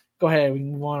go ahead. We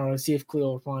can move on and see if Khalil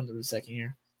will respond to the second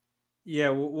here. Yeah,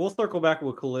 we'll circle back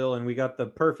with Khalil, and we got the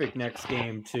perfect next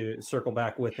game to circle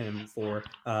back with him for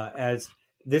as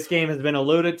this game has been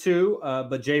alluded to,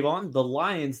 but Javon, the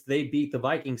Lions, they beat the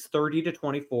Vikings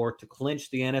 30-24 to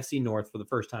clinch the NFC North for the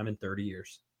first time in 30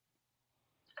 years.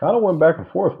 Kind of went back and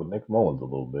forth with Nick Mullins a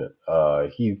little bit.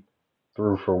 He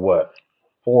threw for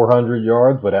 400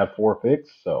 yards, but had 4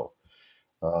 picks. So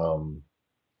the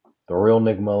real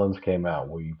Nick Mullins came out.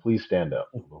 Will you please stand up?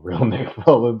 The real Nick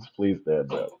Mullins, please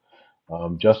stand up.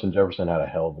 Justin Jefferson had a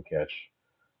hell of a catch.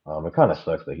 It kind of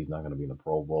sucks that he's not going to be in the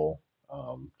Pro Bowl,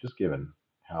 just given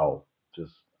how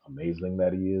just amazing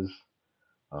that he is.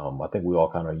 I think we all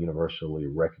kind of universally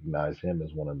recognize him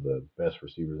as one of the best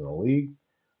receivers in the league.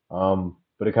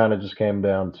 But it kind of just came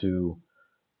down to,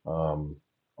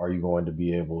 are you going to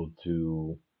be able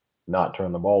to not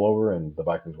turn the ball over? And the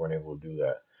Vikings weren't able to do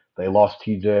that. They lost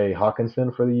T.J.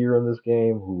 Hawkinson for the year in this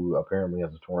game, who apparently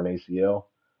has a torn ACL.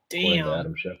 Damn.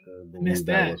 Adam Schefter, Missed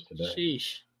that. was today.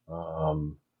 Sheesh.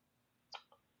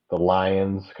 The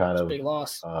Lions kind of big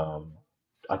loss.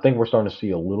 I think we're starting to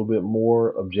see a little bit more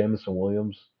of Jameson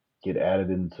Williams get added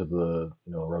into the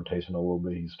rotation a little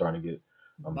bit. He's starting to get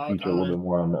featured a little bit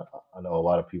more. I know a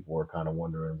lot of people are kind of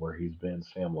wondering where he's been.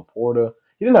 Sam Laporta,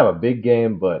 he didn't have a big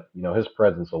game, but his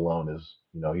presence alone is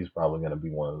he's probably going to be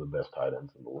one of the best tight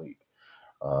ends in the league.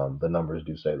 The numbers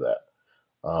do say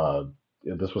that.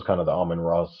 This was kind of the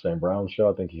Amon-Ra St. Brown show.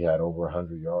 I think he had over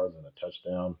 100 yards and a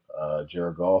touchdown.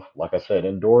 Jared Goff, like I said,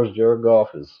 indoors, Jared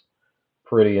Goff is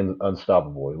pretty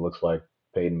unstoppable. He looks like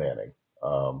Peyton Manning.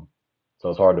 So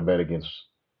it's hard to bet against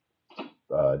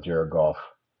Jared Goff,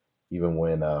 even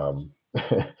when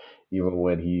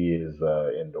he is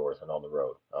indoors and on the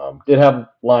road. Did have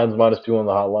Lions -2 on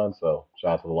the hotline, so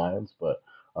shout out to the Lions. But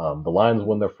the Lions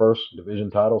won their first division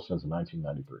title since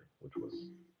 1993, which was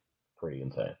pretty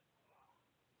insane.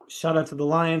 Shout out to the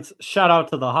Lions, shout out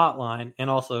to the hotline, and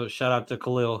also shout out to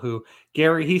Khalil, who,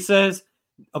 Gary, he says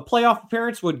a playoff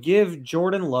appearance would give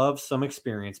Jordan Love some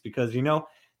experience because,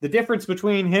 the difference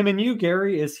between him and you,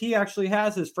 Gary, is he actually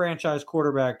has his franchise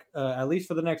quarterback, at least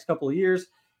for the next couple of years.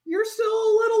 You're still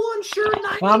a little unsure.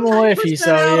 I'm iffy,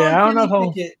 so yeah, I don't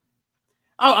know if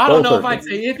I don't know if I'd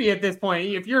say iffy at this point.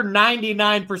 If you're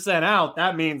 99% out,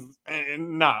 that means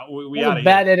we got to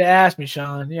bad day to ask me,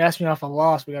 Sean. You asked me off a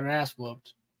loss, we got our ass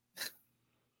whooped.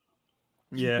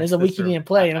 Yeah, there's a week he didn't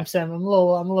play, and I'm saying I'm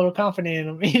a little confident in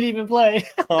him. He didn't even play.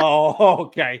 Oh,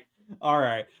 okay. All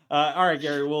right,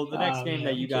 Gary. Well, the next game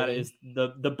that you got is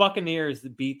the Buccaneers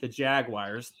beat the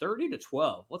Jaguars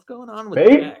 30-12. What's going on with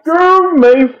Baker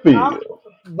Mayfield?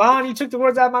 Vaughn, you took the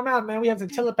words out of my mouth, man. We have the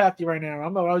telepathy right now. I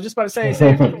was just about to say it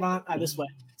for me, Vaughn. This way.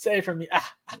 Say it for me.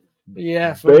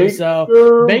 Yeah, for me.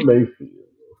 So Mayfield.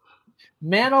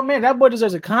 Man, oh man, that boy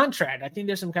deserves a contract. I think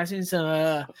there's some. I seen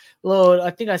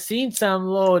some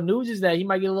little news is that he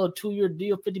might get a little 2-year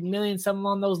deal, $50 million, something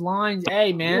along those lines.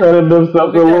 Hey, man,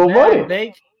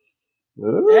 money.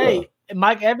 Hey,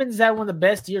 Mike Evans had one of the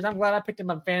best years. I'm glad I picked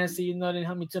him up fantasy. It didn't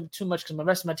help me too much because the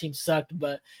rest of my team sucked.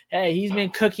 But hey, he's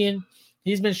been cooking.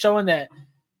 He's been showing that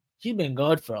he's been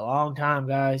good for a long time,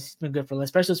 guys. He's been good for,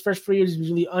 especially his first 3 years.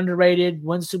 He's really underrated.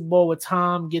 Wins the Super Bowl with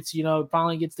Tom.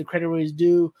 Finally gets the credit where he's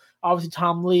due. Obviously,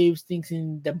 Tom leaves,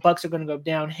 thinking the Bucs are going to go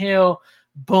downhill.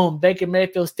 Boom, Baker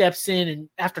Mayfield steps in, and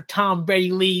after Tom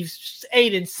Brady leaves,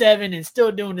 8-7, and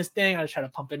still doing this thing. I just try to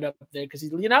pump it up there because he's,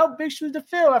 big shoes to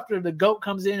fill after the GOAT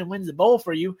comes in and wins the bowl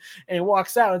for you, and he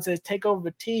walks out and says, "Take over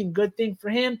the team." Good thing for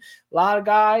him. A lot of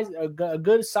guys, a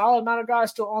good solid amount of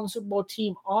guys still on the Super Bowl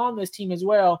team on this team as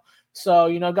well. So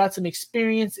got some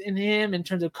experience in him in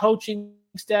terms of coaching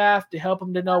staff to help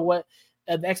him to know what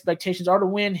the expectations are to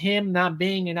win. Him not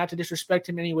being, and not to disrespect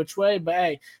him any which way, but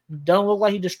hey, don't look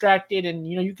like he's distracted. And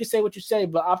you can say what you say,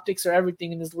 but optics are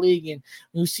everything in this league. And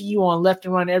when you see you on left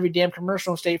and right every damn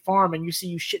commercial on State Farm, and you see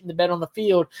you shitting the bed on the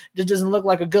field, it just doesn't look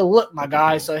like a good look, my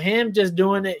guy. So him just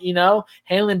doing it,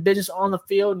 handling business on the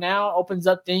field now opens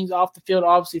up things off the field,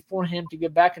 obviously, for him to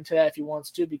get back into that if he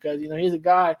wants to, because he's a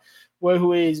guy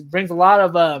who brings a lot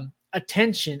of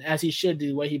attention, as he should do.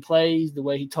 The way he plays, the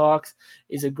way he talks,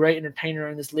 is a great entertainer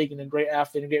in this league and a great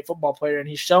athlete and a great football player, and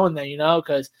he's showing that,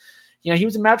 because he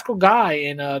was a magical guy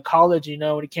in college.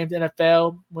 When he came to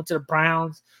NFL, went to the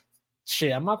Browns.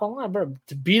 Shit, I'm not gonna lie, bro.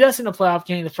 To beat us in the playoff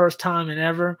game the first time and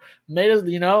ever, made us,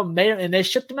 and they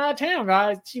shipped him out of town,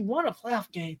 guys. He won a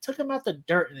playoff game, took him out the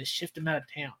dirt, and they shipped him out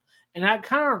of town. And that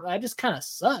just kind of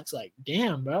sucks. Like,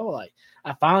 damn, bro. Like,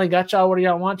 I finally got y'all what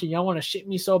y'all want, and y'all want to shit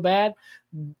me so bad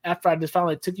after I just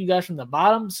finally took you guys from the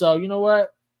bottom. So, you know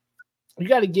what? You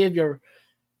got to give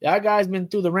that guy's been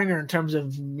through the ringer in terms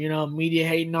of, media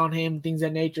hating on him, things of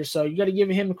that nature. So you got to give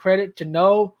him credit to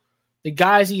know the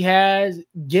guys he has,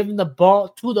 giving the ball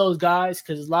to those guys,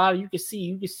 because you can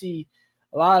see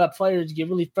a lot of players get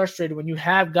really frustrated when you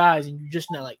have guys and you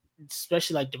just know, like,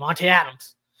 especially like Devontae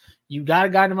Adams. You got a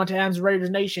guy in Devontae Adams, Raiders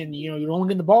Nation. You don't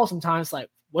get the ball sometimes. Like,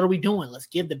 what are we doing? Let's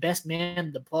give the best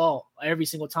man the ball every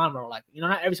single time. Or like,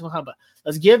 not every single time, but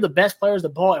let's give the best players the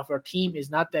ball. If our team is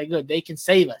not that good, they can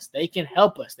save us. They can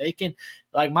help us. They can,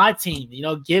 like my team,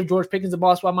 give George Pickens the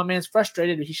ball. That's why my man's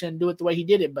frustrated. He shouldn't do it the way he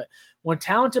did it. But when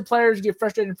talented players get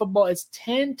frustrated in football, it's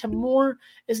 10 to more.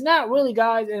 It's not really,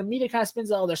 guys. And the media kind of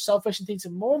spins out, they're selfish and things.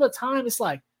 And more of the time, it's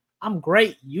like, I'm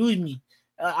great. Use me.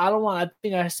 I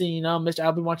think I see,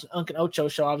 I'll be watching Unc and Ocho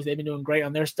show. Obviously, they've been doing great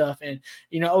on their stuff. And,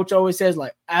 Ocho always says,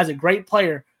 like, as a great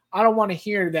player, I don't want to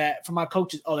hear that from my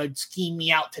coaches, oh, they scheme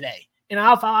me out today. And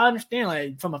I understand,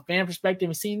 like, from a fan perspective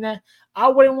and seeing that, I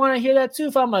wouldn't want to hear that too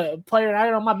if I'm a player and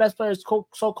I know my best player is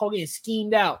so-called getting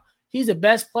schemed out. He's the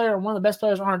best player, one of the best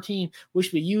players on our team. We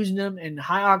should be using him in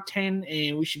high octane,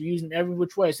 and we should be using him every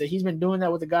which way. So he's been doing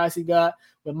that with the guys he got,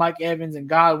 with Mike Evans and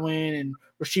Godwin and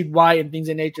Rashid White and things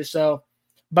of nature. So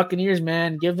Buccaneers,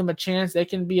 man, give them a chance. They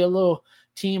can be a little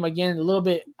team again, a little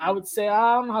bit. I would say,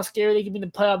 I don't know how scary they can be in the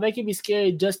playoff. They can be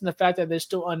scary just in the fact that they're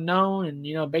still unknown,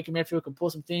 and Baker Mayfield can pull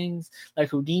some things like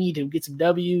Houdini to get some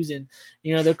W's, and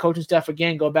their coaching staff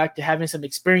again go back to having some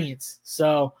experience.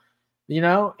 So,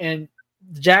 and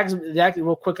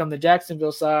real quick on the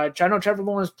Jacksonville side, I know Trevor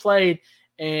Lawrence played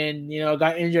and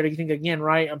got injured. I think again,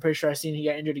 right? I'm pretty sure I seen he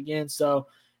got injured again. So,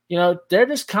 they're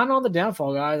just kind of on the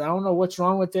downfall, guys. I don't know what's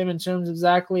wrong with them in terms of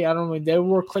exactly. I don't know. They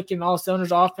were clicking all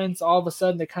cylinders offense. All of a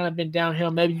sudden, they kind of been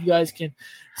downhill. Maybe you guys can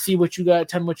see what you got.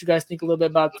 Tell me what you guys think a little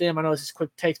bit about them. I know it's just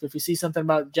quick takes, but if you see something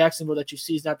about Jacksonville that you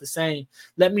see is not the same,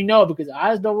 let me know, because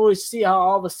I just don't really see how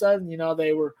all of a sudden,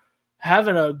 they were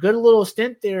having a good little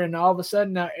stint there, and all of a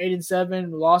sudden now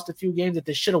 8-7, lost a few games that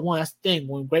they should have won. That's the thing.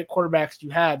 When great quarterbacks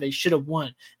you have, they should have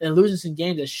won, and losing some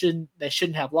games they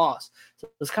shouldn't have lost. So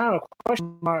it's kind of a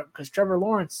question mark because Trevor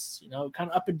Lawrence, kind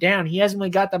of up and down. He hasn't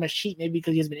really got that much heat, maybe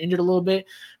because he has been injured a little bit.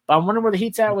 But I'm wondering where the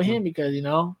heat's at with him, because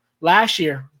last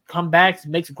year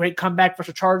makes a great comeback for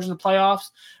the Chargers in the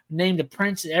playoffs, named the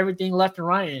Prince and everything left and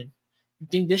right. And you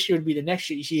think this year would be the next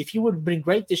year. You see, if he would have been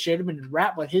great this year, it would have been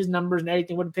wrapped with his numbers and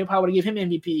everything. They probably would have given him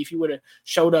MVP if he would have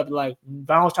showed up, like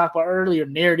Von was talking about earlier,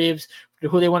 narratives to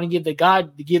who they want to give the guy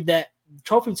to give that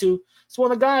trophy to. It's one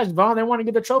of the guys, Von, they want to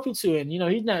give the trophy to, and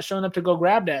he's not showing up to go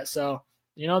grab that. So,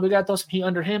 they got to throw some heat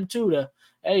under him too.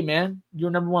 Hey man,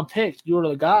 you're number one pick. You're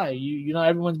the guy.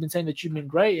 Everyone's been saying that you've been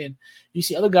great, and you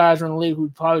see other guys around the league who are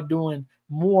probably doing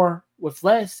more with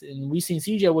less. And we seen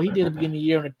CJ what he did at the beginning of the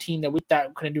year on a team that we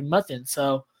thought couldn't do nothing.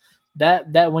 So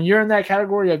that when you're in that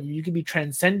category of you can be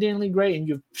transcendently great and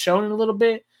you've shown it a little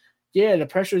bit, yeah, the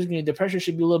pressure should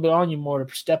be a little bit on you more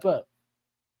to step up.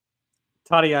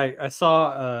 Toddy, I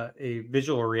saw a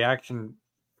visual reaction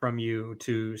from you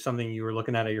to something you were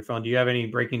looking at your phone. Do you have any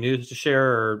breaking news to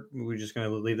share, or are we just going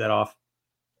to leave that off?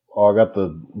 Oh, I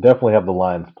definitely have the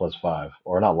Lions +5,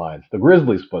 or not Lions, the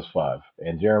Grizzlies +5.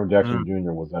 And Jeremy Jackson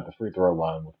Jr. was at the free throw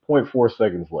line with 0.4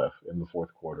 seconds left in the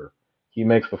fourth quarter. He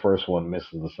makes the first one,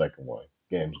 misses the second one.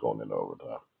 Game's going into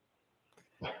overtime.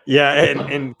 Yeah,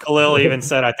 and Khalil even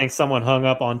said, I think someone hung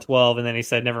up on 12, and then he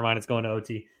said, never mind, it's going to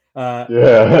OT.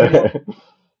 Yeah.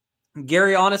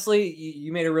 Gary, honestly,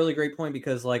 you made a really great point,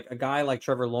 because like a guy like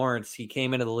Trevor Lawrence, he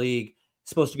came into the league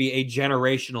supposed to be a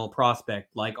generational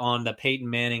prospect, like on the Peyton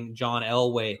Manning, John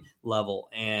Elway level.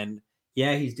 And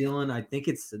yeah, he's dealing, I think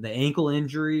it's the ankle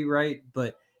injury, right?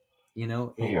 But, he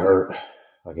hurt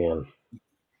again.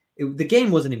 The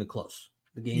game wasn't even close.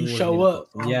 The game you show up.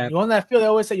 Yeah. You on that field, they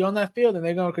always say you're on that field, and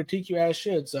they're going to critique you as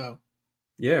should. So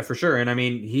Yeah, for sure. And I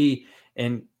mean, he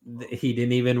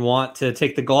didn't even want to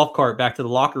take the golf cart back to the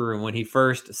locker room when he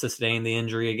first sustained the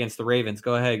injury against the Ravens.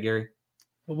 Go ahead, Gary.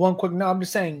 One quick note, I'm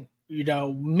just saying,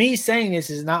 me saying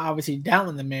this is not obviously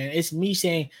doubting the man. It's me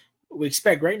saying we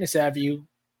expect greatness out of you.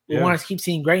 We want to keep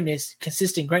seeing greatness,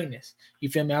 consistent greatness. You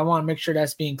feel me? I want to make sure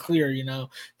that's being clear,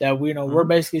 that we're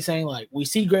basically saying, like, we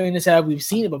see greatness out. We've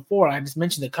seen it before. I just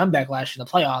mentioned the comeback last year in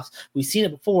the playoffs. We've seen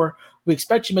it before. We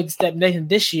expect you to make the step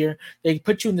this year. They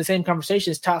put you in the same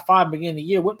conversation as top 5 beginning of the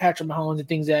year with Patrick Mahomes and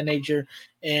things of that nature.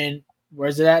 And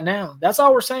where's it at now? That's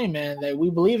all we're saying, man, that we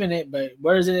believe in it, but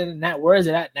where is it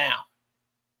at now?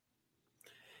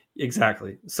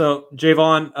 Exactly. So,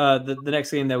 Javon, the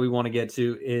next game that we want to get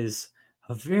to is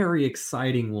a very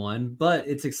exciting one, but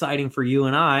it's exciting for you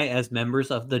and I as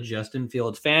members of the Justin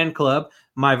Fields fan club,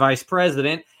 my vice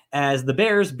president, as the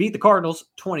Bears beat the Cardinals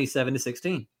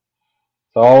 27-16.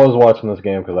 So I was watching this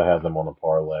game because I had them on a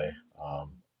parlay.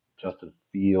 Justin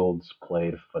Fields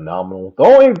played phenomenal. The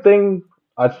only thing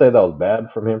I'd say that was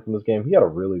bad from him from this game, he had a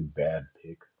really bad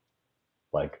pick,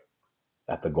 like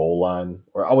at the goal line,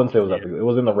 or I wouldn't say it was it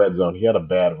was in the red zone. He had a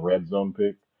bad red zone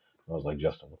pick. I was like,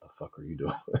 Justin, what the fuck are you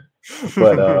doing?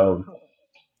 But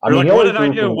I mean, like, what did I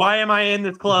do? Why am I in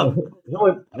this club? he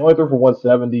only threw for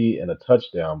 170 and a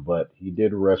touchdown, but he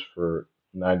did rush for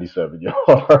 97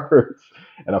 yards,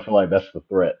 and I feel like that's the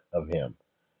threat of him.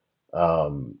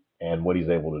 And what he's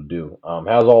able to do.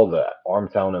 Has all the arm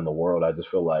talent in the world. I just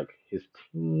feel like his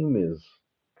team is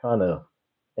kind of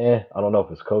I don't know if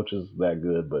his coach is that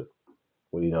good, but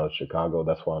it's Chicago.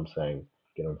 That's why I'm saying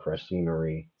get him fresh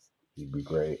scenery. He'd be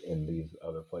great in these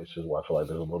other places where I feel like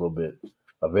there's a little bit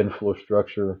of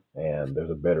infrastructure and there's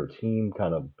a better team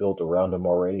kind of built around him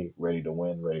already, ready to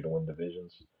win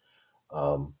divisions.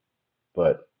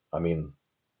 But I mean,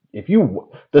 the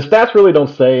stats really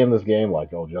don't say in this game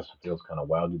like, oh, Justin Fields kind of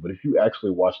wowed you, but if you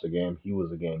actually watch the game, he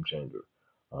was a game changer.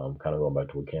 Kind of going back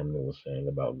to what Cameron was saying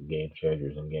about game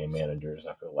changers and game managers,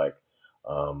 I feel like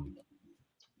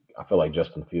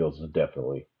Justin Fields is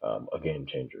definitely a game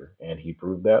changer, and he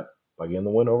proved that by getting the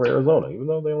win over Arizona, even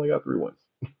though they only got 3 wins.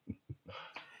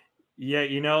 Yeah,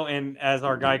 and as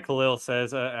our guy Khalil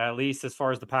says, at least as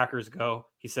far as the Packers go,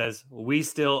 he says, we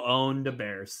still own the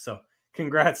Bears. So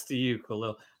congrats to you,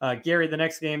 Khalil. Gary, the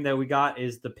next game that we got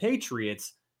is the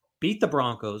Patriots beat the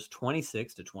Broncos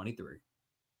 26-23.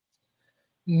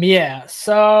 Yeah,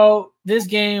 so this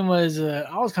game was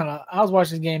I was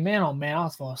watching this game, man. Oh man, I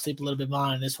was falling asleep a little bit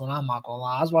behind this one. I'm not gonna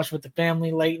lie. I was watching with the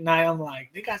family late night. I'm like,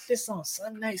 they got this on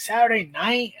Sunday, Saturday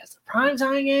night as a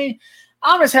primetime game.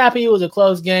 I'm just happy it was a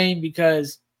close game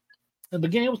because in the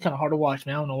beginning it was kind of hard to watch,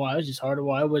 man. I don't know why. It was just hard to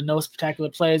watch. There was no spectacular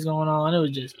plays going on. It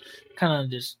was just kind of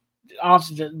just off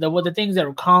the things that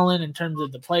were calling in terms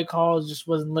of the play calls just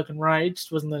wasn't looking right. It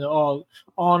just wasn't all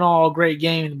in all great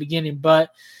game in the beginning. But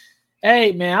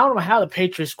hey, man, I don't know how the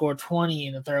Patriots scored 20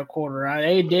 in the third quarter.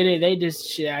 They did it. They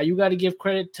just you got to give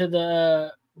credit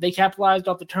to they capitalized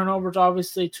off the turnovers,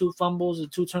 obviously, 2 fumbles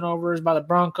and 2 turnovers by the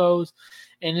Broncos.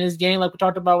 In this game, like we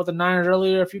talked about with the Niners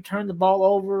earlier, if you turn the ball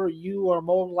over, you are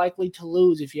more likely to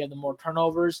lose if you have the more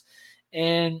turnovers.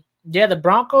 And, yeah, the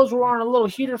Broncos were on a little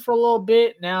heater for a little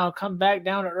bit. Now come back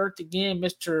down to earth again,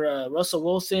 Mr. Russell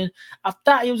Wilson. I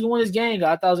thought he was going to win this game.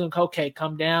 I thought I was going to okay,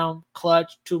 come down,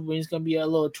 clutch, 2 wins, going to be a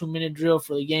little 2-minute drill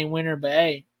for the game winner. But,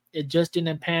 hey, it just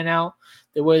didn't pan out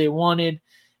the way they wanted.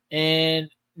 And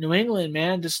New England,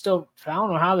 man, just still, I don't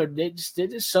know how they're just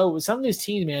so, some of these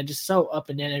teams, man, just so up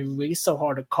and down every week. It's so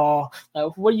hard to call.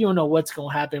 What do you know what's going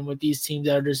to happen with these teams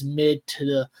that are just mid to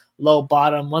the low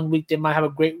bottom? 1 week they might have a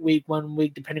great week. 1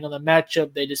 week, depending on the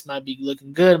matchup, they just might be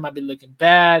looking good, might be looking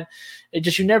bad. It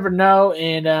just, you never know.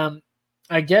 And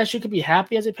I guess you could be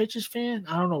happy as a Patriots fan.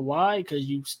 I don't know why,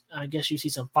 because I guess you see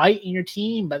some fight in your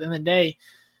team. But at the end of the day,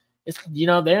 it's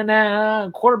they're in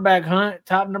that quarterback hunt,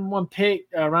 top number 1 pick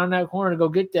around that corner to go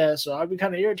get that. So I'd be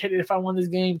kind of irritated if I won this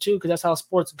game too, because that's how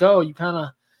sports go. You kind of,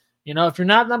 if you're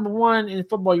not number 1 in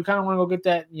football, you kind of want to go get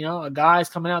that. A guy's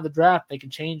coming out of the draft, they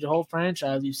can change the whole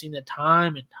franchise. You've seen that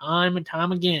time and time and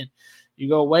time again. You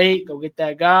go go get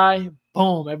that guy,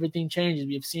 boom, everything changes.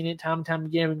 We've seen it time and time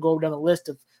again. We can go down the list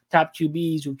of top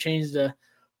QBs who've changed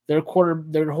their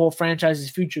whole franchise's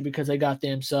future because they got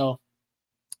them. So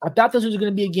I thought this was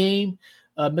going to be a game.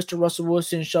 Mr. Russell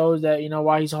Wilson shows that,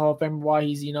 why he's a Hall of Famer, why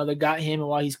he's, they got him and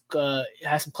why he's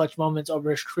has some clutch moments over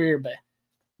his career. But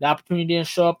the opportunity didn't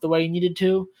show up the way he needed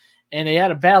to. And they had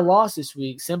a bad loss this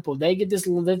week. Simple. They get this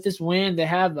win. They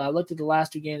have, I looked at the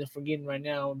last 2 games. I'm forgetting right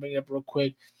now. I'll bring it up real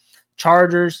quick.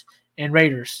 Chargers and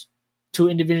Raiders. 2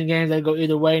 individual games that go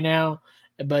either way now.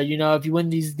 But, if you win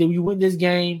this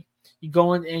game, You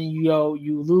go in and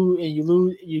you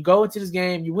lose, you go into this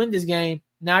game, you win this game.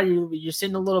 Now you're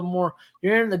sitting a little more,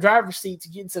 you're in the driver's seat to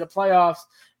get into the playoffs.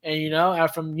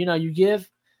 And from you give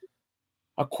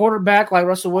a quarterback like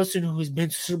Russell Wilson, who's been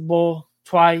to Super Bowl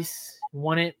twice,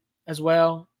 won it as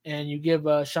well, and you give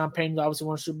Sean Payton, who obviously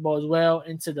won a Super Bowl as well,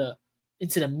 into the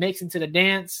mix, into the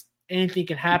dance. Anything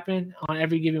can happen on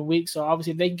every given week. So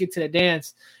obviously, if they can get to the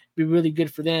dance, it'd be really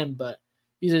good for them. But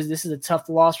this is a tough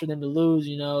loss for them to lose,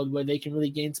 where they can really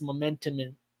gain some momentum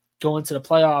and go into the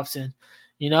playoffs and,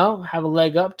 have a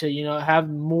leg up to, have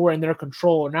more in their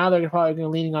control. Now they're probably going to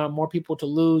leaning on more people to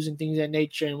lose and things of that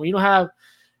nature. And when you don't have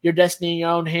your destiny in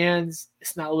your own hands,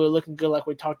 it's not really looking good like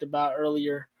we talked about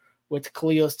earlier with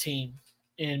Khalil's team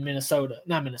in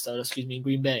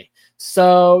Green Bay.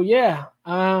 So, yeah,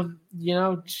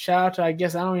 shout out to, I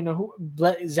guess, I don't even know who,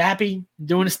 Zappy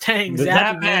doing his thing.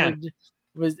 Zappy, man.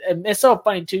 It's so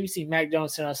funny too. You see Mac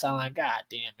Jones sitting outside like, God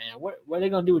damn, man, what are they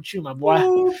gonna do with you, my boy?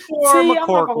 Ooh, I'm not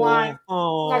gonna lie.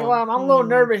 Oh. I'm a little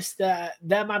nervous that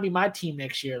might be my team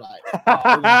next year. Like,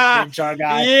 bench our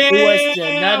guy. We wasted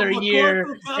another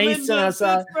year. And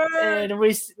and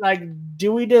we like,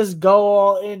 do we just go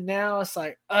all in now? It's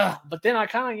like, but then I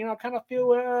kind of feel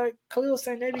what Khalil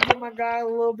saying. Maybe give my guy a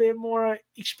little bit more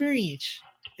experience.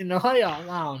 I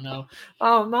don't know.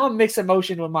 I'm mixed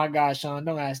emotion with my guy, Sean.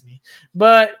 Don't ask me.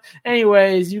 But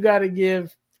anyways, you got to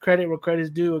give credit where credit's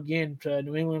due again to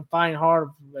New England fighting hard.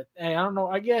 But hey, I don't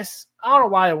know. I don't know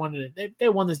why they wanted it. They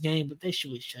won this game, but they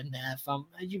shouldn't have.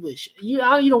 You really should. You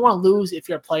don't want to lose if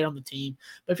you're a player on the team.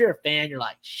 But if you're a fan, you're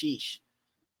like, sheesh,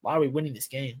 why are we winning this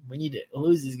game? We need to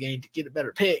lose this game to get a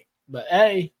better pick. But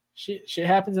hey, shit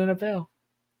happens in the NFL.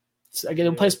 So I get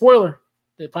them play spoiler.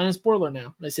 They're playing spoiler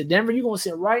now. They said, Denver, you're going to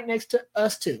sit right next to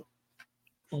us too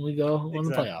when we go on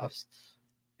the playoffs.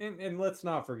 And let's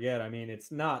not forget, I mean,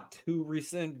 it's not too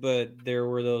recent, but there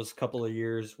were those couple of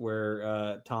years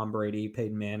where Tom Brady,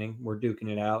 Peyton Manning were duking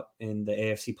it out in the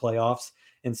AFC playoffs.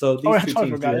 And so these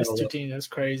two teams. That's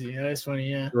crazy. That's funny,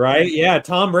 yeah. Right? Yeah.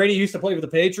 Tom Brady used to play for the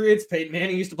Patriots. Peyton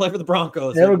Manning used to play for the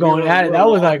Broncos. They were going at it. That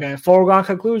was like a foregone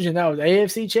conclusion. That was the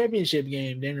AFC championship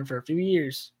game, Denver, for a few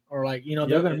years. Or they're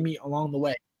going to meet along the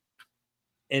way.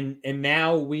 And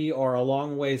now we are a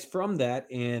long ways from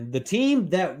that. And the team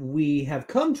that we have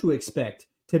come to expect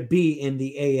to be in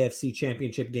the AFC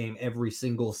championship game every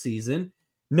single season,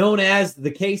 known as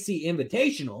the KC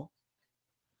Invitational,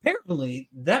 apparently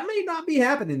that may not be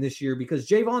happening this year because,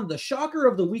 Javon, the shocker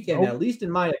of the weekend, at least in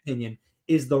my opinion,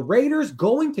 is the Raiders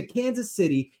going to Kansas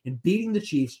City and beating the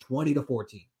Chiefs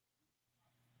 20-14.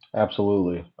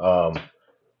 Absolutely.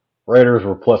 Raiders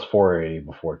were plus 480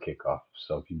 before kickoff.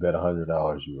 So if you bet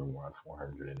 $100, you were more on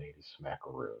 480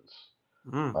 smackaroos.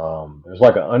 There's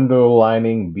like an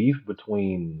underlining beef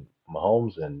between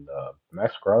Mahomes and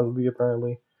Max Crosby,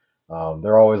 apparently.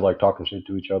 They're always like talking shit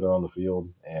to each other on the field,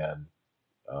 and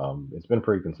it's been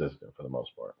pretty consistent for the most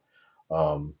part.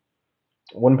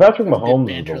 When Patrick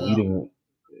Mahomes is the leading,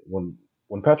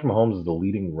 when Patrick Mahomes is the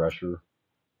leading rusher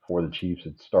for the Chiefs,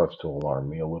 it starts to alarm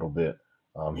me a little bit.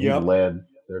 He led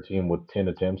their team with 10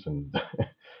 attempts and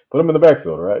put them in the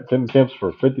backfield, right? 10 attempts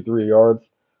for 53 yards,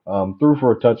 threw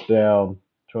for a touchdown,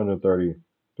 230,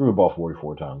 threw the ball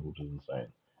 44 times, which is insane.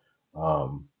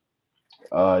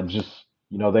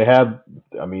 They had,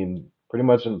 pretty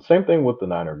much the same thing with the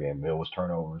Niner game. It was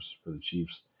turnovers for the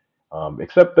Chiefs,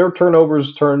 except their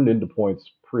turnovers turned into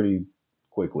points pretty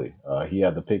quickly. He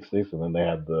had the pick six, and then they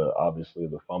had obviously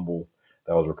the fumble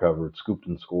that was recovered, scooped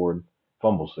and scored,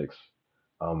 fumble six.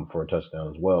 For a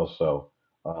touchdown as well. So,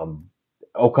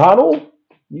 O'Connell,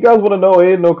 you guys want to know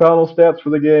Aiden O'Connell's stats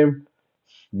for the game?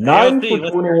 9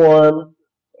 for 21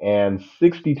 and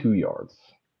 62 yards.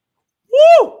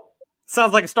 Woo!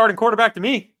 Sounds like a starting quarterback to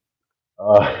me.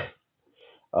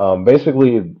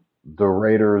 Basically, the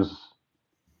Raiders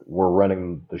were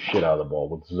running the shit out of the ball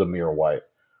with Zamir White.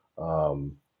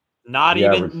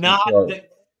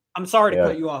 I'm sorry to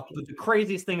cut you off, but the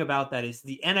craziest thing about that is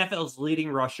the NFL's leading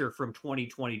rusher from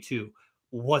 2022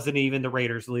 wasn't even the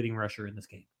Raiders' leading rusher in this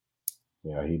game.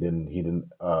 Yeah, he didn't.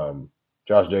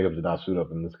 Josh Jacobs did not suit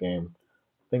up in this game.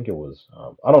 I think it was,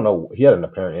 I don't know. He had an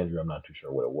apparent injury. I'm not too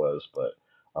sure what it was, but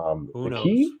the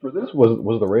key for this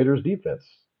was the Raiders' defense.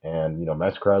 And,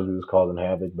 Max Crosby was causing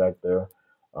havoc back there.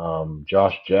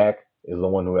 Josh Jack is the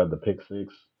one who had the pick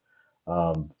six.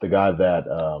 The guy that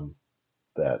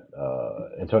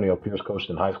Antonio Pierce coached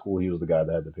in high school, he was the guy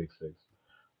that had the pick six.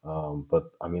 But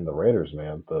the Raiders,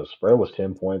 man, the spread was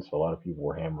 10 points. A lot of people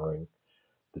were hammering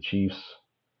the Chiefs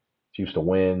to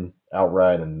win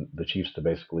outright and the Chiefs to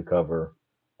basically cover.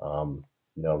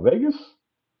 Vegas,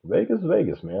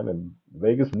 man, and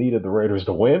Vegas needed the Raiders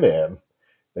to win, and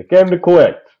They came to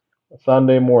collect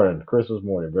Sunday morning, Christmas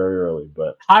morning, very early.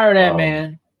 But hire that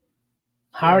man.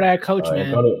 Hire yeah. that coach, man.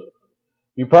 Antonio,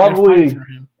 you Gotta probably fight for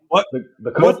him.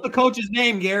 the coach. What's the coach's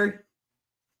name, Gary?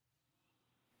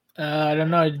 I don't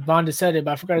know. Vaughn just said it,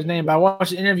 but I forgot his name. But I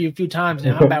watched the interview a few times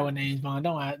now. I'm bad with names, Vaughn.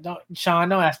 Sean,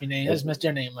 don't ask me names. I just messed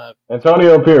your name up.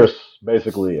 Antonio Pierce,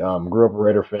 basically, grew up a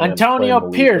Raider fan. Antonio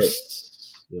Pierce.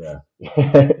 Yeah,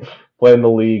 played in the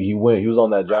league. He was on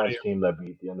that Giants team that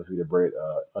beat the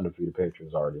undefeated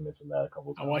Patriots. I already mentioned that a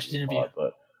couple of times. I watched the interview,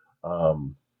 but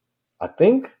I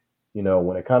think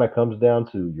when it kind of comes down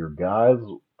to your guys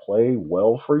play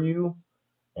well for you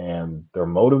and they're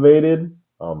motivated,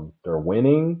 they're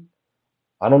winning.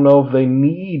 I don't know if they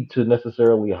need to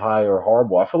necessarily hire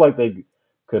Harbaugh. I feel like they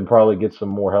could probably get some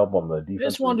more help on the defense. They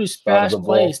just want to do splash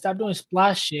plays. Stop doing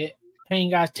splash shit. Paying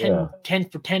guys 10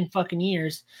 for 10 fucking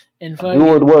years and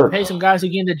pay some guys who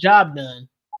get the job done.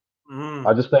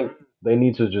 I just think they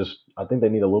need to I think they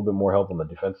need a little bit more help on the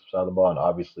defensive side of the ball, and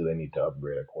obviously they need to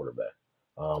upgrade a quarterback.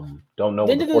 Don't know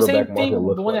what the quarterback market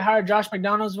looks like. When they hired Josh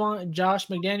McDaniels,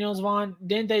 Vaughn,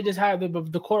 didn't they just hire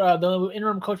the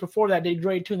interim coach before that? They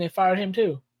graded too, and they fired him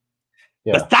too.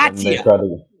 Yeah,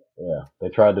 they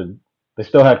tried to. They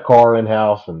still had Carr in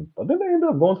house, and I think they ended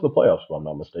up going to the playoffs. If I'm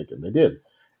not mistaken, they did.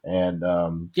 And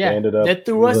they ended up. They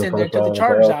threw us in there, took the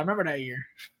Chargers out. I remember that year.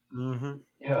 Mm-hmm.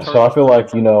 Yeah, so I feel like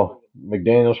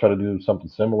McDaniels tried to do something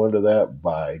similar to that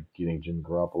by getting Jimmy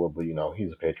Garoppolo, but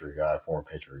he's a Patriot guy, former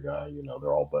Patriot guy.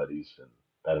 They're all buddies, and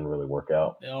that didn't really work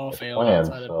out. They all failed.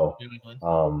 So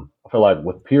I feel like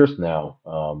with Pierce now,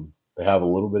 they have a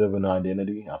little bit of an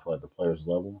identity. I feel like the players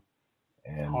love him,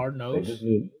 and hard nose.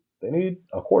 They need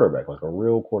a quarterback, like a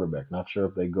real quarterback. Not sure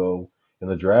if they go in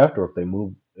the draft or if they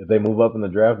move up in the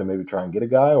draft and maybe try and get a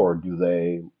guy, or do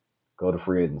they go to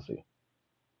free agency?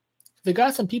 They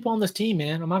got some people on this team,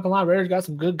 man. I'm not gonna lie, Raiders got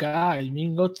some good guys. You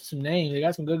can go through some names. They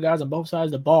got some good guys on both sides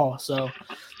of the ball. So,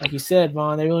 like you said,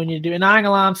 Vaughn, they really need to do. And I ain't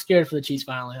gonna lie, I'm scared for the Chiefs.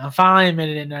 Finally, I'm finally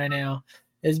admitting it right now.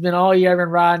 It's been all year I've been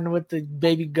riding with the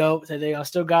baby goat. So I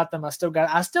still got them. I still got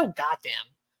them.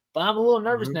 But I'm a little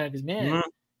nervous now because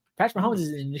Patrick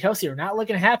Mahomes and Kelsey are not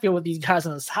looking happy with these guys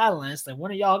on the sidelines. Like,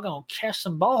 when are y'all gonna catch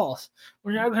some balls?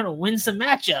 When are y'all gonna win some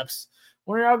matchups?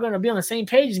 When are y'all gonna be on the same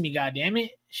page as me? God damn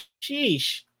it,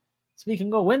 sheesh. So we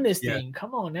can go win this thing.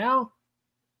 Come on now.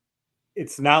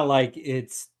 It's not like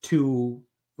it's 2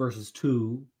 versus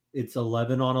 2. It's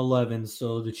 11 on 11.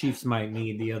 So the Chiefs might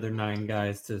need the other 9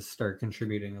 guys to start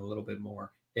contributing a little bit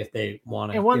more if they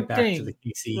want to get back to the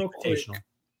KC Invitational.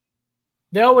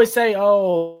 They always say,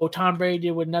 "Oh, Tom Brady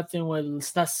did with nothing, with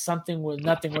something with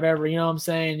nothing, whatever." You know what I'm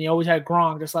saying? He always had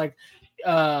Gronk, just like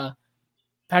Patrick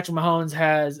Mahomes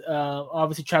has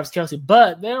obviously Travis Kelce.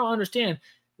 But they don't understand.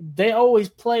 They always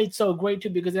played so great too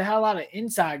because they had a lot of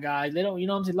inside guys. They don't,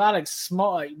 a lot of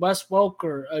small, like Wes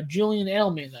Welker, Julian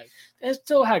Edelman. Like, they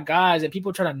still had guys that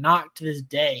people try to knock to this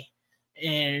day,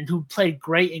 and who played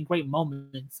great in great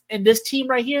moments. And this team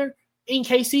right here in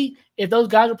KC, if those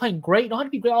guys are playing great, don't have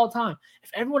to be great all the time. If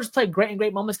everyone just played great in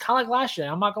great moments, kind of like last year,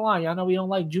 I'm not gonna lie, y'all know we don't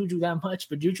like Juju that much,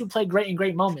 but Juju played great in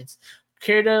great moments.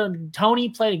 Tony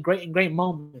played great in great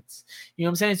moments. You know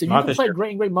what I'm saying? So you can play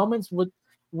great in great moments with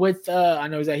I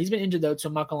know that he's been injured though, so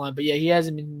I'm not gonna lie. But yeah, he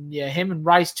hasn't been. Yeah, him and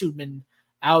Rice too been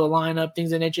out of the lineup,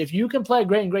 things of that nature. If you can play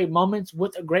great in great moments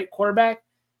with a great quarterback,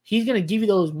 he's gonna give you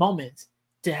those moments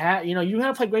to have. You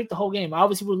gotta play great the whole game.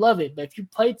 Obviously, we love it, but if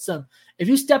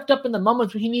you stepped up in the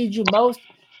moments when he needs you most,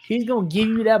 he's gonna give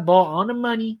you that ball on the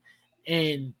money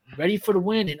and ready for the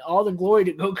win, and all the glory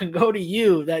can go to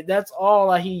you. That's all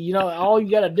all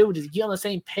you gotta do is just get on the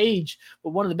same page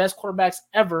with one of the best quarterbacks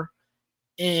ever.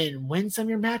 And win some of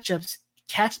your matchups.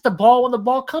 Catch the ball when the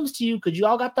ball comes to you because you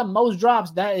all got the most drops.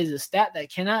 That is a stat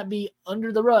that cannot be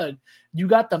under the rug. You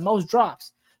got the most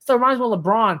drops. So it reminds me of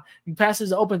LeBron. He passes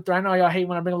the open three. I know y'all hate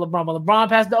when I bring up LeBron, but LeBron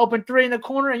passes the open 3 in the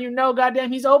corner, and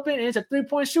goddamn, he's open, and it's a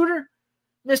 3-point shooter.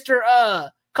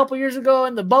 Mr. Couple years ago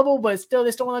in the bubble, but still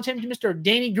they still won the championship. Mr.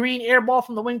 Danny Green, air ball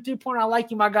from the wing 3-pointer. I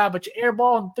like you, my guy, but your air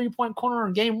ball in 3-point corner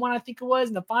in game 1, I think it was,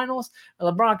 in the finals.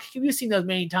 LeBron, you've seen those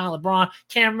many times. LeBron,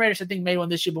 Cam Reddish, I think made one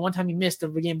this year, but one time he missed the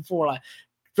game before. Like,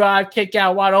 drive, kick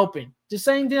out, wide open. The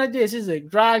same thing like this. This is a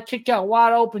drive, kick out,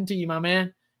 wide open to you, my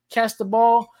man. Catch the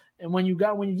ball, and when you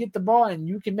get the ball, and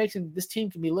you can make this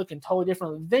team can be looking totally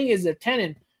different. The thing is, they're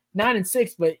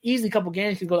 9-6, but easily a couple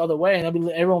games could go the other way, and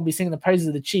everyone will be singing the praises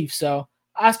of the Chiefs. So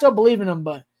I still believe in them,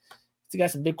 but it's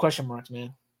got some big question marks,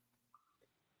 man.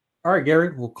 All right,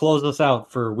 Gary, we'll close this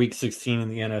out for Week 16 in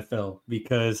the NFL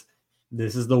because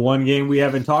this is the one game we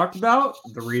haven't talked about.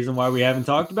 The reason why we haven't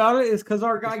talked about it is because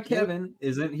our guy Kevin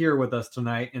isn't here with us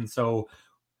tonight, and so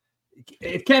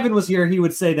if Kevin was here, he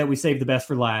would say that we saved the best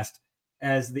for last,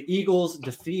 as the Eagles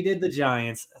defeated the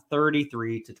Giants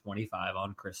 33-25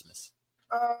 on Christmas.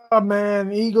 Oh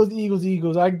man,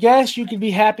 Eagles. I guess you could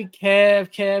be happy,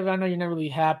 Kev. I know you're not really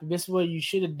happy. This is what you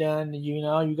should have done.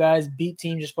 You guys beat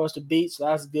teams you're supposed to beat, so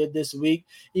that's good this week.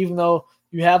 Even though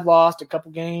you have lost a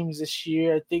couple games this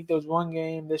year, I think there was one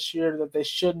game this year that they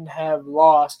shouldn't have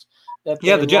lost. The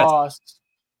Jets.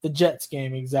 The Jets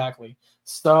game, exactly.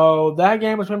 So that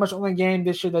game was pretty much the only game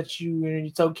this year that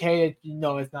it's okay. It's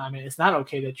not. I mean, it's not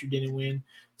okay that you didn't win.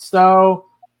 So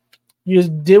you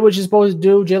just did what you're supposed to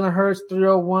do. Jalen Hurts,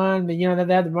 301. They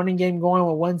had the running game going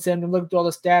with 170. Look at all the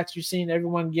stats you're seeing.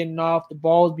 Everyone getting off. The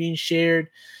ball is being shared.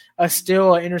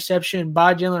 Still an interception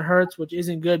by Jalen Hurts, which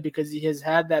isn't good because he has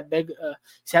had that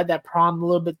he's had that problem a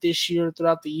little bit this year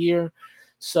throughout the year.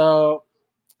 So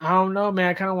I don't know, man.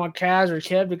 I kind of want Kaz or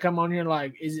Kev to come on here.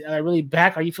 Like, is I really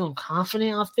back? Are you feeling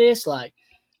confident off this? Like,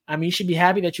 I mean, you should be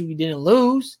happy that you didn't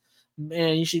lose.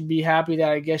 And you should be happy that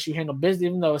I guess you handled business,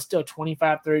 even though it's still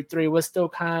 25-33. It was still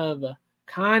kind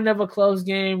of a close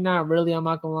game. Not really, I'm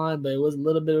not gonna lie, but it was a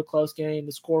little bit of a close game.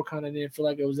 The score kind of didn't feel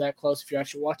like it was that close if you're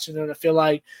actually watching it. I feel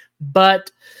like, but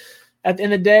at the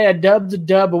end of the day, a dub's a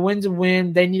dub, a win's a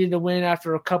win. They needed to win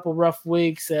after a couple rough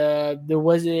weeks. It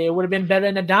would have been better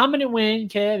in a dominant win,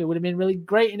 Kev. It would have been really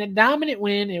great in a dominant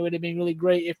win. It would have been really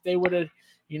great if they would have,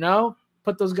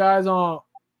 put those guys on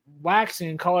wax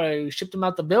and shipped them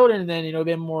out the building, and then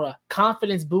been more a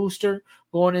confidence booster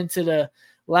going into the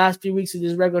last few weeks of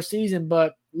this regular season.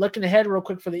 But looking ahead real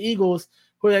quick for the Eagles,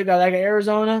 who they got? Like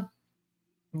Arizona,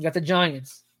 you got the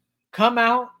Giants. Come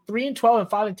out 3-12 and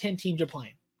 5-10 teams are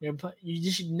playing.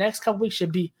 Next couple weeks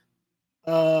should be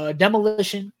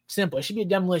demolition. Simple. It should be a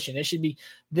demolition. It should be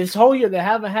this whole year they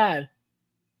haven't had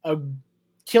a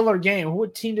killer game.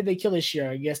 What team did they kill this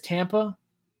year? I guess Tampa.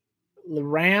 The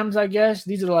Rams, I guess.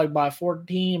 These are like by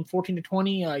 14 to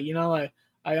 20.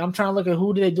 I'm trying to look at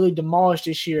who did they really demolish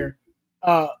this year.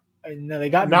 No,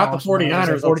 they got not the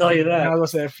 49ers. I'll tell you that. I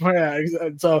was gonna say, yeah.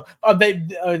 So they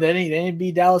didn't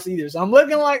beat Dallas either. So I'm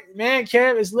looking like, man,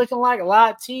 Kev, it's looking like a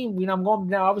lot of team. I'm going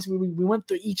now. Obviously, we went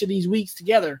through each of these weeks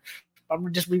together.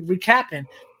 I'm just recapping.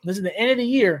 This is the end of the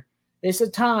year. It's a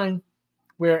time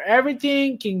where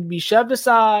everything can be shoved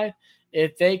aside.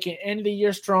 If they can end the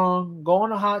year strong, go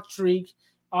on a hot streak,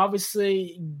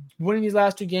 obviously winning these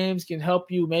last two games can help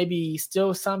you maybe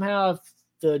still somehow, if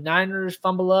the Niners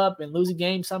fumble up and lose a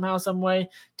game somehow, some way,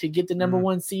 to get the number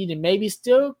one seed and maybe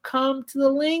still come to the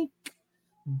link.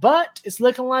 But it's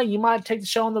looking like you might take the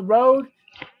show on the road.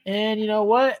 And you know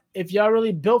what? If y'all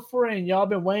really built for it and y'all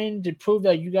been waiting to prove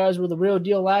that you guys were the real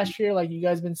deal last year, like you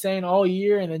guys been saying all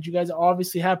year, and that you guys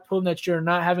obviously have proven that you're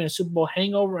not having a Super Bowl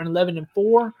hangover and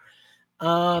 11-4,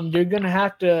 you're going to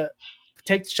have to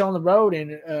take the show on the road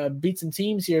and beat some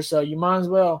teams here. So you might as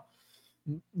well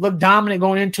look dominant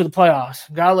going into the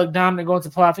playoffs. Got to look dominant going to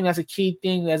the playoffs. I think that's a key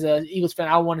thing as an Eagles fan.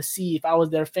 I want to see, if I was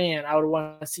their fan, I would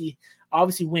want to see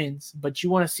obviously wins, but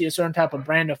you want to see a certain type of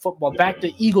brand of football. Back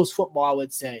to Eagles football, I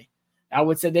would say.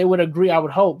 They would agree. I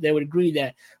would hope they would agree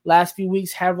that last few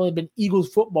weeks have really been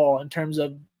Eagles football in terms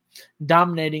of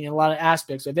dominating in a lot of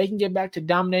aspects. So if they can get back to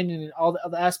dominating in all the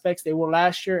other aspects they were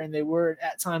last year and they were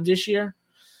at times this year,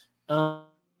 I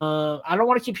don't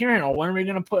want to keep hearing, when are we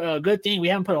going to put a good thing? We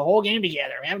haven't put a whole game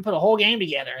together.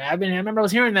 I remember I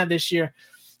was hearing that this year.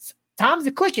 Time's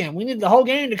a clicking. We need the whole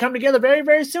game to come together very,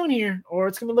 very soon here, or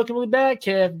it's going to be looking really bad,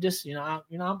 Kev. Just,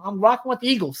 I'm rocking with the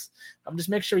Eagles. I'm just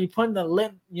make sure you put in the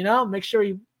lip, make sure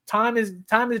time is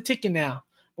ticking now.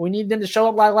 We need them to show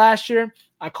up like last year.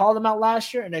 I called them out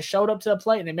last year, and they showed up to the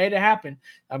plate, and they made it happen.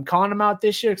 I'm calling them out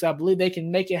this year because I believe they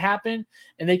can make it happen,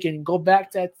 and they can go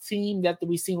back to that team that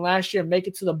we seen last year and make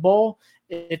it to the bowl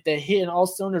if they're hitting all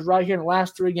cylinders right here in the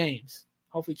last 3 games.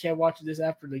 Hopefully, Kev watches this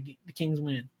after the Kings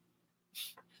win.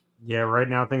 Yeah, right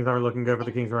now things aren't looking good for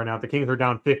the Kings right now. The Kings are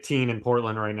down 15 in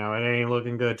Portland right now. It ain't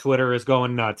looking good. Twitter is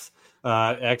going nuts.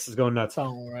 X is going nuts.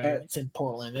 Oh, right. It's in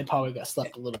Portland. They probably got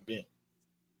slept a little bit.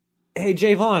 Hey,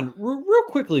 Javon, real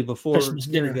quickly before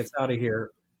dinner gets out of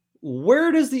here,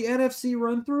 where does the NFC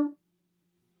run through?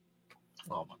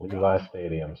 Levi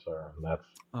Stadium, sir. That's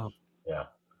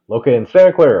located in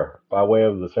Santa Clara by way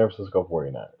of the San Francisco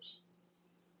 49ers.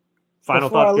 Final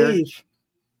thoughts, Gary?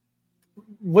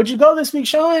 Would you go this week,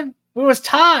 Sean? We was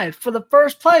tied for the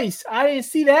first place. I didn't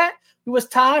see that. We was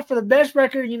tied for the best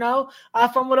record. I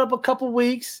fumbled up a couple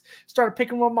weeks, started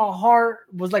picking with my heart.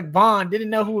 Was like Vaughn.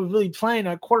 Didn't know who was really playing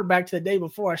a quarterback to the day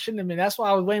before. I shouldn't have been. That's why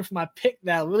I was waiting for my pick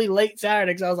that really late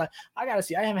Saturday, because I was like, I got to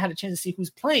see. I haven't had a chance to see who's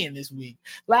playing this week.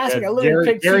 Last week, I literally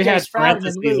picked Gary had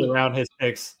parentheses around his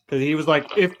picks because he was like,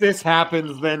 if this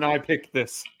happens, then I pick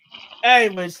this. Hey,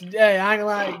 but hey, I ain't gonna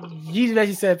lie. Jesus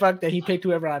basically said, "Fuck that." He picked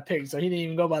whoever I picked, so he didn't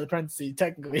even go by the parentheses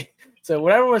technically. So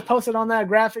whatever was posted on that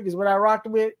graphic is what I rocked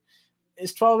with.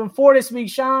 It's 12-4 this week,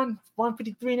 Sean.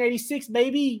 153-86,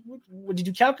 baby. What did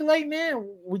you calculate, man?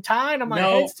 We tied on my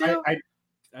head still.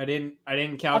 I didn't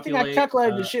calculate. I think I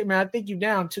calculated the shit, man. I think you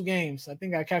down 2 games. I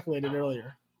think I calculated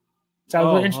earlier. So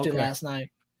I was interested last night.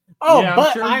 Oh, yeah,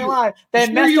 but I ain't lie.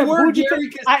 That messed up. Who'd you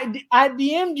pick? I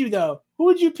DM'd you though. Who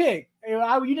would you pick?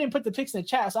 You didn't put the picks in the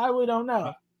chat, so I really don't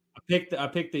know. I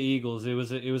picked the Eagles. It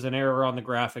was an error on the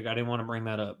graphic. I didn't want to bring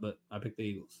that up, but I picked the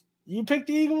Eagles. You picked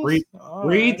the Eagles?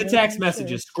 Read the text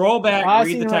messages. Scroll back.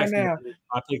 Read the text messages.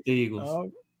 I picked the Eagles.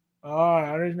 All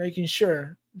right, I'm just making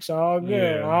sure. It's all good.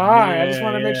 Yeah, all right, I just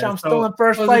want to make sure I'm still in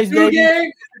first place,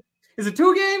 baby. Is it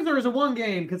 2 games or is it 1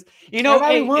 game? Because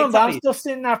but I'm still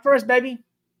sitting at first, baby.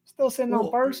 Still sitting on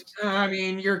first. I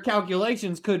mean, your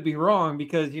calculations could be wrong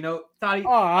because Toddy. Oh,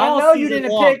 I know you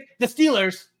didn't pick the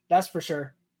Steelers. That's for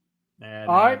sure. All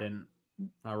right, I didn't.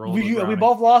 We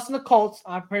both lost in the Colts.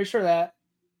 I'm pretty sure that.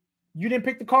 You didn't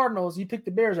pick the Cardinals. You picked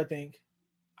the Bears, I think.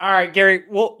 All right, Gary.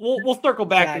 We'll circle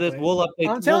back to this. We'll update.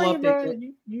 I'm telling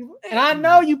you, bro. And I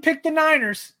know you picked the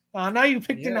Niners. I know you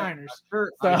picked the Niners.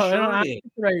 I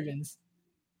picked the Ravens.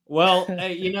 Well,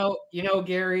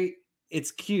 Gary,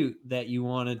 it's cute that you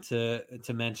wanted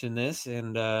to mention this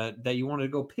and that you wanted to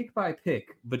go pick by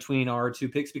pick between our 2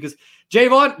 picks because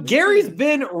Javon, Gary's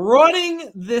been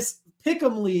running this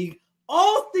pick'em league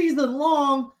all season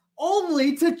long,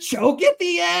 only to choke at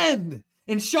the end.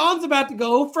 And Sean's about to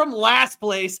go from last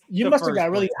place. You must have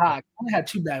got really hot. I only had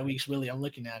 2 bad weeks. Really, I'm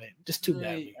looking at it. Just 2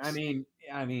 bad weeks. I mean,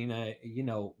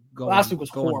 going last week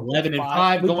was going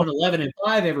 11-5, going 11-5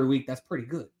 every week. That's pretty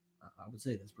good. I would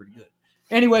say that's pretty good.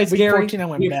 Anyways, week Gary, 14, I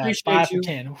went bad.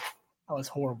 5-10. That was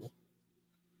horrible.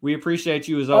 We appreciate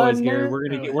you as always, Gary.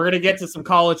 We're gonna get to some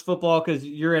college football because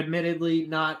you're admittedly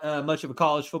not much of a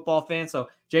college football fan. So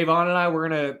Javon and I, we're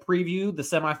gonna preview the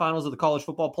semifinals of the college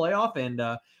football playoff,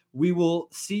 and we will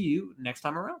see you next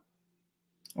time around.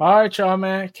 All right, y'all,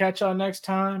 man. Catch y'all next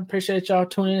time. Appreciate y'all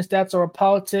tuning in. Stats Over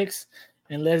Politics,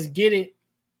 and let's get it.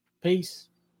 Peace.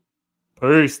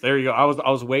 Peace. There you go. I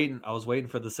was waiting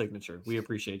for the signature. We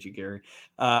appreciate you, Gary.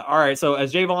 All right. So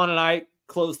as Javon and I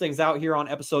close things out here on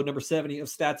episode number 70 of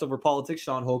Stats Over Politics,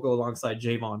 Sean Holko alongside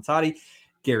Javon Toddy,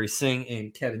 Gary Singh,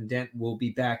 and Kevin Dent will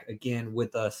be back again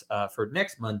with us for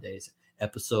next Monday's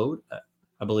episode.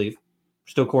 I believe.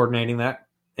 Still coordinating that.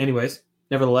 Anyways,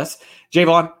 nevertheless,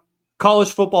 Javon,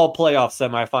 college football playoff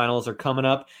semifinals are coming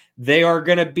up. They are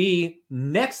going to be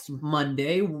next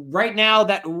Monday. Right now,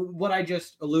 that what I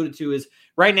just alluded to is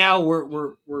right now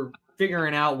we're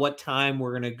figuring out what time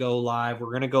we're going to go live.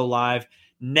 We're going to go live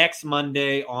next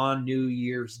Monday on New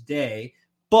Year's Day.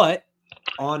 But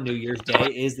on New Year's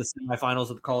Day is the semifinals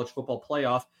of the college football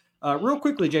playoff. Real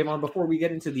quickly, Javon, before we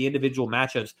get into the individual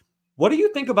matchups, what do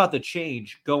you think about the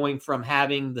change going from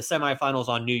having the semifinals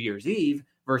on New Year's Eve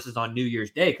versus on New Year's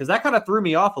Day? Because that kind of threw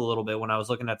me off a little bit when I was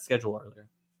looking at the schedule earlier.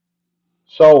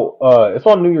 So it's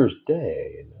on New Year's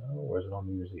Day, or is it on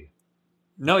New Year's Eve?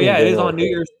 No, yeah, it is on New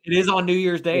Year's. It is on New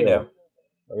Year's Day now.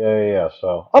 Yeah.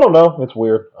 So I don't know. It's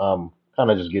weird. Kind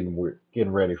of just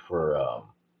getting ready for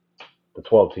the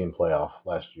 12-team playoff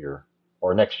last year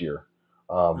or next year.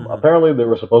 Apparently, there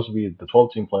was supposed to be the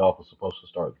 12-team playoff was supposed to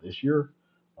start this year,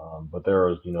 but there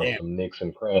was some nicks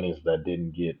and crannies that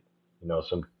didn't get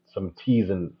some T's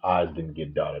and I's didn't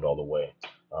get dotted all the way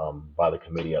by the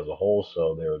committee as a whole.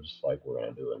 So they were just like, we're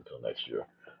going to do it until next year.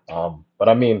 But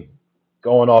I mean,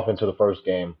 going off into the first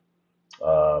game,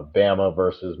 Bama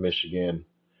versus Michigan.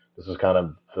 This is kind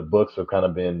of the books have kind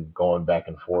of been going back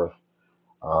and forth.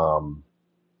 I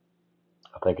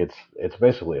think it's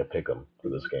basically a pick 'em for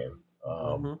this game.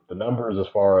 The numbers as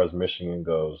far as Michigan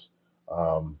goes,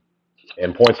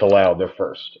 and points allowed, they're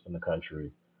first in the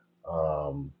country.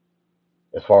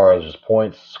 As far as just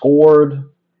points scored,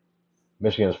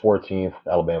 Michigan is 14th,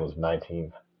 Alabama is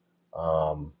 19th.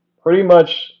 Pretty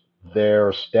much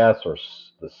their stats are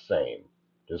the same,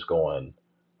 just going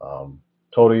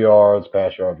total yards,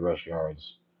 pass yards, rush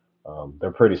yards.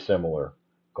 They're pretty similar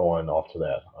going off to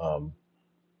that.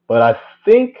 But I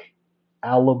think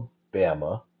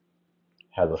Alabama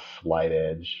has a slight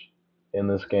edge in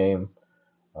this game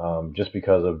just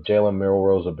because of Jalen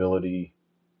Milroe's ability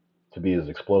to be as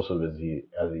explosive as he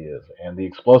is. And the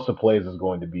explosive plays is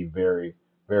going to be very,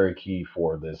 very key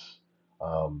for this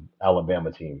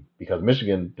Alabama team because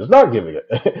Michigan does not give it.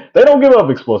 They don't give up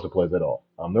explosive plays at all.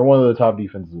 They're one of the top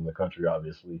defenses in the country,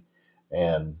 obviously.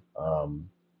 And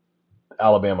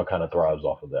Alabama kind of thrives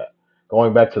off of that.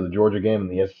 Going back to the Georgia game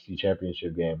and the SEC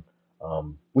championship game,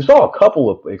 we saw a couple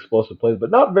of explosive plays,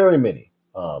 but not very many.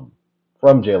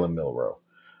 from Jalen Milroe.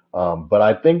 But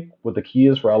I think what the key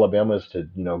is for Alabama is to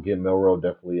get Milroe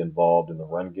definitely involved in the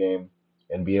run game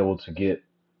and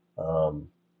um,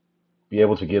 be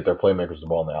able to get their playmakers the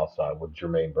ball on the outside with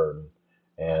Jermaine Burton.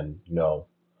 And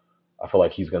I feel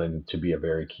like he's going to be a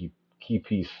very key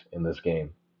piece in this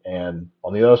game. And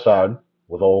on the other side,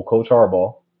 with old Coach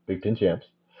Harbaugh, Big Ten champs,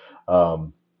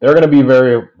 they're going to be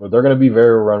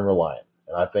very run reliant.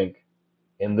 And I think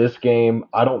in this game,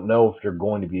 I don't know if you're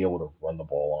going to be able to run the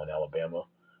ball on Alabama,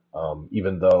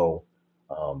 even though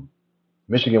um,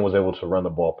 Michigan was able to run the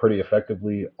ball pretty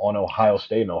effectively on Ohio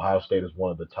State, and Ohio State is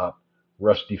one of the top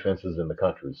rush defenses in the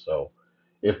country. So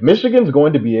if Michigan's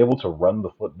going to be able to run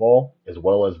the football as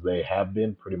well as they have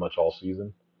been pretty much all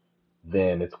season,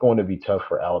 then it's going to be tough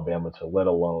for Alabama to let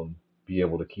alone be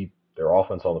able to keep their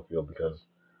offense on the field because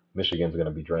Michigan's going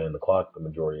to be draining the clock the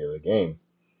majority of the game.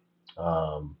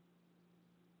 Um,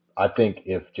 I think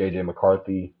if JJ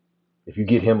McCarthy, if you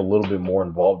get him a little bit more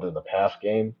involved in the pass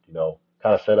game,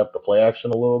 kind of set up the play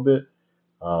action a little bit,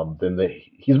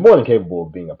 he's more than capable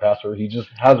of being a passer. He just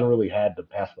hasn't really had to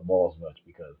pass the ball as much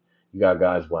because you got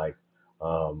guys like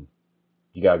um,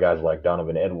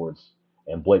 Donovan Edwards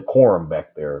and Blake Corum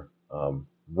back there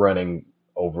running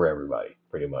over everybody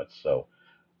pretty much. So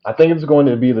I think it's going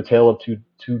to be the tale of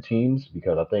two teams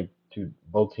because I think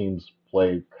both teams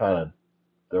play kind of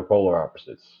they're polar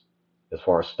opposites as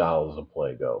far as styles of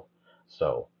play go.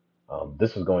 So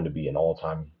this is going to be an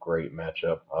all-time great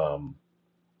matchup.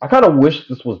 I kind of wish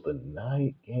this was the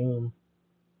night game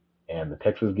and the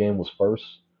Texas game was first,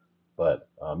 but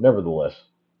nevertheless,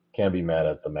 can't be mad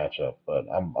at the matchup. But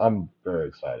I'm very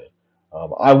excited.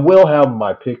 I will have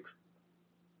my pick,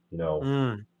 you know,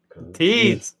 Mm, 'cause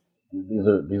tease.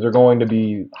 these are going to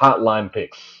be hotline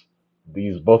picks.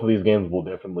 These both of these games will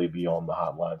definitely be on the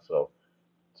hotline, so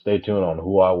stay tuned on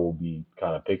who I will be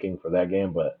kind of picking for that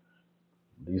game. But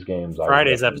these games I will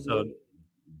Friday's definitely episode.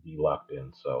 be locked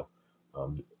in. So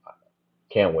um,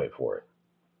 can't wait for it.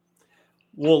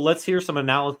 Well, let's hear some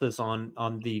analysis on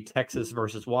the Texas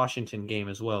versus Washington game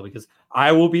as well, because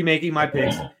I will be making my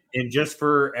picks. And just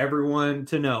for everyone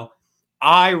to know,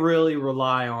 I really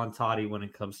rely on Toddy when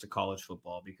it comes to college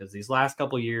football because these last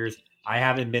couple of years, I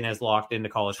haven't been as locked into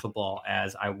college football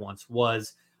as I once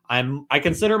was. I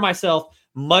consider myself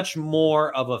much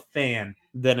more of a fan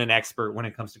than an expert when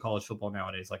it comes to college football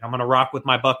nowadays. Like I'm gonna rock with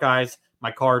my Buckeyes,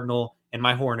 my Cardinal, and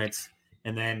my Hornets.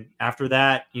 And then after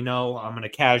that, I'm going to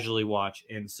casually watch.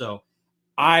 And so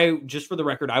just for the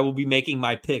record, I will be making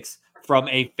my picks from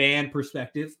a fan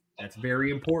perspective. That's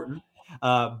very important.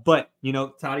 But,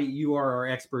 Toddy, you are our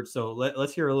expert. So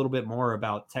let's hear a little bit more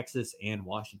about Texas and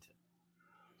Washington.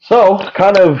 So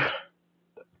kind of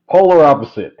polar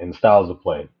opposite in styles of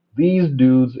play. These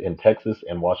dudes in Texas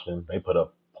and Washington, they put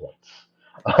up points.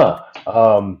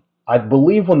 I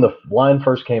believe when the line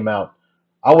first came out,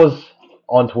 I was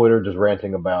on Twitter just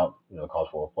ranting about college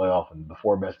football playoff and the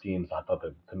four best teams. I thought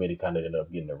the committee kind of ended up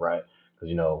getting it right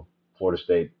because Florida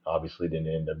State obviously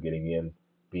didn't end up getting in,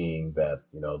 being that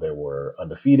they were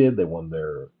undefeated, they won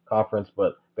their conference,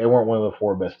 but they weren't one of the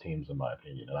four best teams in my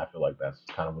opinion, and I feel like that's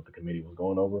kind of what the committee was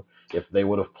going over. If they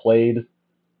would have played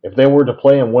if they were to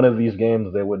play in one of these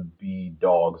games, they would be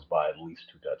dogs by at least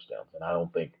two touchdowns. And I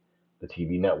don't think the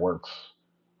TV networks,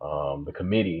 the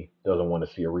committee doesn't want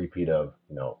to see a repeat of,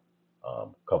 a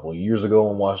couple of years ago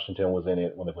when Washington was in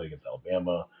it, when they played against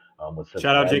Alabama, when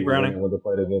Shout out Cincinnati Jake was in it, Browning. when they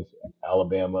played against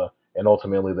Alabama, and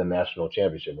ultimately the national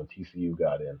championship when TCU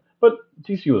got in. But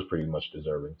TCU was pretty much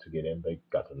deserving to get in. They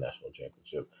got the national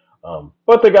championship.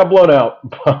 But they got blown out.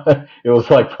 It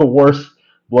was like the worst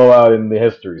blowout in the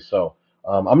history. So,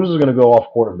 I'm just going to go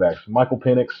off quarterbacks. Michael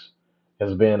Penix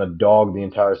has been a dog the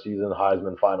entire season,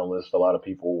 Heisman finalist. A lot of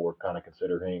people were kind of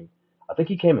considering. I think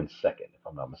he came in second, if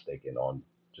I'm not mistaken, on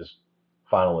just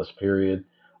finalist period.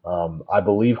 I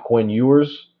believe Quinn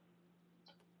Ewers.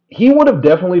 He would have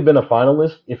definitely been a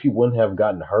finalist if he wouldn't have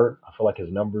gotten hurt. I feel like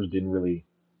his numbers didn't really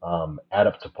add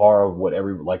up to par of what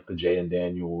like the Jaden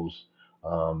Daniels,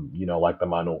 like the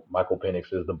Michael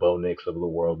Penixes, the Bo Nix of the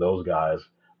world, those guys,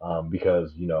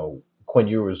 because Quinn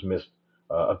Ewers missed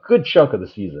a good chunk of the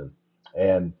season.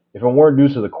 And if it weren't due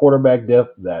to the quarterback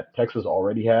depth that Texas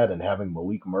already had and having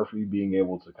Malik Murphy being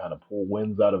able to kind of pull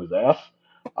wins out of his ass,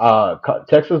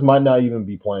 Texas might not even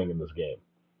be playing in this game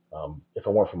if it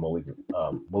weren't for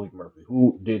Malik Murphy,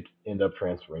 who did end up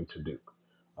transferring to Duke,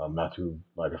 not too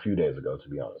like a few days ago, to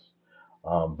be honest.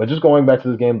 But just going back to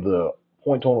this game, the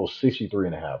point total is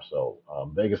 63.5. So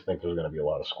Vegas thinks there's going to be a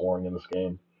lot of scoring in this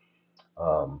game.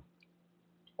 Um,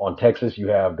 on Texas, you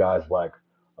have guys like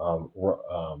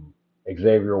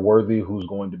Xavier Worthy, who's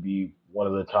going to be one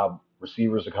of the top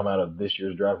receivers to come out of this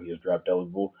year's draft. He is draft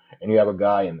eligible, and you have a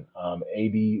guy in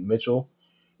A.D. Mitchell,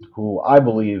 who I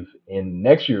believe in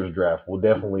next year's draft will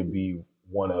definitely be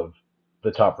one of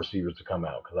the top receivers to come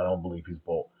out because I don't believe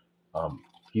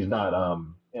he's not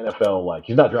NFL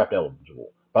he's not draft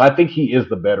eligible, but I think he is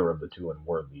the better of the two in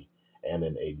Worthy and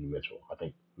in A.D. Mitchell. I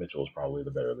think Mitchell is probably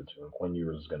the better of the two, and Quinn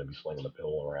Ewers is going to be slinging the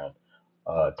pill around.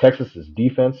 Texas's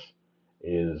defense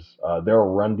is their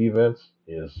run defense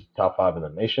is top 5 in the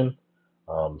nation,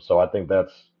 so I think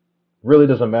that's really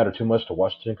doesn't matter too much to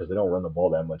Washington because they don't run the ball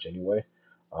that much anyway.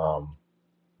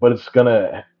 But it's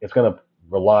gonna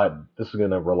rely. This is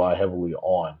gonna rely heavily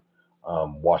on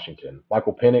Washington.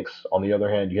 Michael Penix, on the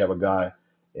other hand, you have a guy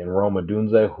in Rome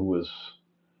Odunze who is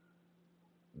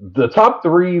the top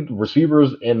 3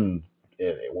 receivers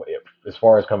as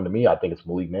far as coming to me. I think it's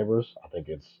Malik Neighbors. I think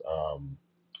it's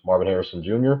Marvin Harrison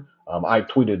Jr. I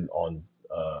tweeted on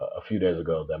a few days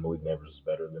ago that Malik Neighbors is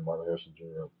better than Marvin Harrison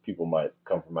Jr. People might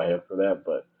come from my head for that,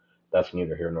 but that's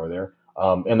neither here nor there.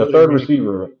 And the third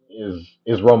receiver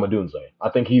is Rome Odunze. I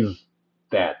think he's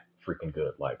that freaking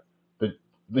good. Like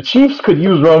the Chiefs could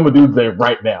use Rome Odunze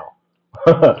right now.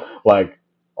 Like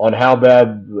on how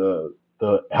bad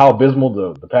how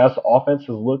abysmal the pass offense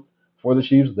has looked for the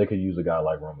Chiefs, they could use a guy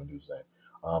like Rome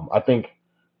Odunze. I think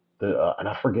and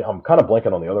I forget, I'm kind of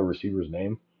blanking on the other receiver's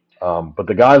name. But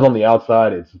the guys on the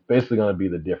outside, it's basically going to be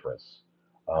the difference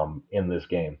in this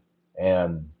game.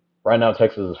 And right now,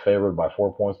 Texas is favored by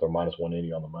 4 points. They're minus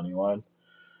 180 on the money line.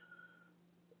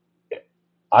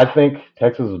 I think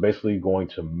Texas is basically going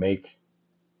to make,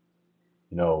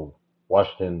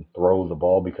 Washington throw the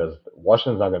ball because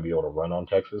Washington's not going to be able to run on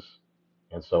Texas.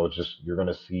 And so it's just, you're going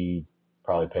to see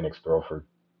probably Penix throw for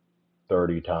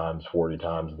 30 times, 40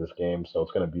 times this game. So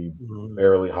it's going to be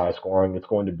fairly high scoring. It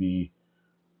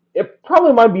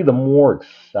probably might be the more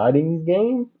exciting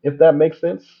game, if that makes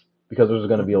sense, because there's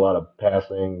going to be a lot of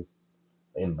passing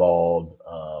involved,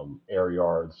 air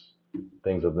yards,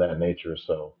 things of that nature.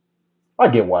 So I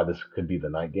get why this could be the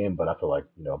night game, but I feel like,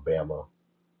 Bama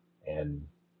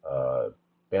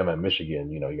and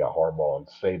Michigan, you got Harbaugh and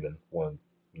Saban, one,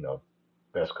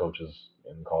 best coaches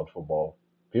in college football,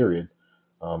 period.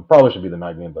 Probably should be the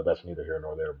night game, but that's neither here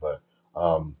nor there. But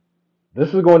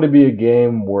this is going to be a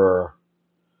game where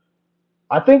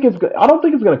I don't think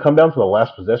it's going to come down to the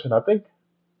last possession. I think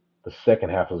the second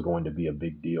half is going to be a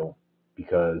big deal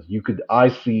because I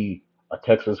see a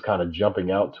Texas kind of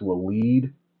jumping out to a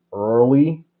lead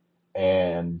early,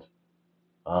 and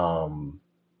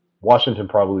Washington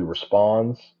probably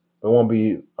responds. It won't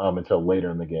be until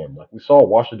later in the game. Like we saw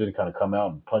Washington kind of come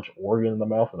out and punch Oregon in the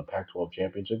mouth in the Pac-12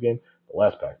 championship game, the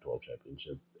last Pac-12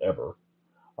 championship ever.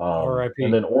 R.I.P.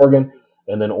 And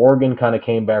then Oregon kind of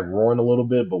came back roaring a little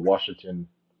bit, but Washington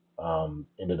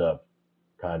ended up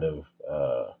kind of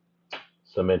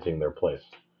cementing their place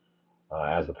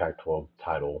as the Pac-12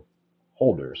 title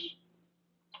holders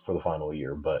for the final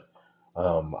year. But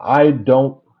I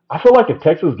feel like if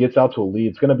Texas gets out to a lead,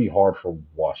 it's going to be hard for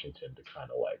Washington to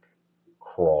kind of like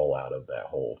crawl out of that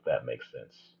hole, if that makes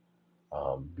sense.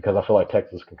 Because I feel like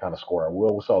Texas can kind of score at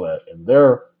will. We saw that in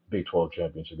their Big 12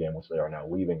 championship game, which they are now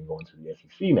leaving and going to the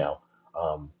SEC now.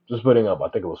 Just putting up, I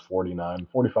think it was 45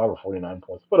 or 49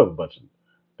 points, put up a bunch of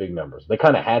big numbers. They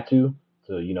kind of had to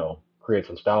create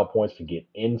some style points to get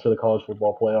into the college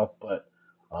football playoff, but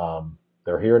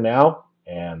they're here now,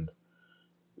 and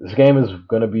this game is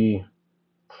going to be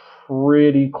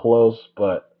pretty close,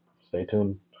 but stay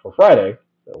tuned for Friday.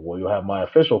 Well, you'll have my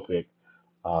official pick,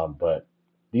 but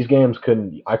these games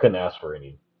I couldn't ask for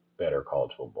any better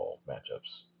college football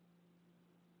matchups.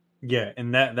 Yeah,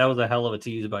 and that was a hell of a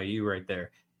tease by you right there.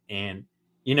 And,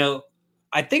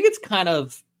 I think it's kind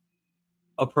of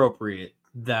appropriate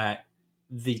that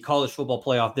the college football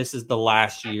playoff, this is the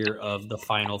last year of the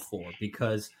Final Four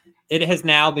because it has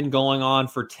now been going on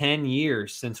for 10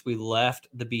 years since we left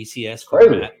the BCS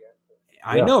format.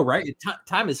 I know, right?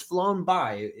 Time has flown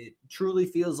by. It truly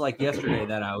feels like yesterday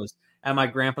that I was at my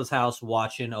grandpa's house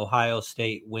watching Ohio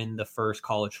State win the first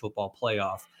college football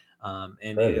playoff.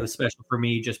 And it was special for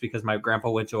me just because my grandpa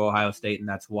went to Ohio State, and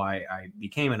that's why I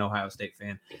became an Ohio State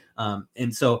fan.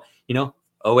 And so,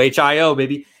 OHIO,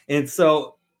 baby. And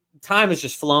so time has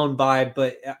just flown by,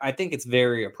 but I think it's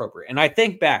very appropriate. And I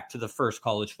think back to the first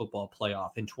college football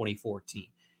playoff in 2014.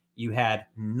 You had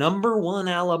number 1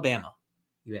 Alabama.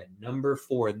 You had number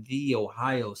 4, the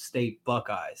Ohio State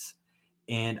Buckeyes.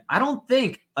 And I don't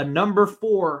think a number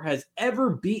 4 has ever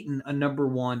beaten a number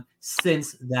 1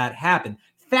 since that happened.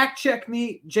 Fact check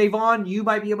me, Javon. You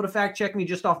might be able to fact check me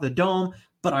just off the dome,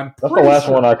 but that's the last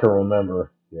one I can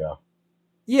remember. Yeah.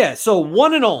 Yeah. So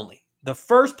one and only The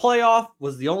first playoff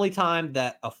was the only time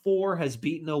that a 4 has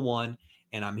beaten a 1,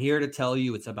 and I'm here to tell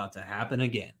you it's about to happen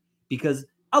again because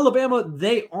Alabama,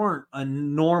 they aren't a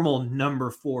normal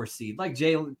number 4 seed. Like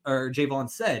Javon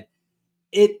said,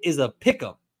 it is a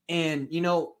pick'em. And,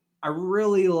 I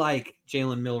really like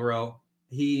Jalen Milroe.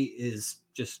 He is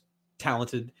just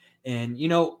talented. And,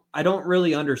 I don't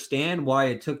really understand why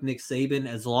it took Nick Saban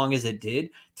as long as it did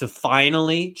to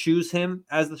finally choose him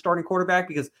as the starting quarterback,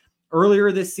 because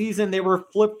earlier this season, they were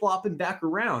flip-flopping back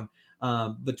around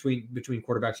between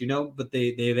quarterbacks, but they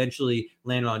eventually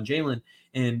landed on Jalen.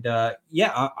 And,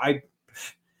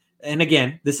 and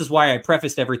again, this is why I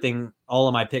prefaced all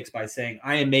of my picks by saying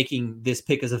I am making this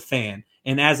pick as a fan.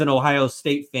 And as an Ohio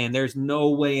State fan, there's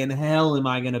no way in hell am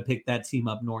I going to pick that team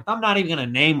up north. I'm not even going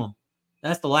to name them.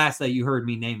 That's the last that you heard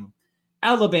me name them.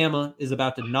 Alabama is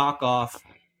about to knock off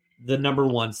the number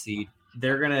 1 seed.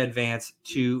 They're going to advance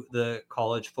to the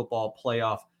college football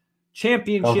playoff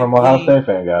championship. Come from Ohio State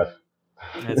fan, guys.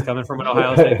 It's coming from an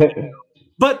Ohio State fan.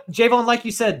 But, Javon, like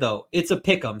you said, though, it's a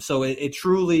pick'em, so it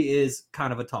truly is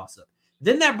kind of a toss-up.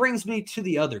 Then that brings me to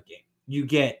the other game. You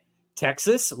get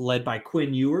Texas, led by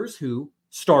Quinn Ewers, who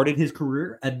started his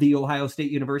career at The Ohio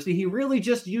State University. He really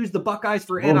just used the Buckeyes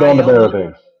for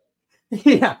NIL.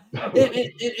 Yeah.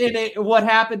 What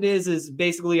happened is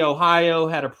basically Ohio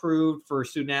had approved for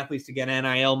student-athletes to get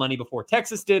NIL money before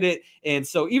Texas did it. And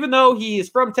so even though he is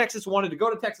from Texas, wanted to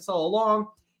go to Texas all along,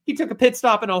 he took a pit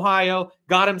stop in Ohio,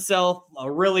 got himself a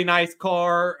really nice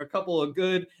car, a couple of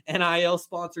good NIL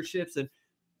sponsorships, and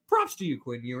props to you,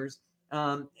 Quinn Ewers.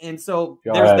 And so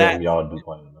there's that. Y'all do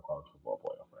playing in the college football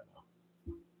playoff right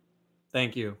now.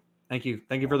 Thank you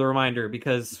for the reminder,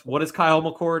 because what is Kyle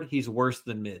McCord? He's worse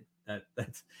than mid.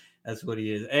 That's what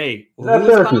he is. Hey, that's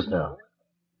Syracuse now.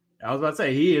 I was about to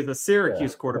say he is a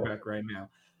Syracuse quarterback right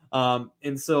now.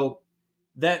 And so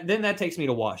that takes me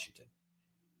to Washington.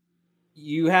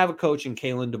 You have a coach in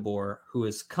Kalen DeBoer who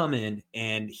has come in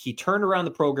and he turned around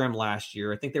the program last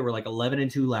year. I think they were like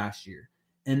 11-2 last year.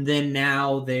 And then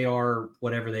now they are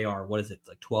whatever they are. What is it?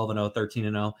 Like 12-0,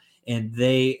 13-0. And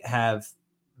they have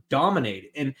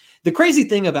dominated. And the crazy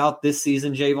thing about this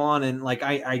season, Javon, and like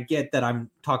I get that I'm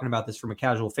talking about this from a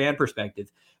casual fan perspective,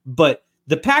 but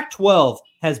the Pac-12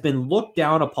 has been looked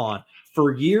down upon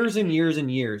for years and years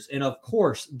and years. And of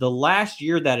course, the last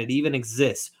year that it even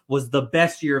exists was the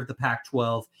best year of the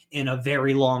Pac-12 in a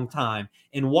very long time.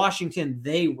 In Washington,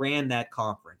 they ran that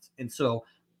conference. And so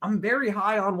I'm very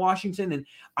high on Washington, and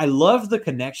I love the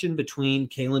connection between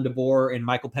Kalen DeBoer and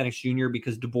Michael Penix Jr.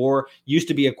 because DeBoer used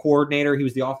to be a coordinator. He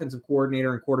was the offensive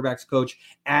coordinator and quarterbacks coach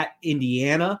at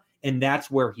Indiana, and that's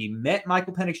where he met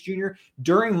Michael Penix Jr.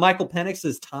 During Michael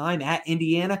Penix's time at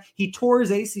Indiana, he tore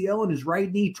his ACL in his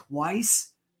right knee twice,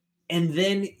 and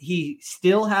then he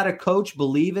still had a coach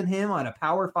believe in him on a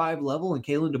Power 5 level, and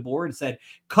Kalen DeBoer, and said,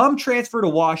 come transfer to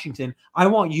Washington. I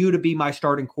want you to be my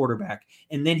starting quarterback.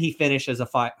 And then he finished as a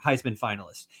Heisman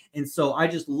finalist. And so I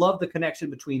just love the connection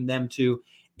between them two.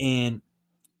 And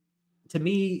to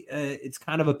me, it's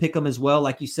kind of a pick 'em as well.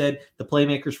 Like you said, the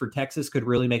playmakers for Texas could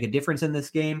really make a difference in this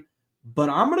game. But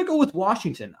I'm going to go with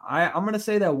Washington. I'm going to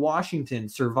say that Washington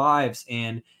survives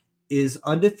and is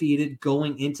undefeated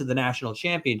going into the national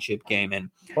championship game. And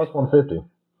plus 150.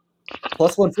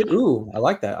 Plus 150. Ooh, I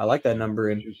like that. I like that number.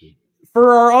 And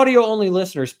for our audio-only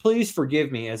listeners, please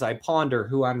forgive me as I ponder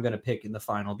who I'm going to pick in the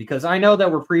final, because I know that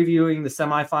we're previewing the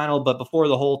semifinal, but before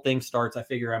the whole thing starts, I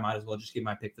figure I might as well just give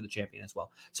my pick for the champion as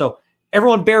well. So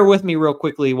everyone bear with me real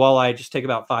quickly while I just take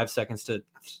about 5 seconds to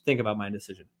think about my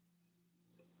decision.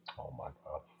 Oh, my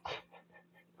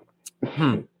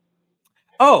God.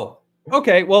 Oh,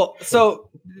 okay. Well, so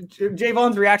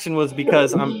Javon's reaction was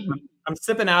because I'm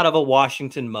sipping out of a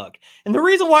Washington mug. And the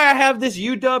reason why I have this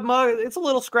UW mug, it's a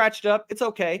little scratched up. It's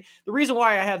okay. The reason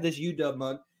why I have this UW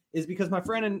mug is because my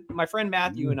friend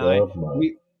Matthew and I,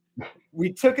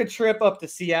 we took a trip up to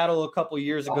Seattle a couple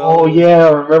years ago. Oh, yeah,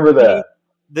 I remember that.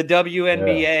 The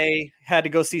WNBA had to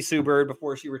go see Sue Bird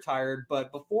before she retired.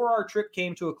 But before our trip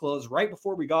came to a close, right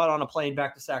before we got on a plane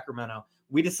back to Sacramento,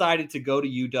 we decided to go to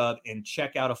UW and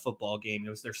check out a football game. It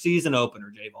was their season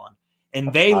opener, Javon.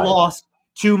 And they lost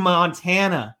to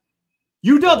Montana.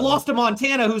 UW lost to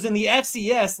Montana, who's in the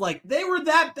FCS. Like, they were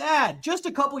that bad just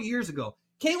a couple years ago.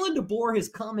 Kalen DeBoer has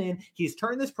come in. He's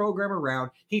turned this program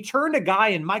around. He turned a guy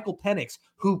in Michael Penix,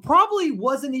 who probably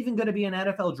wasn't even going to be an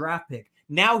NFL draft pick.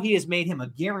 Now he has made him a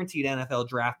guaranteed NFL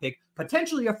draft pick,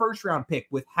 potentially a first-round pick,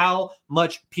 with how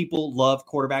much people love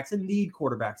quarterbacks and need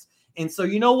quarterbacks. And so,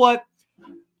 you know what?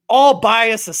 All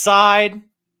bias aside,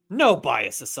 no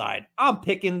bias aside, I'm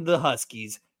picking the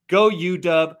Huskies. Go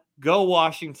UW, go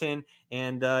Washington.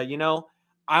 And,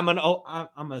 I'm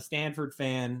a Stanford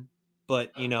fan,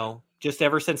 but just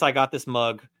ever since I got this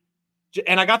mug,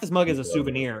 and I got this mug as a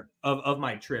souvenir of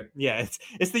my trip. Yeah,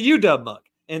 it's the UW mug.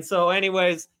 And so,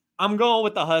 anyways, I'm going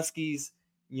with the Huskies.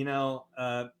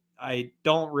 I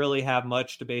don't really have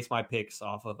much to base my picks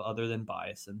off of other than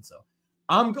bias, and so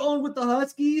I'm going with the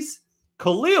Huskies.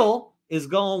 Khalil is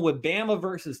going with Bama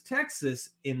versus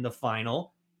Texas in the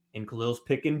final, and Khalil's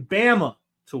picking Bama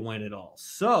to win it all.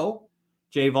 So,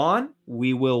 Javon,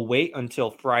 we will wait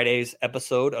until Friday's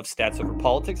episode of Stats Over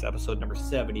Politics, episode number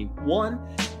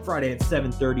 71, Friday at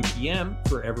 7:30 p.m.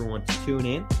 for everyone to tune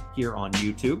in here on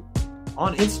YouTube,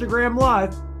 on Instagram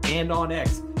Live, and on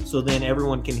X. So then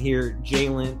everyone can hear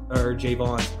Javon.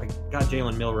 I got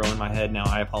Jalen Milroe in my head now.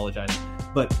 I apologize.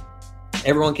 But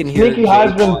everyone can hear Sneaky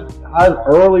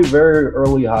Heisman, very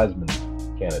early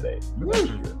Heisman candidate next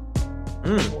year.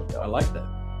 I like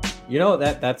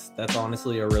that. That's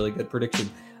honestly a really good prediction.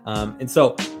 And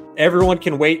so everyone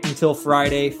can wait until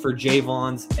Friday for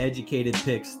Javon's educated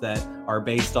picks that are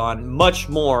based on much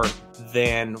more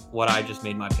than what I just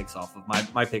made my picks off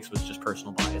of. My picks was just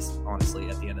personal bias, honestly,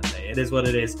 at the end of the day. It is what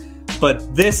it is.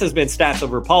 But this has been Stats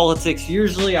Over Politics.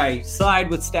 Usually I side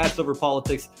with Stats Over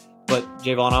Politics, but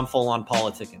Javon, I'm full on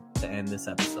politicking to end this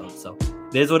episode. So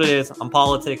it is what it is. I'm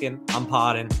politicking. I'm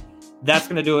podding. That's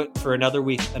going to do it for another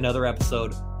week, another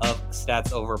episode of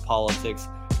Stats Over Politics.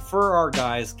 For our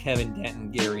guys, Kevin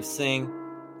Denton, Gary Singh,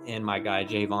 and my guy,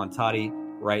 Javon Toddy,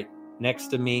 right next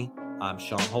to me, I'm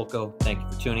Sean Holko. Thank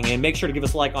you for tuning in. Make sure to give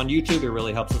us a like on YouTube. It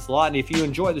really helps us a lot. And if you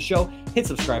enjoy the show, hit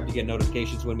subscribe to get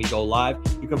notifications when we go live.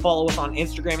 You can follow us on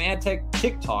Instagram and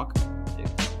TikTok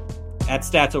at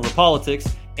Stats Over Politics,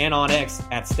 and on X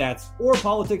at Stats or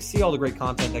Politics. See all the great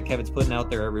content that Kevin's putting out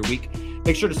there every week.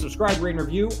 Make sure to subscribe, rate, and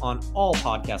review on all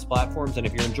podcast platforms. And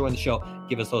if you're enjoying the show,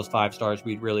 give us those 5 stars.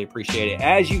 We'd really appreciate it.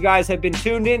 As you guys have been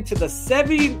tuned in to the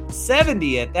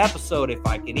 70th episode, if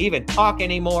I can even talk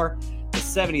anymore, the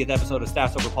 70th episode of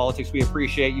Stats Over Politics. We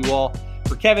appreciate you all.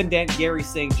 For Kevin Dent, Gary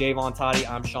Singh, Javon Toddy,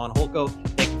 I'm Sean Holko.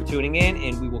 Thank you for tuning in,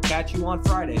 and we will catch you on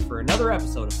Friday for another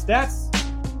episode of Stats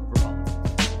Over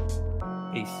Politics.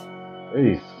 Peace.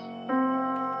 Peace.